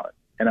on the ballot.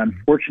 And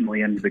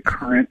unfortunately, under the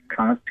current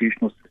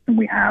constitutional system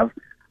we have,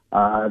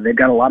 they've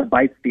got a lot of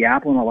bites at the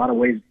apple and a lot of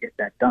ways to get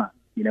that done.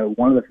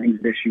 One of the things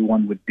that issue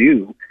one would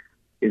do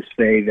is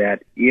say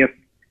that if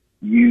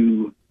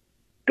you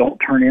don't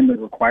turn in the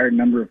required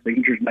number of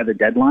signatures by the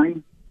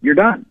deadline, you're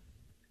done.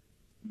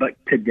 But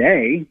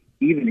today,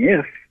 even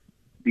if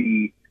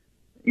the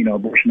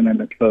abortion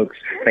amendment folks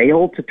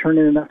fail to turn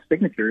in enough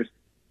signatures,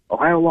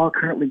 Ohio law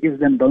currently gives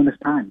them bonus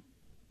time.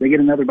 They get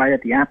another bite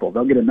at the apple.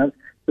 They'll get another.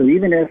 So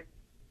even if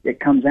it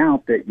comes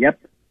out that, yep,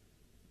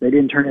 they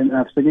didn't turn in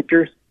enough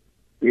signatures,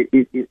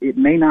 it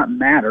may not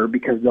matter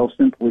because they'll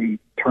simply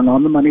turn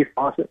on the money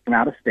faucet from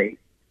out of state,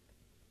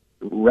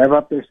 rev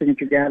up their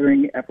signature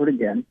gathering effort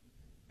again,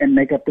 and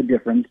make up the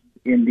difference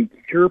in the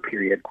cure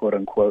period, quote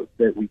unquote,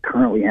 that we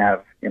currently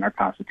have in our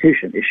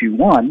Constitution. Issue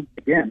one,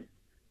 again,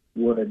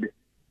 would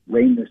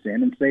rein this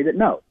in and say that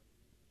no,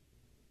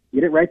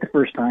 get it right the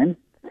first time,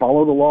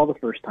 follow the law the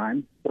first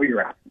time, or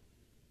you're out.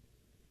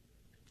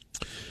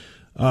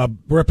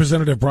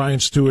 Representative Brian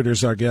Stewart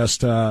is our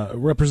guest.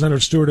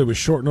 Representative Stewart, it was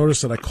short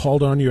notice that I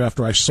called on you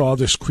after I saw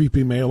this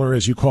creepy mailer,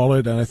 as you call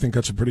it, and I think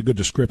that's a pretty good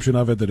description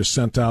of it, that is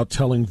sent out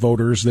telling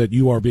voters that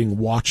you are being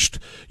watched,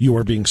 you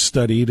are being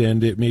studied,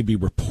 and it may be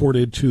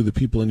reported to the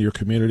people in your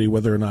community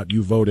whether or not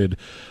you voted.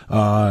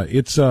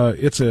 It's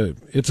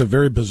a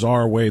very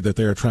bizarre way that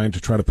they are trying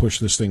to push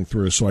this thing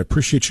through. So I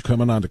appreciate you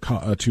coming on to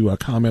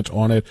comment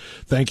on it.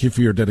 Thank you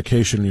for your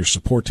dedication and your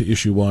support to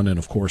Issue 1, and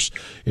of course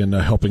in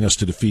helping us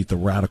to defeat the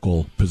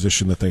radical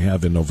position that they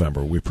have in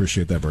November. We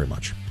appreciate that very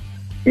much.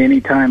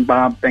 Anytime,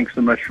 Bob. Thanks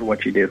so much for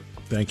what you do.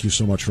 Thank you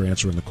so much for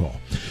answering the call.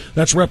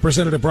 That's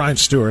Representative Brian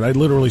Stewart. I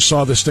literally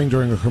saw this thing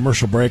during a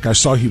commercial break. I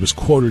saw he was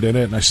quoted in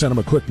it, and I sent him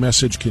a quick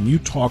message, can you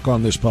talk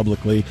on this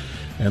publicly?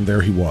 And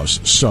there he was.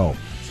 So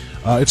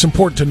it's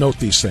important to note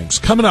these things.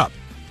 Coming up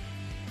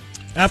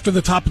after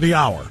the top of the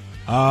hour,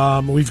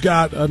 we've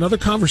got another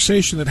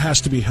conversation that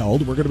has to be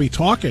held. We're going to be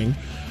talking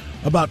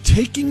about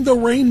taking the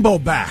rainbow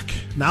back.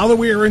 Now that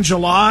we are in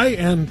July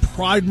and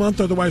Pride Month,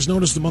 otherwise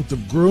known as the month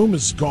of Groom,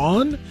 is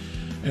gone,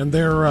 and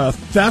their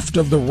theft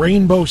of the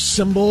rainbow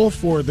symbol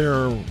for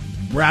their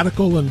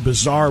radical and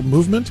bizarre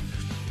movement,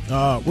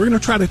 we're going to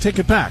try to take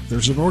it back.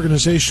 There's an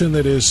organization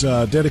that is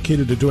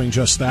dedicated to doing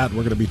just that. We're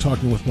going to be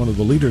talking with one of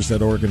the leaders of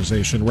that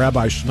organization,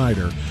 Rabbi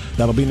Schneider.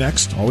 That'll be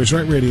next. Always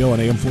Right Radio on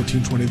AM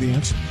 1420 The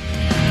Answer.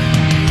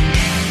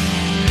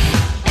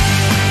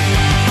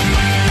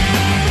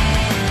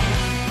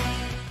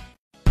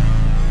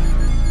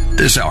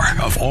 This hour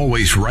of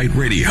Always Right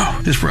Radio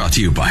is brought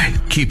to you by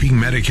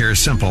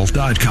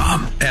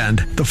KeepingMedicareSimple.com and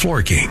The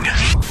Floor King.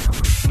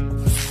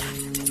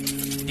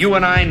 You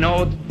and I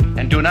know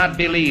and do not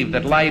believe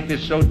that life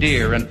is so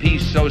dear and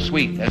peace so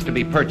sweet as to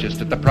be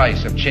purchased at the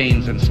price of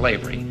chains and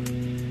slavery.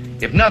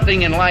 If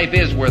nothing in life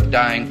is worth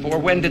dying for,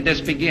 when did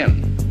this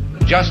begin?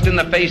 Just in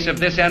the face of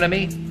this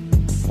enemy?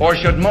 Or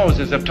should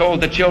Moses have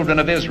told the children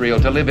of Israel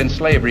to live in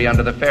slavery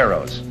under the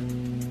Pharaohs?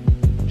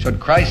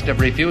 Should Christ have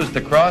refused the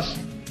cross?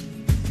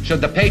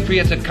 Should the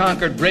patriots at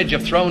Concord Bridge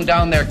have thrown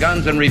down their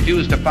guns and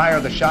refused to fire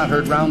the shot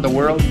heard round the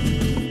world?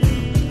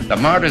 The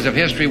martyrs of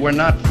history were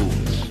not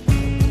fools,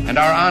 and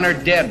our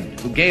honored dead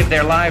who gave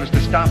their lives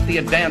to stop the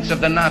advance of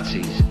the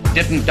Nazis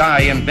didn't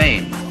die in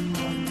vain.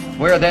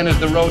 Where then is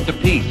the road to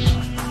peace?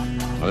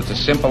 Well, it's a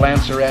simple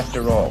answer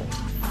after all.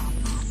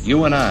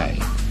 You and I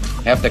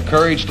have the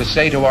courage to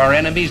say to our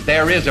enemies,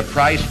 there is a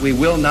price we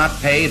will not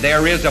pay,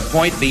 there is a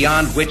point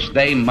beyond which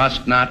they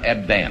must not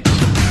advance.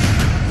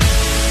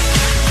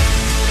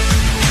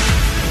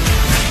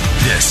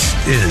 This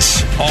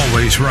is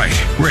Always Right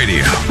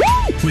Radio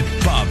with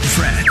Bob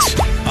Frantz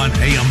on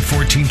AM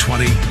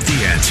 1420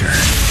 The Answer.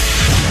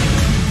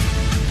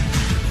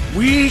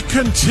 We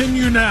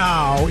continue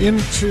now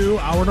into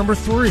hour number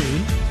 3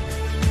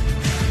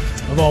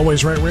 of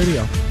Always Right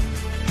Radio.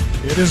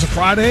 It is a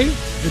Friday.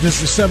 It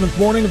is the 7th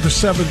morning of the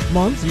 7th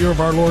month, year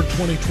of our Lord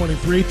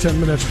 2023, 10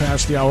 minutes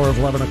past the hour of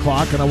 11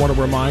 o'clock. And I want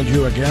to remind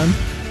you again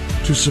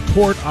to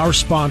support our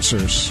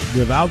sponsors.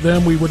 Without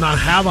them, we would not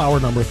have hour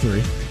number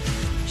 3.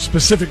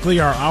 Specifically,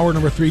 our hour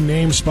number 3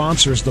 name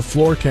sponsors, The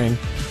Floor King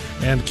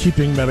and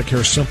Keeping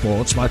Medicare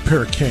Simple. It's my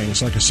pair of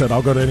kings. Like I said,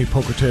 I'll go to any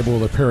poker table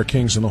with a pair of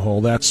kings in the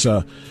hole. That's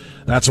a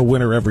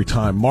winner every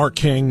time. Mark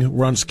King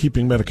runs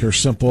Keeping Medicare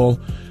Simple,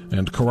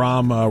 and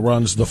Karam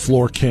runs The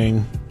Floor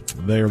King.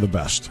 They are the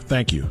best.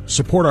 Thank you.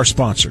 Support our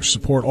sponsors.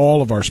 Support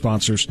all of our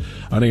sponsors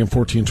on AM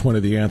 1420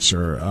 The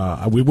Answer.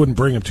 We wouldn't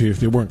bring them to you if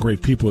they weren't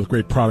great people with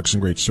great products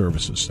and great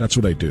services. That's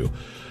what I do.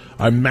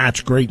 I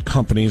match great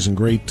companies and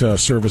great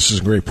services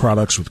and great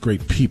products with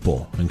great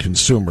people and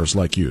consumers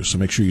like you, so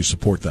make sure you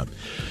support them.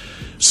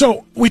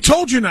 So we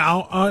told you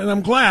now, and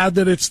I'm glad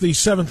that it's the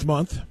 7th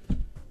month,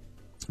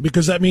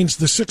 because that means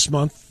the 6th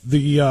month,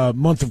 the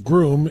month of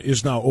Groom,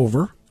 is now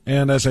over.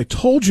 And as I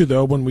told you,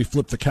 though, when we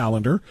flipped the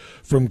calendar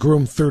from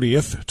Groom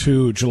 30th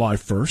to July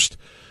 1st,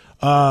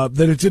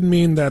 that it didn't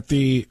mean that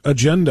the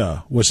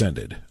agenda was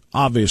ended.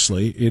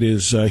 Obviously, it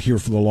is here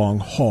for the long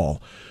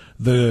haul.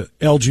 The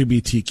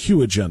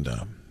LGBTQ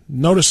agenda.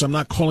 Notice I'm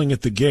not calling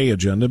it the gay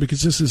agenda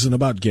because this isn't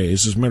about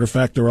gays. As a matter of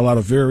fact, there are a lot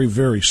of very,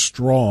 very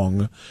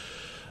strong,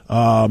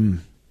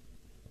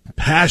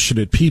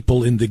 passionate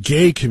people in the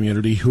gay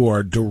community who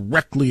are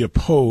directly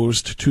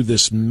opposed to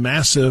this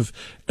massive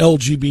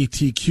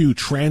LGBTQ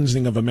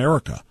transing of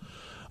America.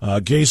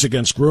 Gays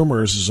Against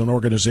Groomers is an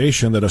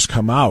organization that has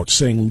come out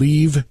saying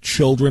leave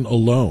children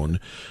alone.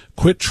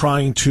 Quit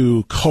trying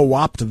to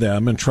co-opt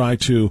them and try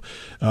to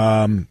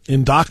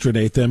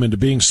indoctrinate them into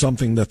being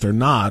something that they're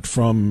not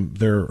from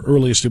their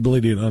earliest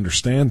ability to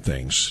understand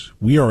things.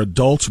 We are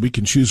adults. We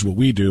can choose what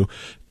we do.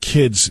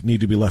 Kids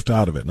need to be left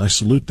out of it, and I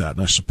salute that,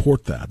 and I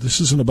support that.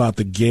 This isn't about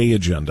the gay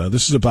agenda.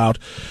 This is about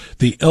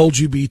the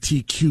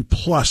LGBTQ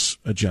plus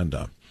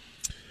agenda.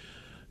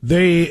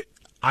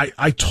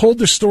 I told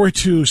this story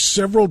to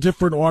several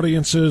different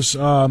audiences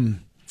to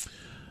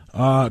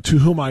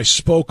whom I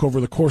spoke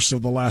over the course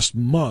of the last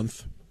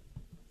month,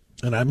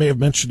 and I may have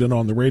mentioned it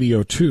on the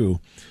radio too.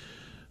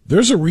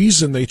 There's a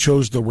reason they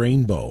chose the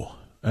rainbow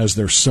as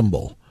their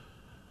symbol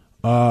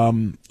a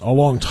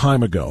long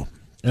time ago.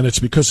 and it's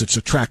because it's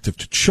attractive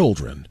to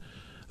children.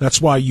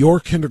 That's why your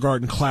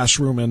kindergarten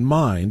classroom and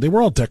mine, they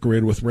were all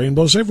decorated with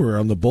rainbows everywhere,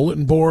 on the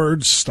bulletin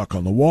boards, stuck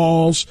on the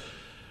walls.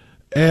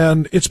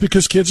 And it's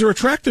because kids are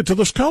attracted to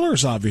those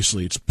colors,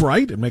 obviously. It's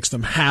bright, it makes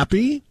them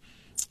happy,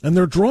 and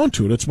they're drawn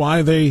to it. It's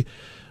why they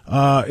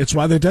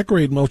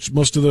decorate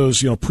most of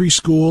those,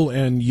 preschool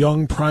and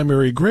young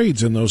primary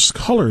grades in those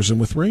colors and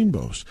with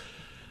rainbows.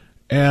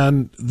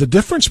 And the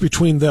difference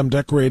between them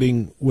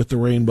decorating with the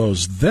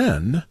rainbows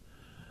then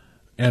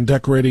and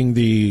decorating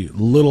the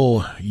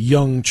little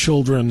young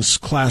children's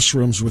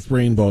classrooms with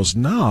rainbows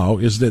now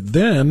is that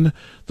then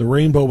the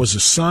rainbow was a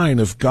sign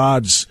of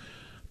God's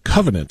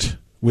covenant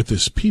with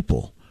his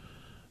people.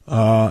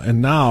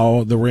 And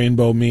now the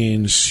rainbow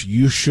means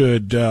you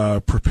should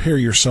prepare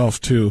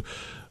yourself to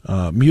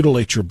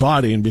mutilate your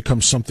body and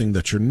become something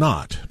that you're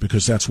not,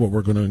 because that's what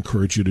we're going to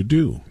encourage you to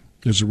do.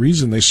 There's a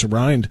reason they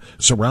surround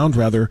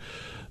the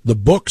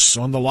books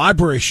on the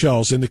library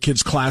shelves in the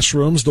kids'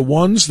 classrooms, the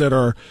ones that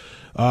are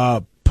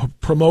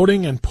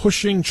promoting and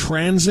pushing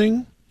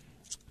transing,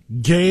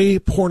 gay,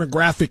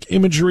 pornographic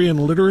imagery and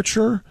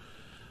literature,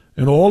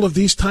 and all of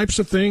these types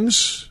of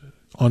things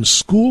on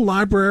school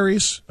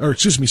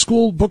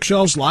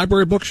bookshelves,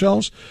 library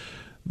bookshelves.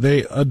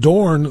 They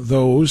adorn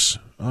those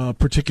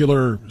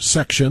particular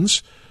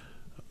sections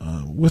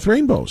with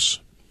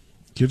rainbows.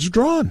 Kids are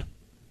drawn.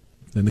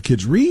 Then the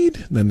kids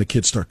read, then the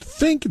kids start to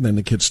think, and then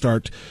the kids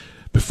start,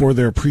 before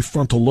their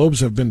prefrontal lobes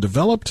have been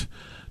developed,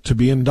 to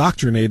be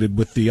indoctrinated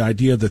with the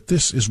idea that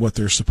this is what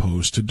they're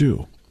supposed to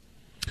do.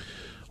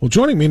 Well,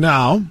 joining me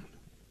now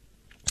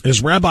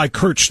is Rabbi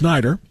Kurt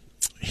Schneider.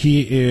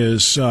 He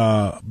is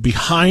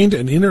behind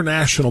an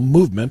international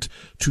movement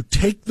to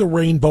take the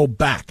rainbow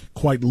back,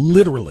 quite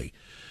literally.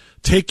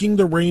 Taking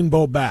the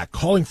rainbow back,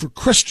 calling for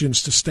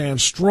Christians to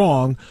stand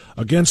strong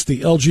against the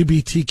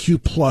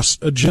LGBTQ plus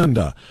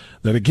agenda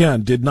that,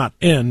 again, did not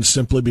end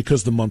simply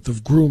because the month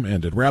of Groom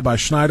ended. Rabbi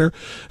Schneider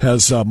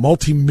has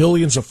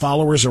multi-millions of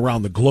followers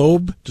around the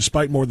globe.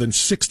 Despite more than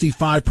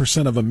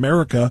 65% of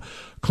America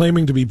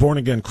claiming to be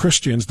born-again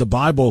Christians, the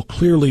Bible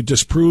clearly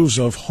disapproves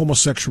of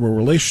homosexual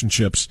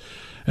relationships.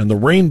 And the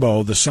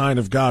rainbow, the sign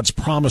of God's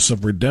promise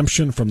of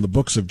redemption from the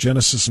books of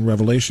Genesis and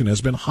Revelation,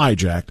 has been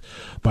hijacked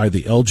by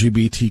the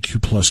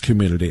LGBTQ plus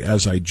community,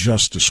 as I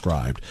just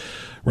described.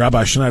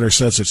 Rabbi Schneider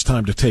says it's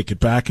time to take it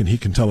back, and he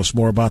can tell us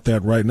more about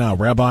that right now.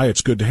 Rabbi,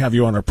 it's good to have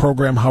you on our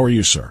program. How are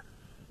you, sir?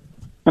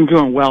 I'm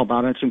doing well,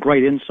 Bob, and some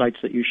great insights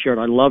that you shared.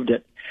 I loved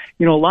it.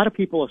 A lot of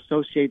people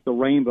associate the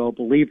rainbow,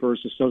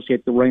 believers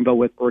associate the rainbow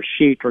with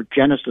Bereshit or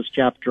Genesis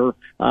chapter,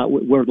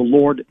 where the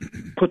Lord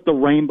put the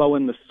rainbow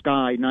in the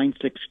sky,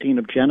 9:16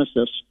 of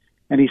Genesis,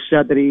 and he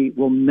said that he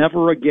will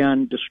never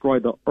again destroy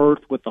the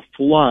earth with a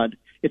flood.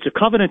 It's a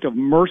covenant of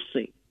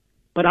mercy.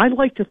 But I'd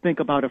like to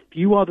think about a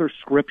few other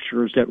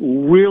scriptures that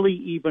really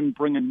even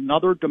bring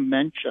another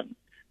dimension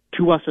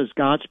to us as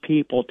God's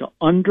people to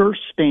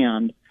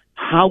understand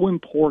how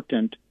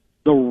important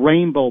the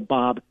rainbow,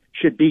 Bob,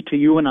 should be to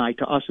you and I,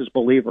 to us as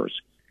believers.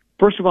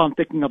 First of all, I'm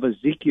thinking of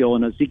Ezekiel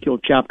in Ezekiel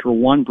chapter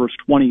 1, verse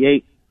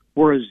 28,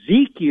 where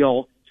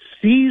Ezekiel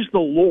sees the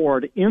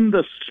Lord in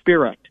the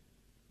Spirit.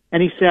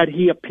 And he said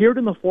he appeared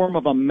in the form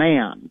of a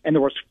man, and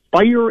there was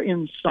fire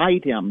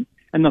inside him,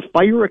 and the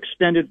fire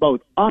extended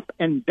both up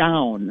and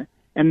down.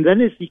 And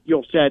then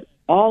Ezekiel said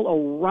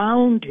all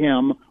around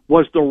him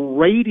was the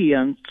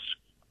radiance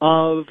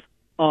of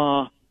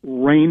a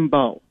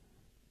rainbow.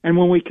 And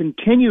when we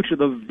continue to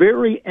the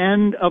very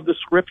end of the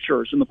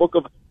scriptures in the book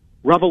of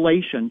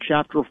Revelation,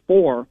 chapter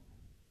 4,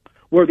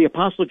 where the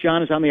Apostle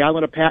John is on the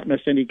island of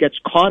Patmos and he gets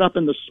caught up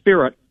in the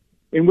Spirit,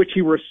 in which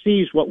he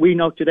receives what we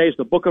know today as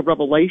the book of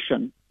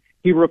Revelation,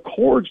 he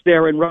records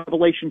there in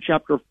Revelation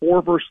chapter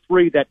 4, verse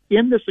 3, that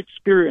in this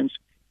experience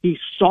he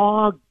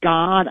saw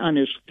God on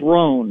his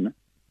throne,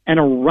 and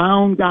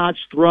around God's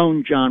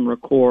throne, John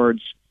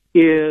records,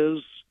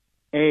 is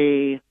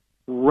a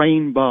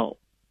rainbow.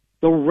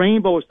 The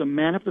rainbow is the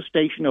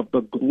manifestation of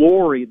the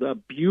glory, the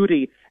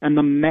beauty, and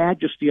the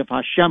majesty of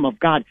Hashem, of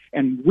God.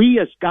 And we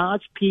as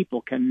God's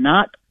people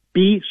cannot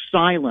be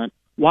silent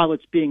while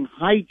it's being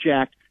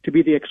hijacked to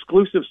be the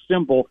exclusive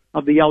symbol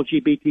of the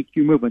LGBTQ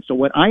movement. So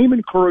what I am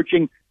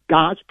encouraging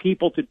God's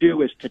people to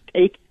do is to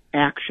take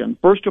action.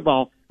 First of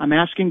all, I'm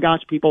asking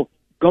God's people,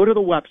 go to the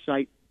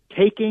website,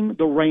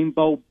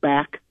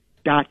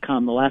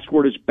 takingtherainbowback.com. The last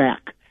word is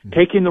back.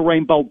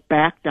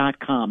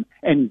 takingtherainbowback.com,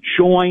 and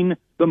join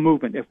the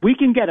movement. If we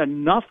can get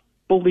enough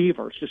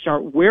believers to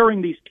start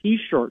wearing these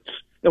T-shirts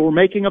that we're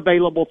making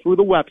available through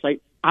the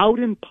website out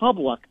in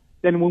public,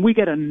 then when we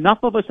get enough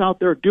of us out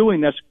there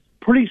doing this,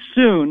 pretty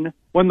soon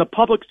when the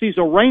public sees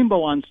a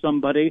rainbow on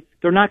somebody,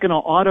 they're not going to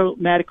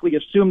automatically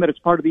assume that it's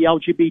part of the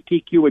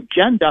LGBTQ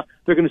agenda.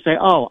 They're going to say,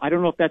 oh, I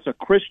don't know if that's a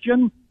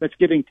Christian that's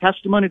giving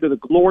testimony to the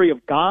glory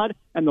of God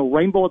and the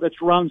rainbow that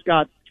surrounds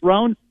God's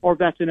throne, or if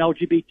that's an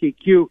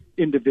LGBTQ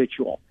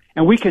individual.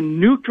 And we can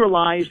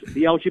neutralize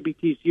the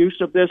LGBT's use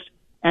of this.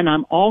 And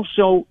I'm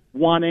also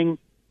wanting,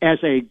 as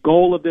a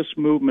goal of this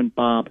movement,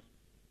 Bob,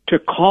 to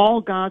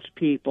call God's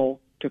people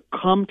to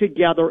come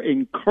together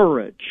in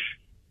courage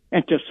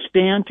and to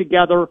stand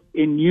together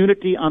in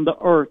unity on the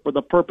earth for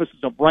the purposes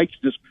of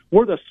righteousness.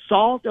 We're the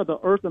salt of the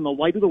earth and the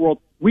light of the world.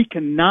 We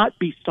cannot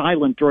be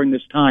silent during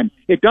this time.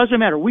 It doesn't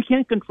matter. We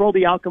can't control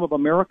the outcome of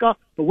America,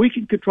 but we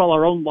can control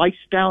our own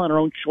lifestyle and our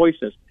own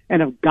choices.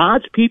 And if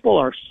God's people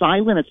are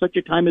silent at such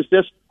a time as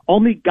this,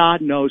 only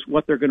God knows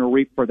what they're going to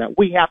reap for that.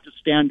 We have to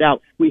stand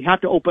out. We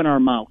have to open our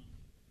mouth.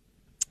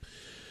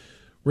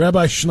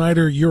 Rabbi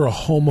Schneider, you're a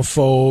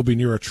homophobe and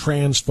you're a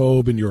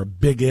transphobe and you're a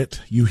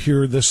bigot. You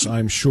hear this,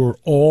 I'm sure,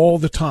 all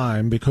the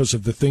time because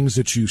of the things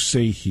that you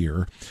say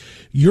here.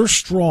 You're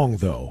strong,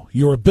 though.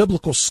 You're a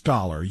biblical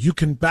scholar. You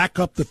can back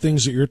up the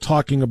things that you're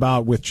talking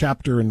about with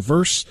chapter and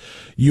verse.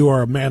 You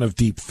are a man of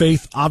deep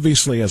faith.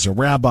 Obviously, as a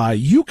rabbi,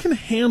 you can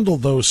handle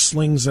those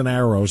slings and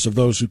arrows of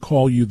those who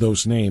call you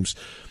those names.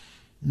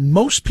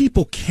 Most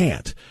people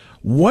can't.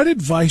 What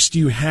advice do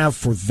you have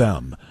for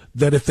them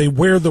that if they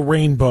wear the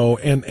rainbow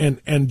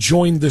and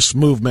join this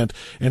movement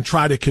and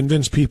try to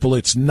convince people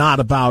it's not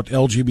about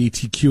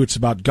LGBTQ, it's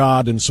about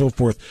God and so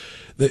forth,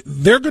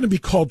 they're going to be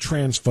called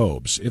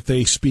transphobes if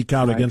they speak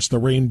out against the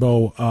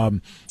rainbow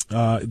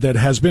that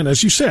has been,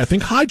 as you say, I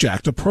think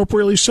hijacked,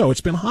 appropriately so.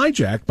 It's been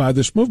hijacked by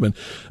this movement.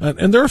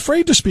 And they're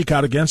afraid to speak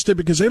out against it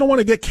because they don't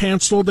want to get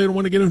canceled. They don't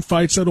want to get in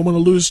fights. They don't want to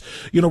lose,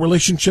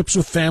 relationships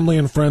with family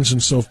and friends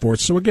and so forth.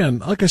 So again,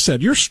 like I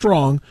said, you're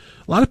strong.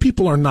 A lot of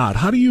people are not.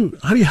 How do you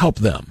help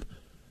them?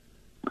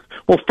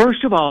 Well,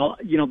 first of all,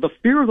 the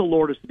fear of the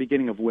Lord is the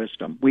beginning of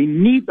wisdom. We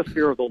need the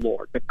fear of the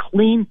Lord, the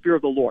clean fear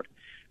of the Lord.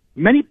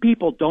 Many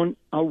people don't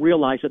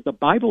realize that the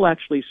Bible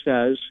actually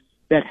says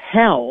that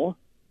hell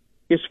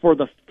is for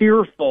the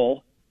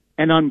fearful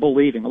and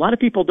unbelieving. A lot of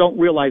people don't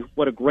realize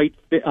what a great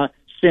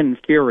sin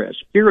fear is.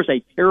 Fear is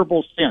a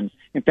terrible sin.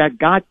 In fact,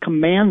 God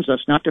commands us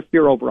not to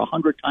fear over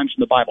 100 times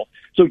in the Bible.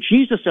 So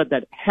Jesus said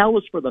that hell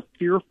is for the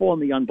fearful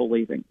and the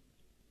unbelieving.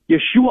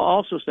 Yeshua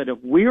also said if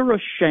we're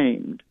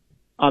ashamed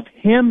of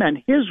him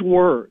and his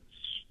words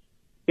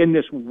in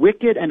this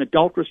wicked and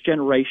adulterous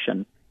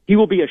generation, he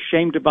will be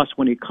ashamed of us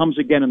when he comes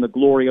again in the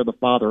glory of the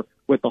Father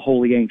with the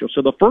holy angels.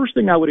 So the first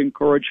thing I would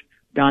encourage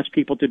God's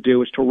people to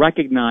do is to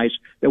recognize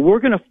that we're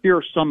going to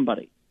fear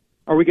somebody.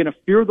 Are we going to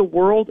fear the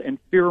world and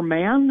fear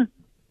man?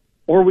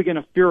 Or are we going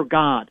to fear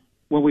God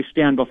when we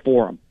stand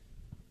before him?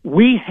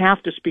 We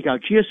have to speak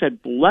out. Jesus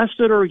said, "Blessed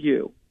are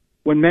you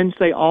when men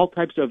say all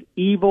types of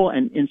evil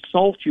and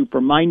insult you for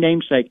my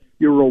name's sake.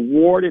 Your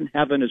reward in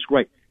heaven is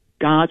great."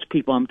 God's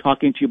people, I'm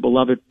talking to you,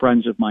 beloved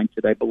friends of mine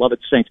today, beloved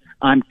saints.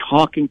 I'm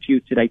talking to you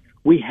today.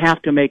 We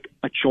have to make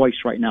a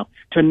choice right now.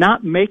 To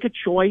not make a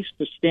choice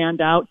to stand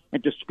out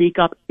and to speak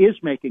up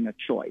is making a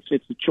choice.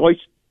 It's a choice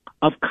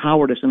of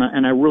cowardice,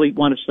 and I really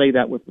want to say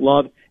that with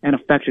love and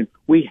affection.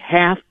 We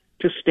have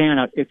to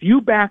stand out. If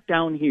you back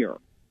down here,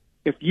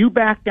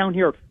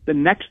 the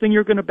next thing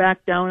you're going to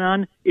back down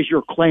on is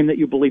your claim that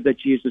you believe that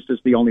Jesus is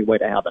the only way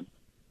to heaven.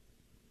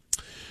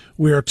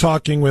 We are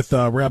talking with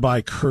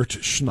Rabbi Kurt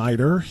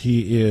Schneider.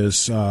 He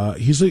is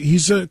he's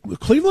a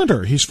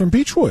Clevelander. He's from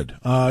Beechwood.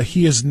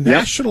 He is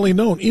nationally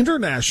known,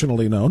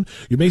 internationally known.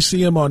 You may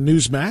see him on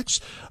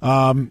Newsmax,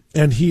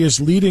 and he is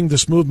leading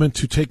this movement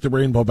to take the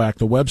rainbow back.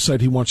 The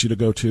website he wants you to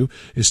go to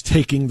is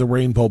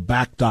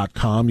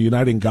takingtherainbowback.com,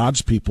 uniting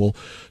God's people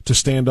to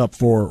stand up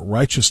for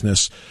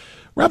righteousness.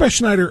 Rabbi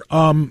Schneider,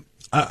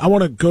 I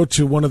want to go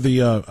to one of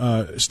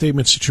the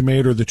statements that you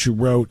made or that you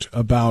wrote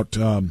about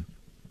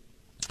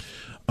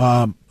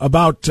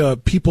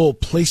people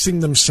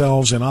placing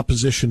themselves in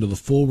opposition to the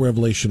full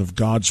revelation of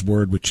God's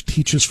word, which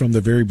teaches from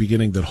the very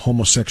beginning that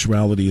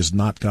homosexuality is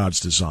not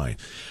God's design.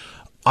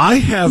 I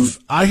have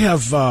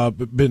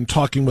been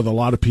talking with a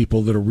lot of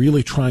people that are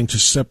really trying to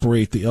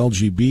separate the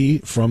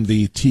LGB from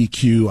the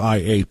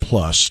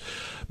TQIA+,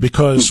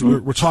 because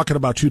we're talking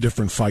about two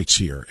different fights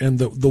here. And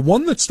the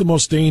one that's the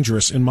most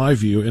dangerous, in my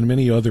view, and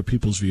many other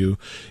people's view,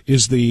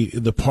 is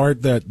the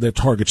part that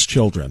targets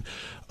children.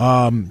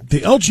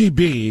 The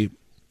LGB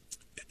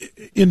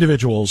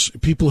individuals,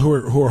 people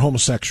who are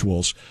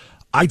homosexuals,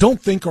 I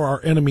don't think are our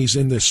enemies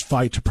in this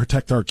fight to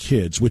protect our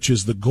kids, which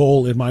is the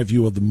goal, in my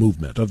view, of the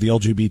movement, of the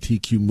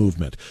LGBTQ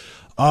movement.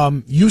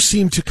 You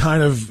seem to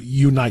kind of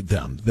unite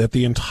them, that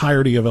the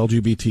entirety of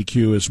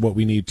LGBTQ is what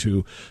we need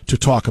to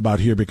talk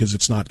about here because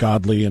it's not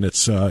godly and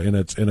it's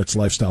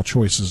lifestyle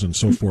choices and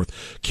so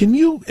forth. Can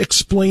you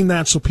explain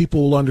that so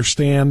people will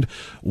understand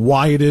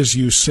why it is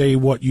you say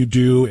what you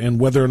do and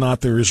whether or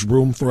not there is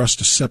room for us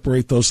to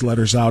separate those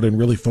letters out and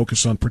really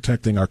focus on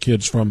protecting our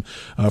kids from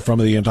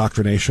the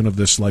indoctrination of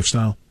this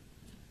lifestyle?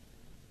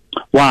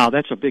 Wow,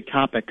 that's a big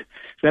topic.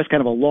 So that's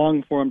kind of a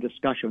long-form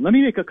discussion. Let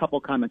me make a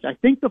couple comments. I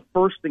think the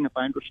first thing, if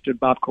I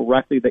understood Bob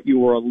correctly, that you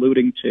were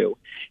alluding to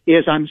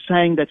is I'm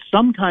saying that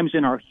sometimes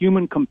in our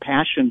human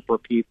compassion for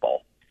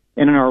people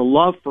and in our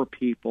love for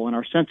people and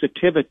our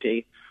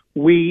sensitivity,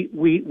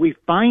 we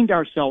find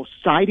ourselves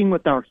siding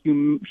with our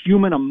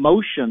human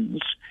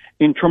emotions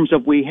in terms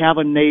of we have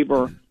a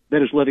neighbor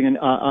that is living in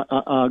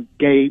a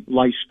gay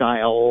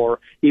lifestyle or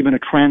even a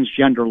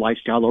transgender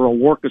lifestyle or a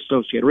work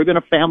associate or even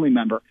a family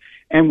member.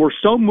 And we're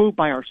so moved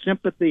by our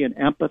sympathy and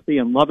empathy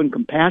and love and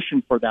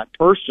compassion for that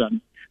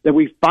person that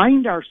we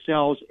find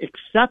ourselves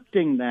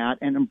accepting that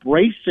and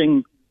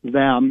embracing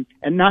them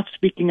and not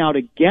speaking out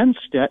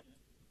against it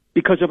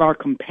because of our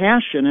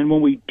compassion. And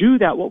when we do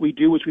that, what we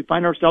do is we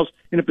find ourselves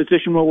in a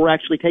position where we're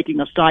actually taking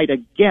a side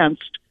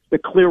against the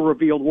clear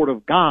revealed Word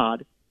of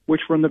God,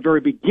 which from the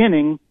very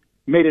beginning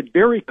made it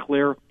very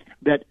clear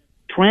that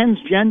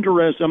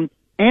transgenderism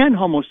and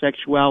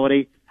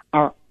homosexuality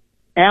are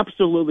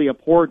absolutely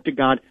abhorrent to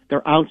God.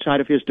 They're outside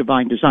of His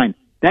divine design.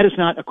 That is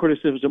not a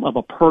criticism of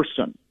a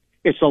person.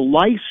 It's a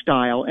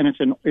lifestyle, and it's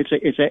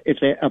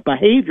a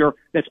behavior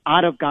that's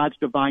out of God's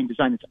divine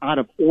design. It's out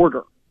of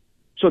order.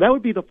 So that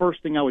would be the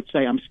first thing I would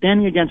say. I'm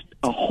standing against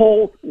a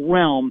whole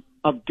realm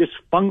of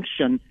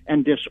dysfunction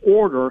and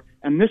disorder,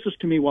 and this is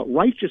to me what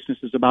righteousness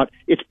is about.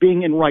 It's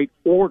being in right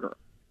order.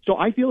 So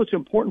I feel it's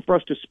important for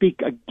us to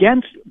speak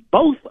against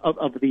both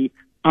of the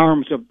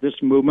arms of this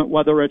movement,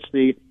 whether it's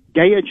the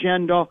gay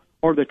agenda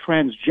or the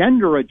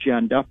transgender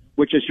agenda,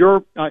 which, as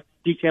you're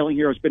detailing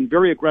here, has been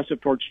very aggressive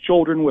towards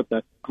children with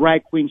the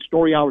drag queen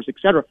story hours, et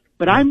cetera.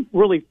 But I'm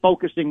really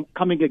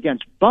coming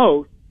against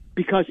both,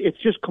 because it's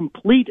just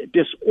complete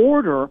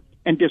disorder,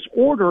 and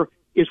disorder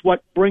is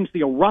what brings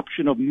the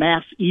eruption of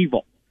mass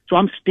evil. So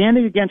I'm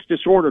standing against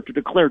disorder to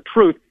declare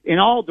truth in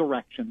all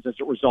directions as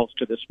it results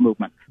to this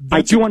movement.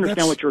 I do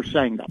understand what you're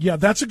saying, though. Yeah,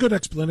 that's a good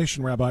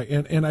explanation, Rabbi.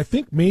 And I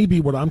think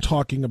maybe what I'm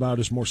talking about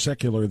is more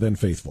secular than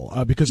faithful,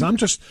 because I'm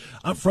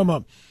from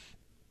a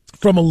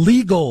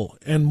legal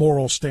and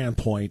moral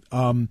standpoint,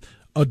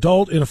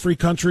 adult in a free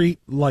country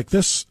like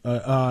this,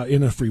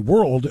 in a free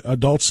world,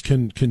 adults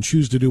can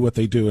choose to do what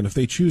they do. And if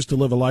they choose to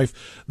live a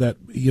life that,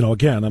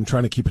 again, I'm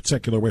trying to keep it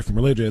secular away from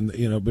religion,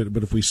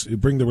 but if we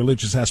bring the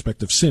religious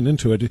aspect of sin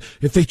into it,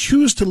 if they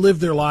choose to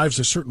live their lives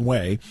a certain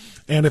way,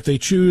 and if they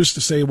choose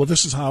to say, well,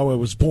 this is how I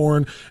was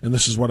born, and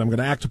this is what I'm going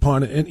to act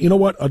upon, and you know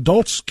what?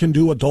 Adults can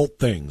do adult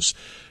things.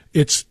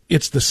 It's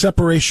the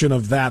separation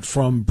of that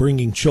from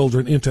bringing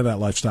children into that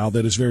lifestyle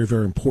that is very,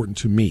 very important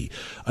to me.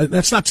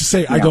 That's not to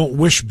say I don't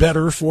wish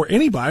better for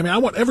anybody. I mean, I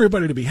want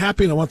everybody to be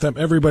happy, and I want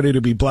everybody to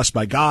be blessed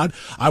by God.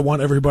 I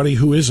want everybody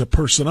who is a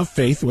person of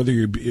faith, whether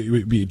you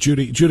be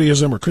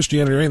Judaism or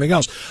Christianity or anything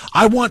else,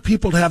 I want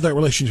people to have that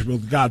relationship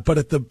with God. But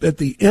at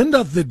the end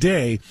of the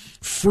day,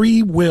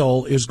 free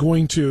will is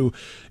going to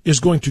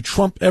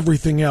trump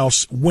everything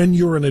else when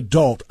you're an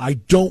adult. I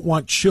don't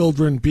want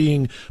children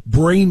being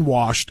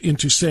brainwashed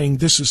into saying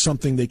this is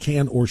something they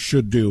can or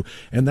should do,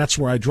 and that's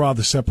where I draw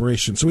the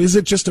separation. So is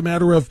it just a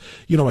matter of,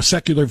 a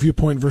secular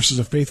viewpoint versus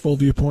a faithful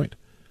viewpoint?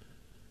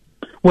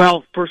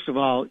 Well, first of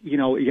all,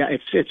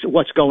 it's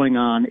what's going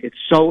on. It's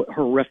so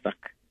horrific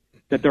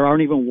that there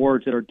aren't even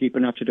words that are deep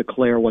enough to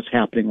declare what's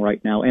happening right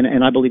now.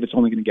 And I believe it's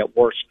only going to get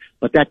worse.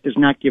 But that does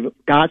not give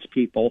God's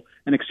people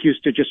an excuse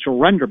to just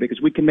surrender, because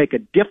we can make a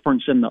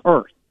difference in the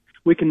earth.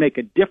 We can make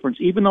a difference.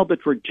 Even though the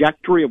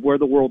trajectory of where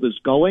the world is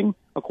going,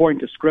 according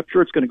to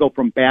Scripture, it's going to go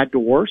from bad to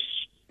worse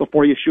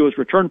before Yeshua's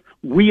return.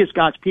 We as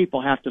God's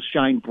people have to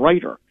shine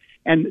brighter.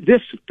 And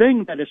this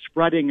thing that is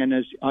spreading, and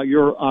as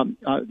you're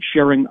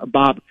sharing,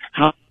 Bob,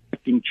 how it's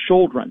affecting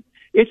children,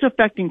 it's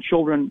affecting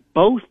children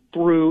both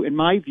through, in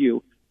my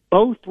view,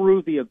 both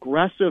through the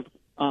aggressive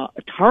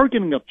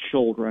targeting of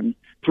children,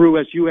 through,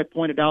 as you had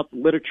pointed out,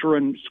 literature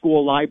and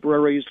school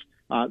libraries,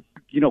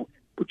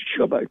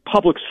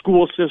 public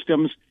school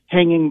systems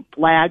hanging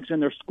flags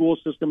in their school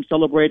system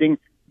celebrating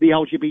the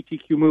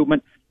LGBTQ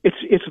movement.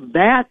 It's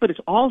that, but it's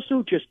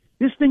also just,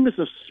 this thing is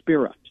a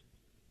spirit.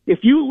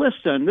 If you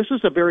listen, this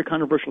is a very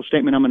controversial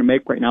statement I'm going to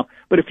make right now,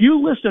 but if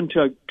you listen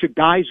to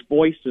guys'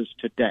 voices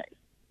today,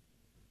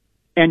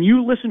 and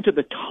you listen to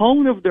the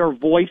tone of their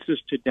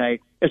voices today,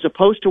 as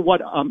opposed to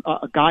what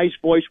a guy's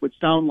voice would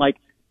sound like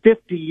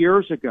 50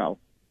 years ago,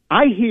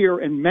 I hear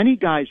in many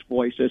guys'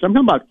 voices, I'm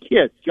talking about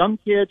kids, young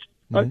kids,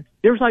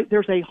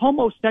 there's a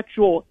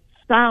homosexual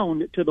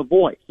sound to the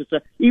voice.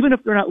 Even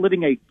if they're not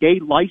living a gay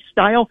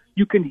lifestyle,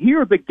 you can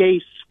hear the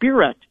gay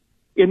spirit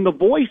in the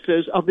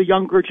voices of the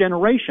younger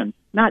generation.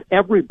 Not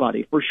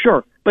everybody, for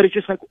sure, but it's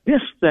just like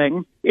this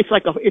thing. It's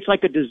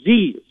like a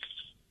disease.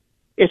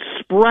 It's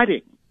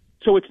spreading.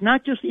 So it's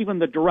not just even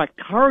the direct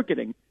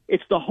targeting.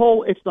 It's the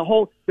whole.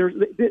 There's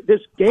this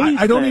gay.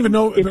 I don't even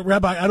know,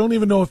 Rabbi. I don't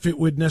even know if it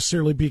would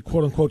necessarily be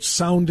 "quote unquote"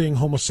 sounding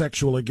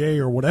homosexual or gay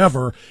or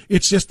whatever.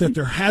 It's just that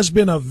there has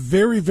been a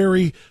very,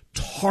 very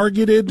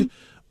targeted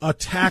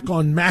attack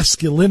on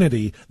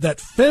masculinity that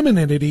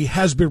femininity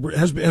has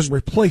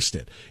replaced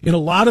it. In a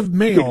lot of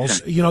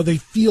males, they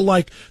feel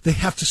like they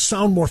have to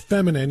sound more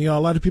feminine. A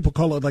lot of people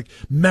call it like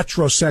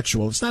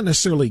metrosexual. It's not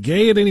necessarily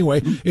gay in any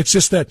way. It's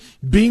just that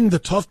being the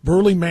tough,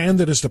 burly man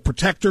that is the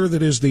protector,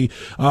 that is the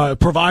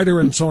provider,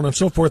 and so on and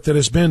so forth, that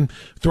has been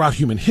throughout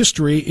human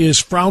history, is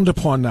frowned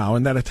upon now.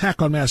 And that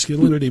attack on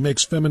masculinity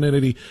makes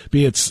femininity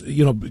replace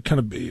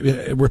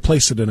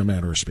it, in a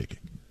manner of speaking.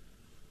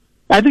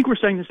 I think we're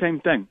saying the same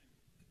thing.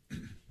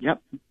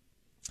 Yep.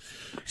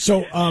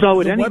 So,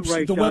 at any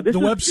rate, the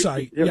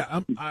website.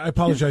 I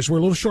apologize. We're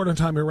a little short on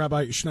time here,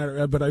 Rabbi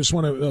Schneider, but I just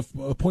want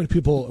to point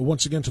people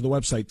once again to the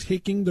website.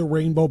 Taking the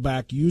Rainbow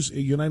Back,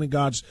 Uniting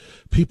God's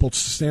People to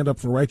Stand Up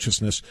for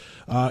Righteousness.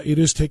 It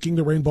is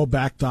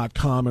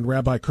takingtherainbowback.com, and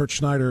Rabbi Kurt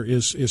Schneider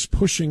is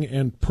pushing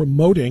and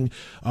promoting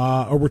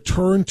a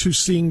return to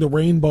seeing the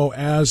rainbow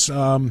as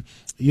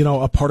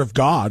a part of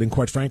God, and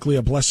quite frankly,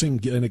 a blessing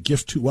and a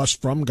gift to us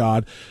from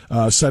God,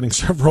 citing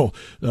several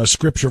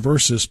scripture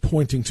verses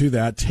pointing to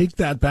that. Take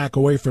that back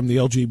away from the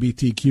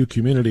LGBTQ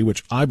community,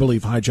 which I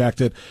believe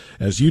hijacked it,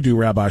 as you do,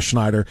 Rabbi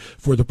Schneider,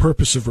 for the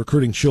purpose of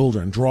recruiting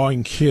children,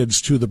 drawing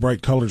kids to the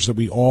bright colors that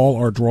we all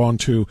are drawn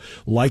to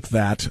like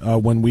that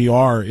when we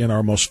are in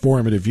our most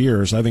formative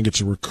years. I think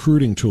it's a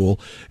recruiting tool,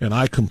 and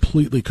I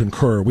completely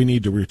concur. We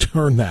need to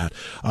return that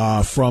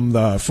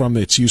from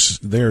its use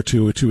there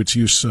to its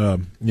use,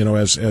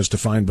 as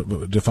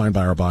defined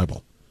by our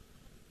Bible.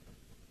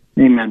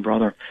 Amen,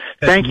 brother.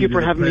 Thank you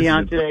for having me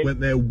on today.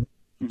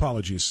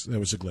 Apologies, that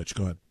was a glitch.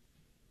 Go ahead.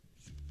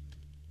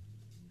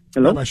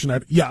 Hello? Rabbi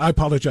Schneider. Yeah, I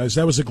apologize.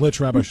 That was a glitch,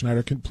 Rabbi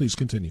Schneider. Please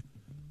continue.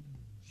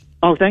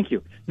 Oh, thank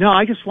you. No,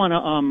 I just want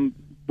to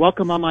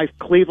welcome all my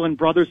Cleveland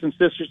brothers and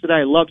sisters today.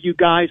 I love you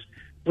guys.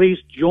 Please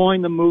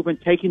join the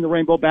movement,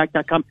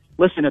 takingtherainbowback.com.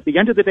 Listen, at the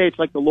end of the day, it's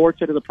like the Lord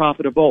said to the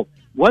prophet of old.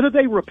 Whether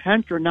they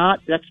repent or not,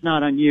 that's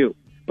not on you.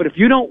 But if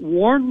you don't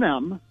warn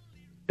them,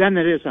 then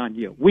it is on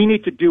you. We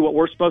need to do what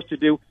we're supposed to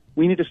do.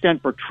 We need to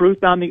stand for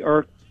truth on the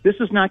earth. This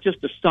is not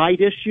just a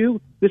side issue.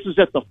 This is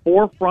at the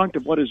forefront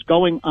of what is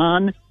going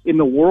on in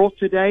the world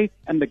today,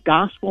 and the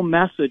gospel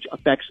message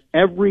affects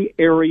every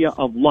area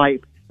of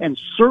life, and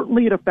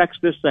certainly it affects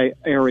this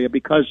area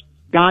because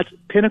God's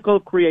pinnacle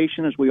of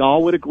creation, as we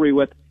all would agree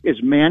with,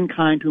 is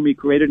mankind whom he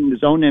created in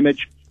his own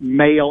image,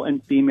 male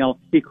and female.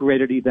 He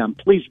created them.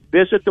 Please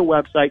visit the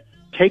website,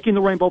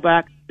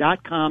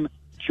 takingtherainbowback.com.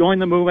 Join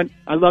the movement.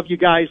 I love you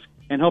guys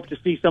and hope to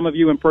see some of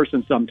you in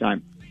person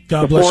sometime.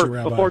 God bless you,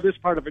 Rabbi. Before this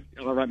part of it,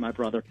 all right, my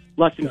brother.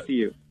 Blessings to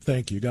you.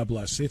 Thank you. God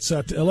bless. It's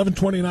at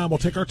 11:29. We'll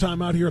take our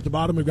time out here at the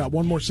bottom. We've got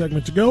one more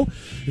segment to go.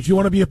 If you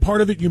want to be a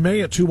part of it, you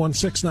may at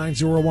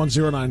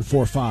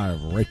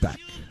 216-901-0945. Right back.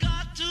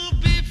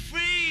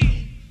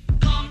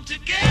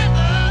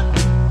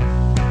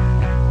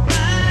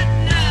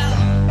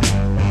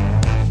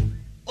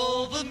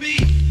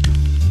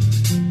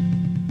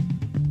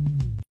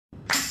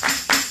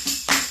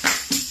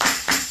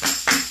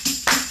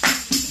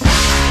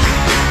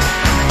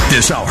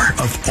 This hour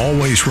of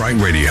Always Right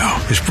Radio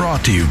is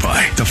brought to you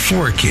by The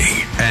Floor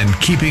King and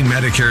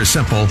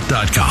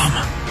KeepingMedicareSimple.com.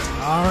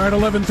 All right,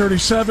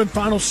 11:37,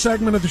 final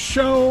segment of the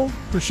show.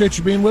 Appreciate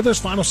you being with us.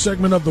 Final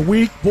segment of the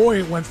week. Boy,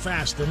 it went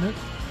fast, didn't it?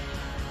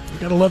 You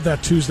got to love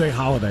that Tuesday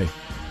holiday.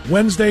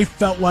 Wednesday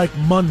felt like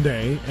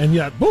Monday, and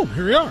yet, boom,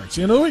 here we are. It's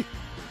the end of the week.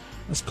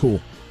 That's cool.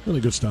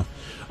 Really good stuff.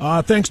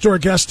 Thanks to our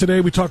guests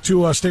today. We talked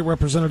to State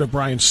Representative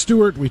Brian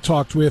Stewart. We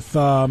talked with,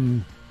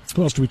 who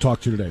else did we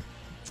talk to today?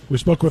 We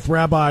spoke with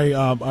Rabbi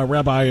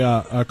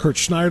Kurt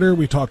Schneider.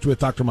 We talked with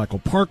Dr. Michael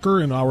Parker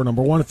in hour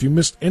number one. If you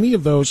missed any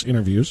of those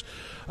interviews,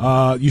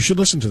 you should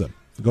listen to them.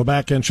 Go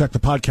back and check the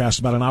podcast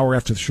about an hour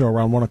after the show,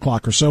 around 1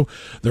 o'clock or so.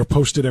 They're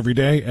posted every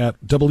day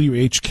at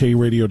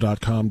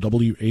WHKRadio.com,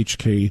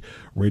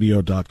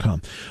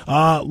 WHKRadio.com.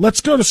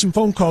 Let's go to some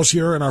phone calls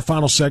here in our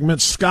final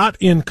segment. Scott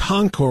in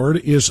Concord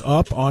is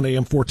up on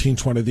AM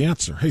 1420, The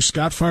Answer. Hey,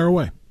 Scott, fire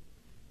away.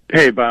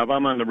 Hey, Bob,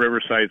 I'm on the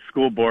Riverside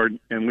School Board,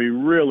 and we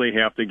really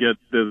have to get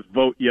this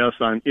vote yes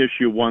on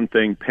issue one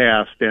thing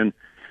passed. And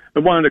I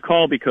wanted to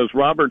call because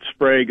Robert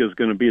Sprague is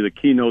going to be the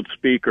keynote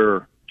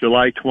speaker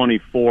July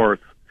 24th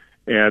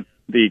at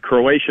the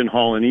Croatian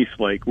Hall in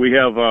Eastlake. We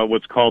have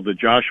what's called the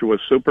Joshua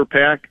Super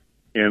PAC,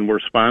 and we're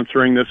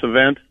sponsoring this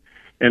event.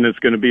 And it's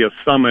going to be a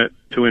summit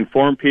to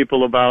inform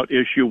people about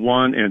issue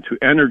one and to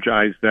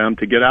energize them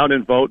to get out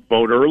and vote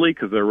early,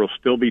 because there will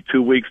still be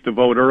 2 weeks to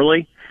vote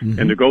early,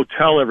 and to go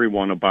tell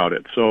everyone about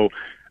it. So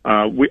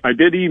I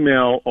did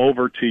email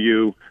over to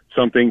you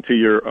something to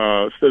your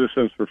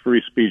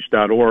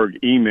citizensforfreespeech.org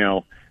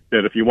email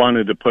that if you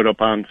wanted to put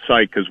up on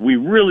site, because we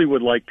really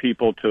would like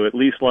people to at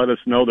least let us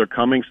know they're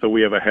coming so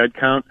we have a head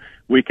count.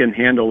 We can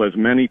handle as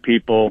many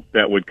people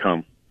that would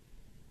come.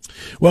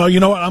 Well,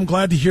 you know what? I'm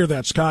glad to hear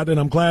that, Scott, and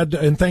I'm glad,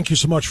 and thank you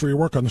so much for your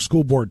work on the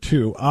school board,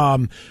 too.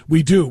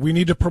 We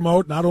need to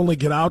promote, not only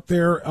get out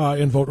there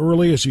and vote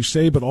early, as you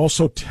say, but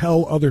also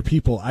tell other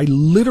people. I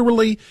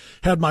literally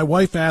had my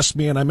wife ask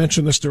me, and I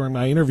mentioned this during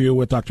my interview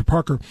with Dr.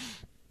 Parker,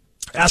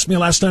 asked me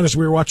last night as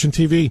we were watching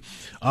TV,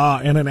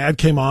 and an ad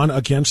came on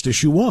against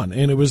issue one,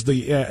 and it was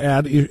the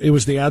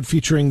ad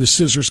featuring the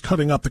scissors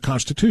cutting up the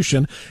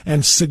Constitution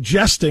and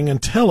suggesting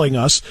and telling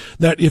us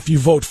that if you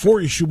vote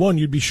for issue one,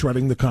 you'd be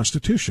shredding the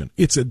Constitution.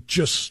 It's a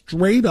just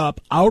straight up,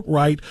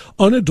 outright,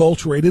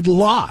 unadulterated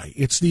lie.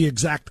 It's the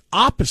exact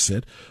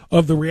opposite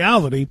of the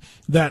reality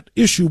that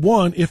issue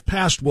one, if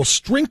passed, will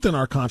strengthen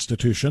our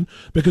Constitution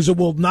because it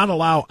will not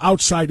allow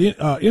outside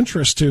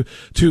interest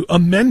to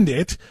amend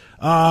it.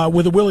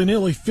 with a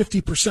willy-nilly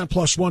 50%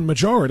 plus one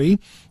majority,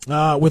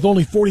 with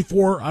only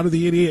 44 out of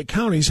the 88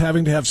 counties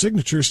having to have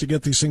signatures to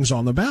get these things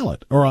on the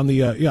ballot, or on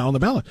the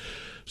ballot.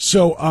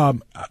 So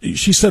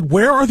she said,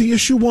 where are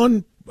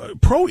the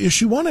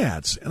pro-issue 1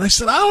 ads? And I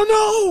said, I don't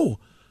know.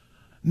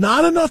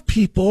 Not enough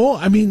people.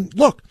 I mean,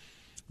 look,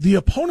 the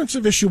opponents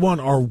of issue 1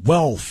 are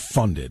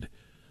well-funded.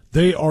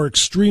 They are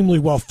extremely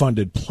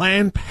well-funded.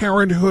 Planned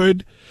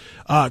Parenthood,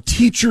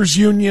 teachers'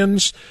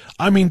 unions.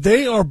 I mean,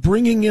 they are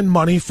bringing in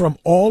money from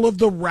all of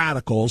the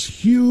radicals,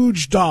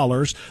 huge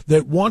dollars,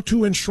 that want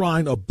to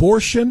enshrine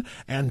abortion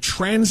and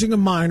transing of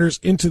minors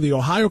into the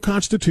Ohio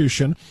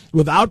Constitution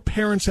without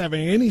parents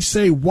having any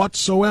say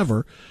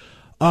whatsoever.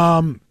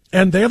 And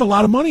they have a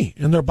lot of money,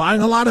 and they're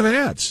buying a lot of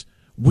ads.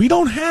 We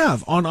don't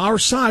have, on our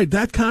side,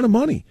 that kind of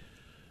money.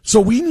 So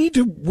we need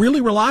to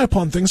really rely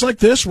upon things like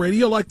this,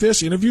 radio like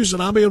this, interviews that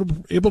I'm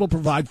able to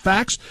provide,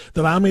 facts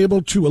that I'm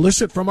able to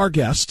elicit from our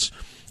guests,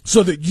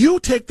 so that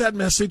you take that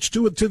message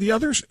to the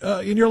others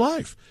in your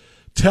life.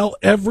 Tell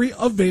every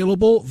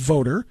available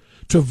voter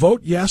to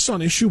vote yes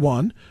on issue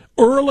 1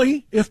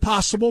 early, if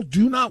possible.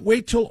 Do not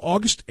wait till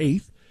August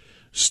 8th.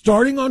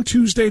 Starting on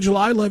Tuesday,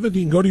 July 11th,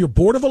 you can go to your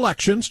Board of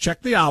Elections,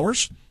 check the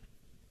hours,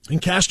 and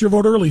cast your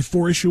vote early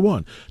for issue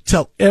 1.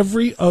 Tell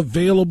every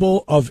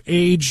available of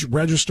age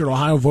registered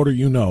Ohio voter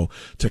you know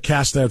to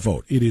cast that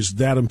vote. It is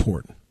that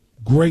important.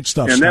 Great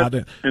stuff, Scott.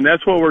 And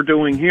that's what we're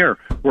doing here.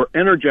 We're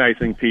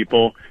energizing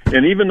people,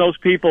 and even those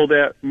people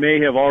that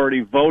may have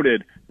already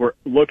voted, we're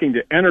looking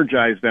to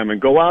energize them and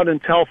go out and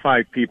tell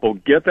 5 people,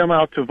 get them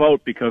out to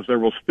vote, because there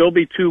will still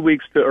be 2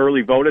 weeks to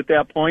early vote at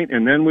that point,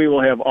 and then we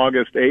will have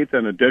August 8th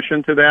in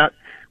addition to that.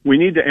 We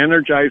need to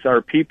energize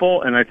our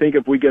people, and I think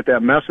if we get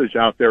that message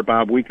out there,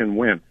 Bob, we can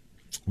win.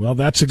 Well,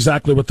 that's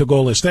exactly what the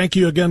goal is. Thank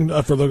you again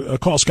for the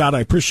call, Scott. I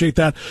appreciate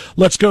that.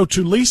 Let's go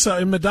to Lisa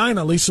in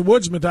Medina. Lisa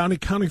Woods, Medina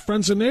County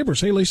Friends and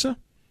Neighbors. Hey, Lisa.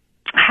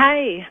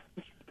 Hi.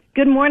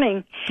 Good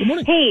morning. Good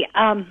morning. Hey,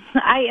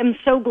 I am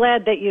so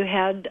glad that you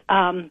had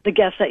the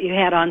guests that you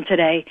had on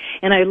today,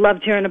 and I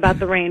loved hearing about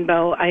the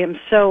rainbow. I am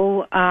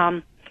so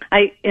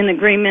in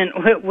agreement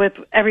with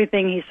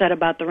everything he said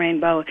about the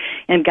rainbow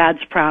and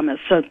God's promise.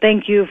 So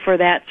thank you for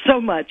that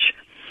so much.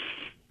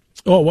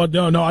 Oh, well,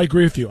 no, I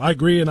agree with you. I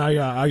agree, and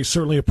I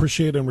certainly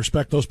appreciate and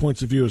respect those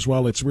points of view as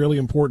well. It's really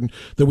important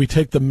that we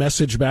take the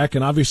message back,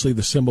 and obviously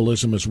the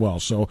symbolism as well.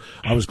 So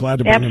I was glad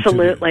to bring him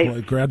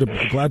glad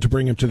to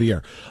bring him to the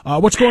air.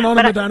 What's going on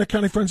in Medina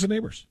County Friends and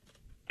Neighbors?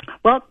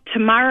 Well,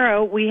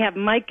 tomorrow we have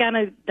Mike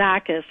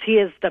Ganadakis. He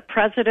is the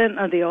president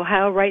of the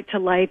Ohio Right to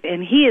Life,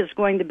 and he is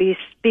going to be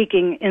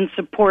speaking in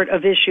support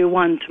of issue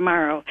 1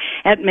 tomorrow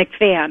at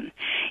McFan.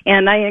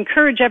 And I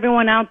encourage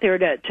everyone out there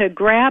to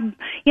grab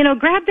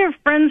their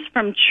friends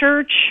from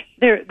church,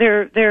 their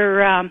kids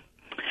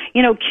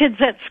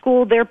at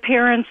school, their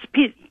parents.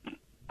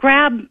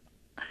 Grab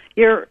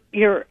your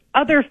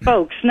other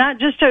folks, not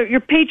just your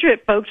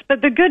patriot folks,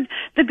 but the good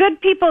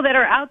people that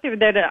are out there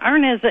that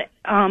aren't as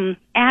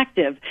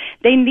active.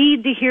 They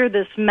need to hear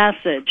this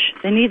message.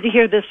 And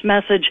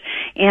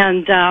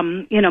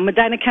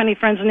Medina County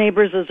Friends and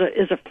Neighbors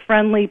is a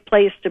friendly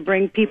place to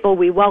bring people.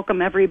 We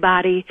welcome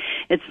everybody.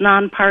 It's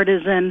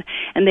nonpartisan,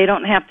 and they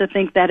don't have to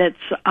think that it's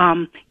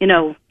a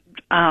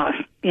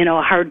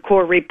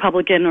hardcore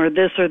Republican or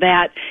this or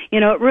that.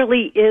 It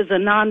really is a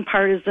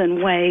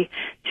nonpartisan way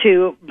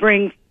to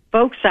bring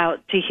folks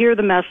out to hear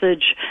the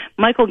message.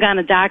 Michael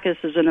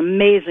Ganadakis is an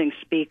amazing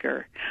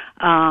speaker.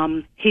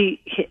 He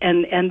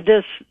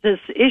this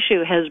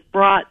issue has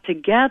brought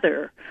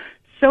together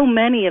so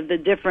many of the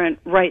different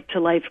right to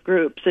life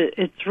groups.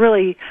 It's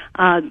really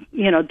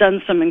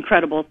done some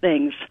incredible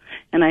things,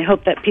 and I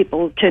hope that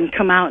people can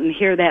come out and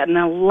hear that, and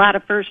a lot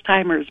of first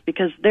timers,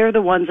 because they're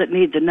the ones that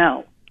need to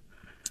know.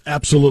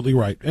 Absolutely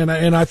right. And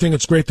I think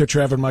it's great that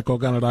you're having Michael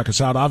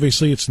Ganadakis out.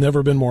 Obviously, it's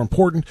never been more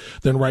important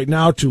than right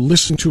now to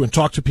listen to and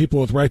talk to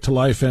people with right to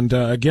life. And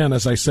again,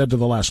 as I said to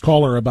the last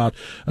caller about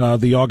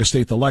the August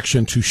 8th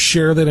election, to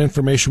share that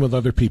information with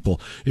other people.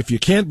 If you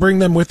can't bring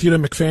them with you to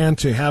McFan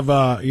to have,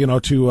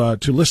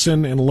 to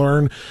listen and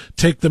learn,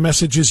 take the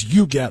messages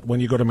you get when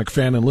you go to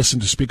McFan and listen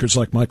to speakers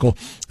like Michael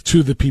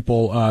to the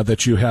people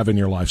that you have in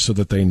your life so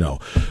that they know.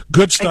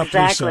 Good stuff,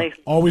 exactly.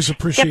 Lisa. Always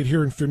appreciate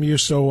hearing from you.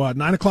 So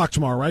 9 o'clock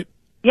tomorrow, right?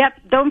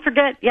 Yep, don't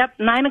forget,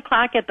 9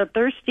 o'clock at the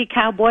Thirsty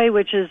Cowboy,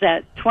 which is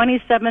at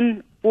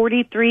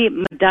 2743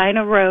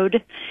 Medina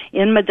Road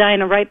in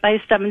Medina, right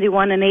by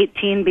 71 and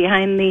 18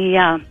 behind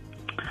the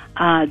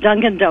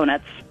Dunkin'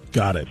 Donuts.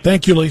 Got it.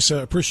 Thank you, Lisa.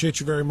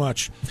 Appreciate you very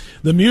much.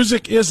 The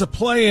music is a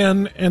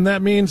play-in, and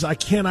that means I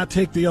cannot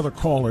take the other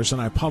callers,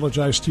 and I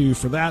apologize to you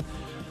for that.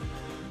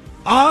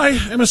 I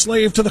am a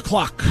slave to the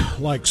clock,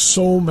 like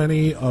so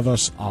many of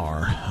us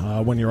are.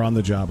 When you're on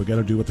the job, we got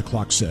to do what the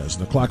clock says.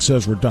 The clock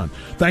says we're done.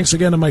 Thanks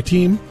again to my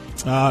team,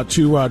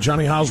 to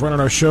Johnny Howes running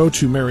our show,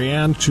 to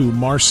Marianne, to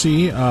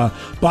Marcy.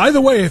 By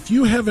the way, if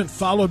you haven't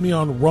followed me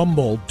on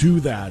Rumble, do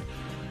that.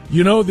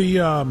 You know,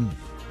 the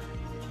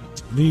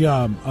The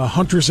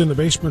Hunters in the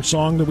Basement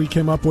song that we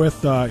came up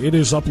with, it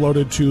is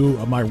uploaded to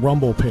my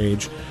Rumble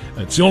page.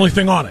 It's the only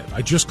thing on it.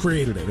 I just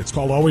created it. It's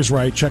called Always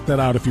Right. Check that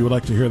out if you would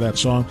like to hear that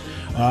song.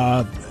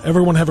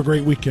 Everyone have a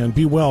great weekend.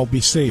 Be well,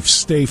 be safe,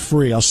 stay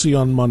free. I'll see you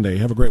on Monday.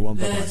 Have a great one.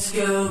 Bye-bye. Let's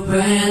go,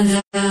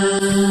 Brandon.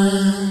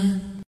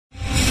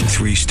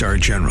 3-star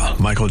General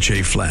Michael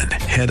J. Flynn,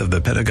 head of the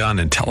Pentagon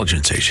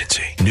Intelligence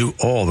Agency, knew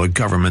all the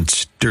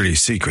government's dirty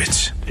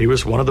secrets. He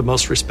was one of the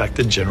most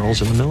respected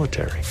generals in the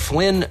military.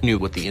 Flynn knew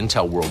what the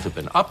intel world had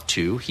been up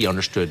to. He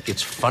understood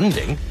its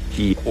funding.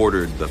 He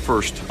ordered the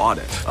first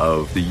audit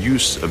of the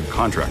use of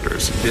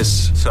contractors.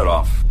 This set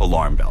off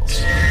alarm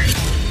bells.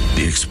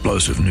 The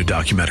explosive new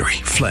documentary,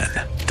 Flynn,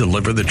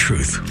 Deliver the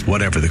Truth,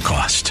 Whatever the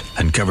Cost,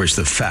 uncovers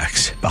the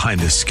facts behind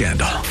this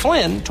scandal.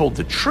 Flynn told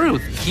the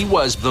truth. He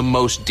was the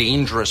most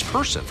dangerous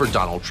person for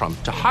Donald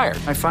Trump to hire.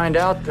 I find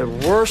out the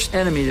worst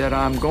enemy that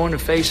I'm going to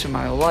face in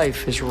my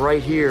life is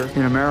right here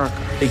in America.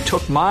 They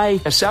took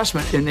my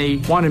assessment and they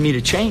wanted me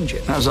to change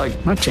it. And I was like,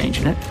 I'm not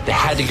changing it. They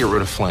had to get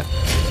rid of Flynn.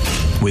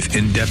 With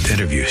in-depth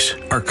interviews,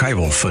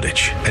 archival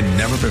footage, and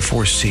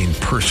never-before-seen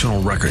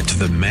personal records of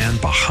the man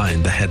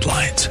behind the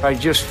headlines. I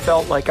just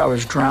felt like I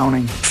was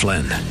drowning.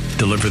 Flynn,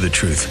 Deliver the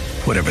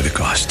Truth, Whatever the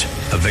Cost.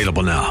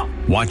 Available now.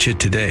 Watch it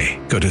today.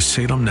 Go to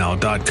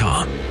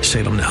salemnow.com.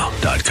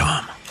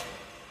 salemnow.com.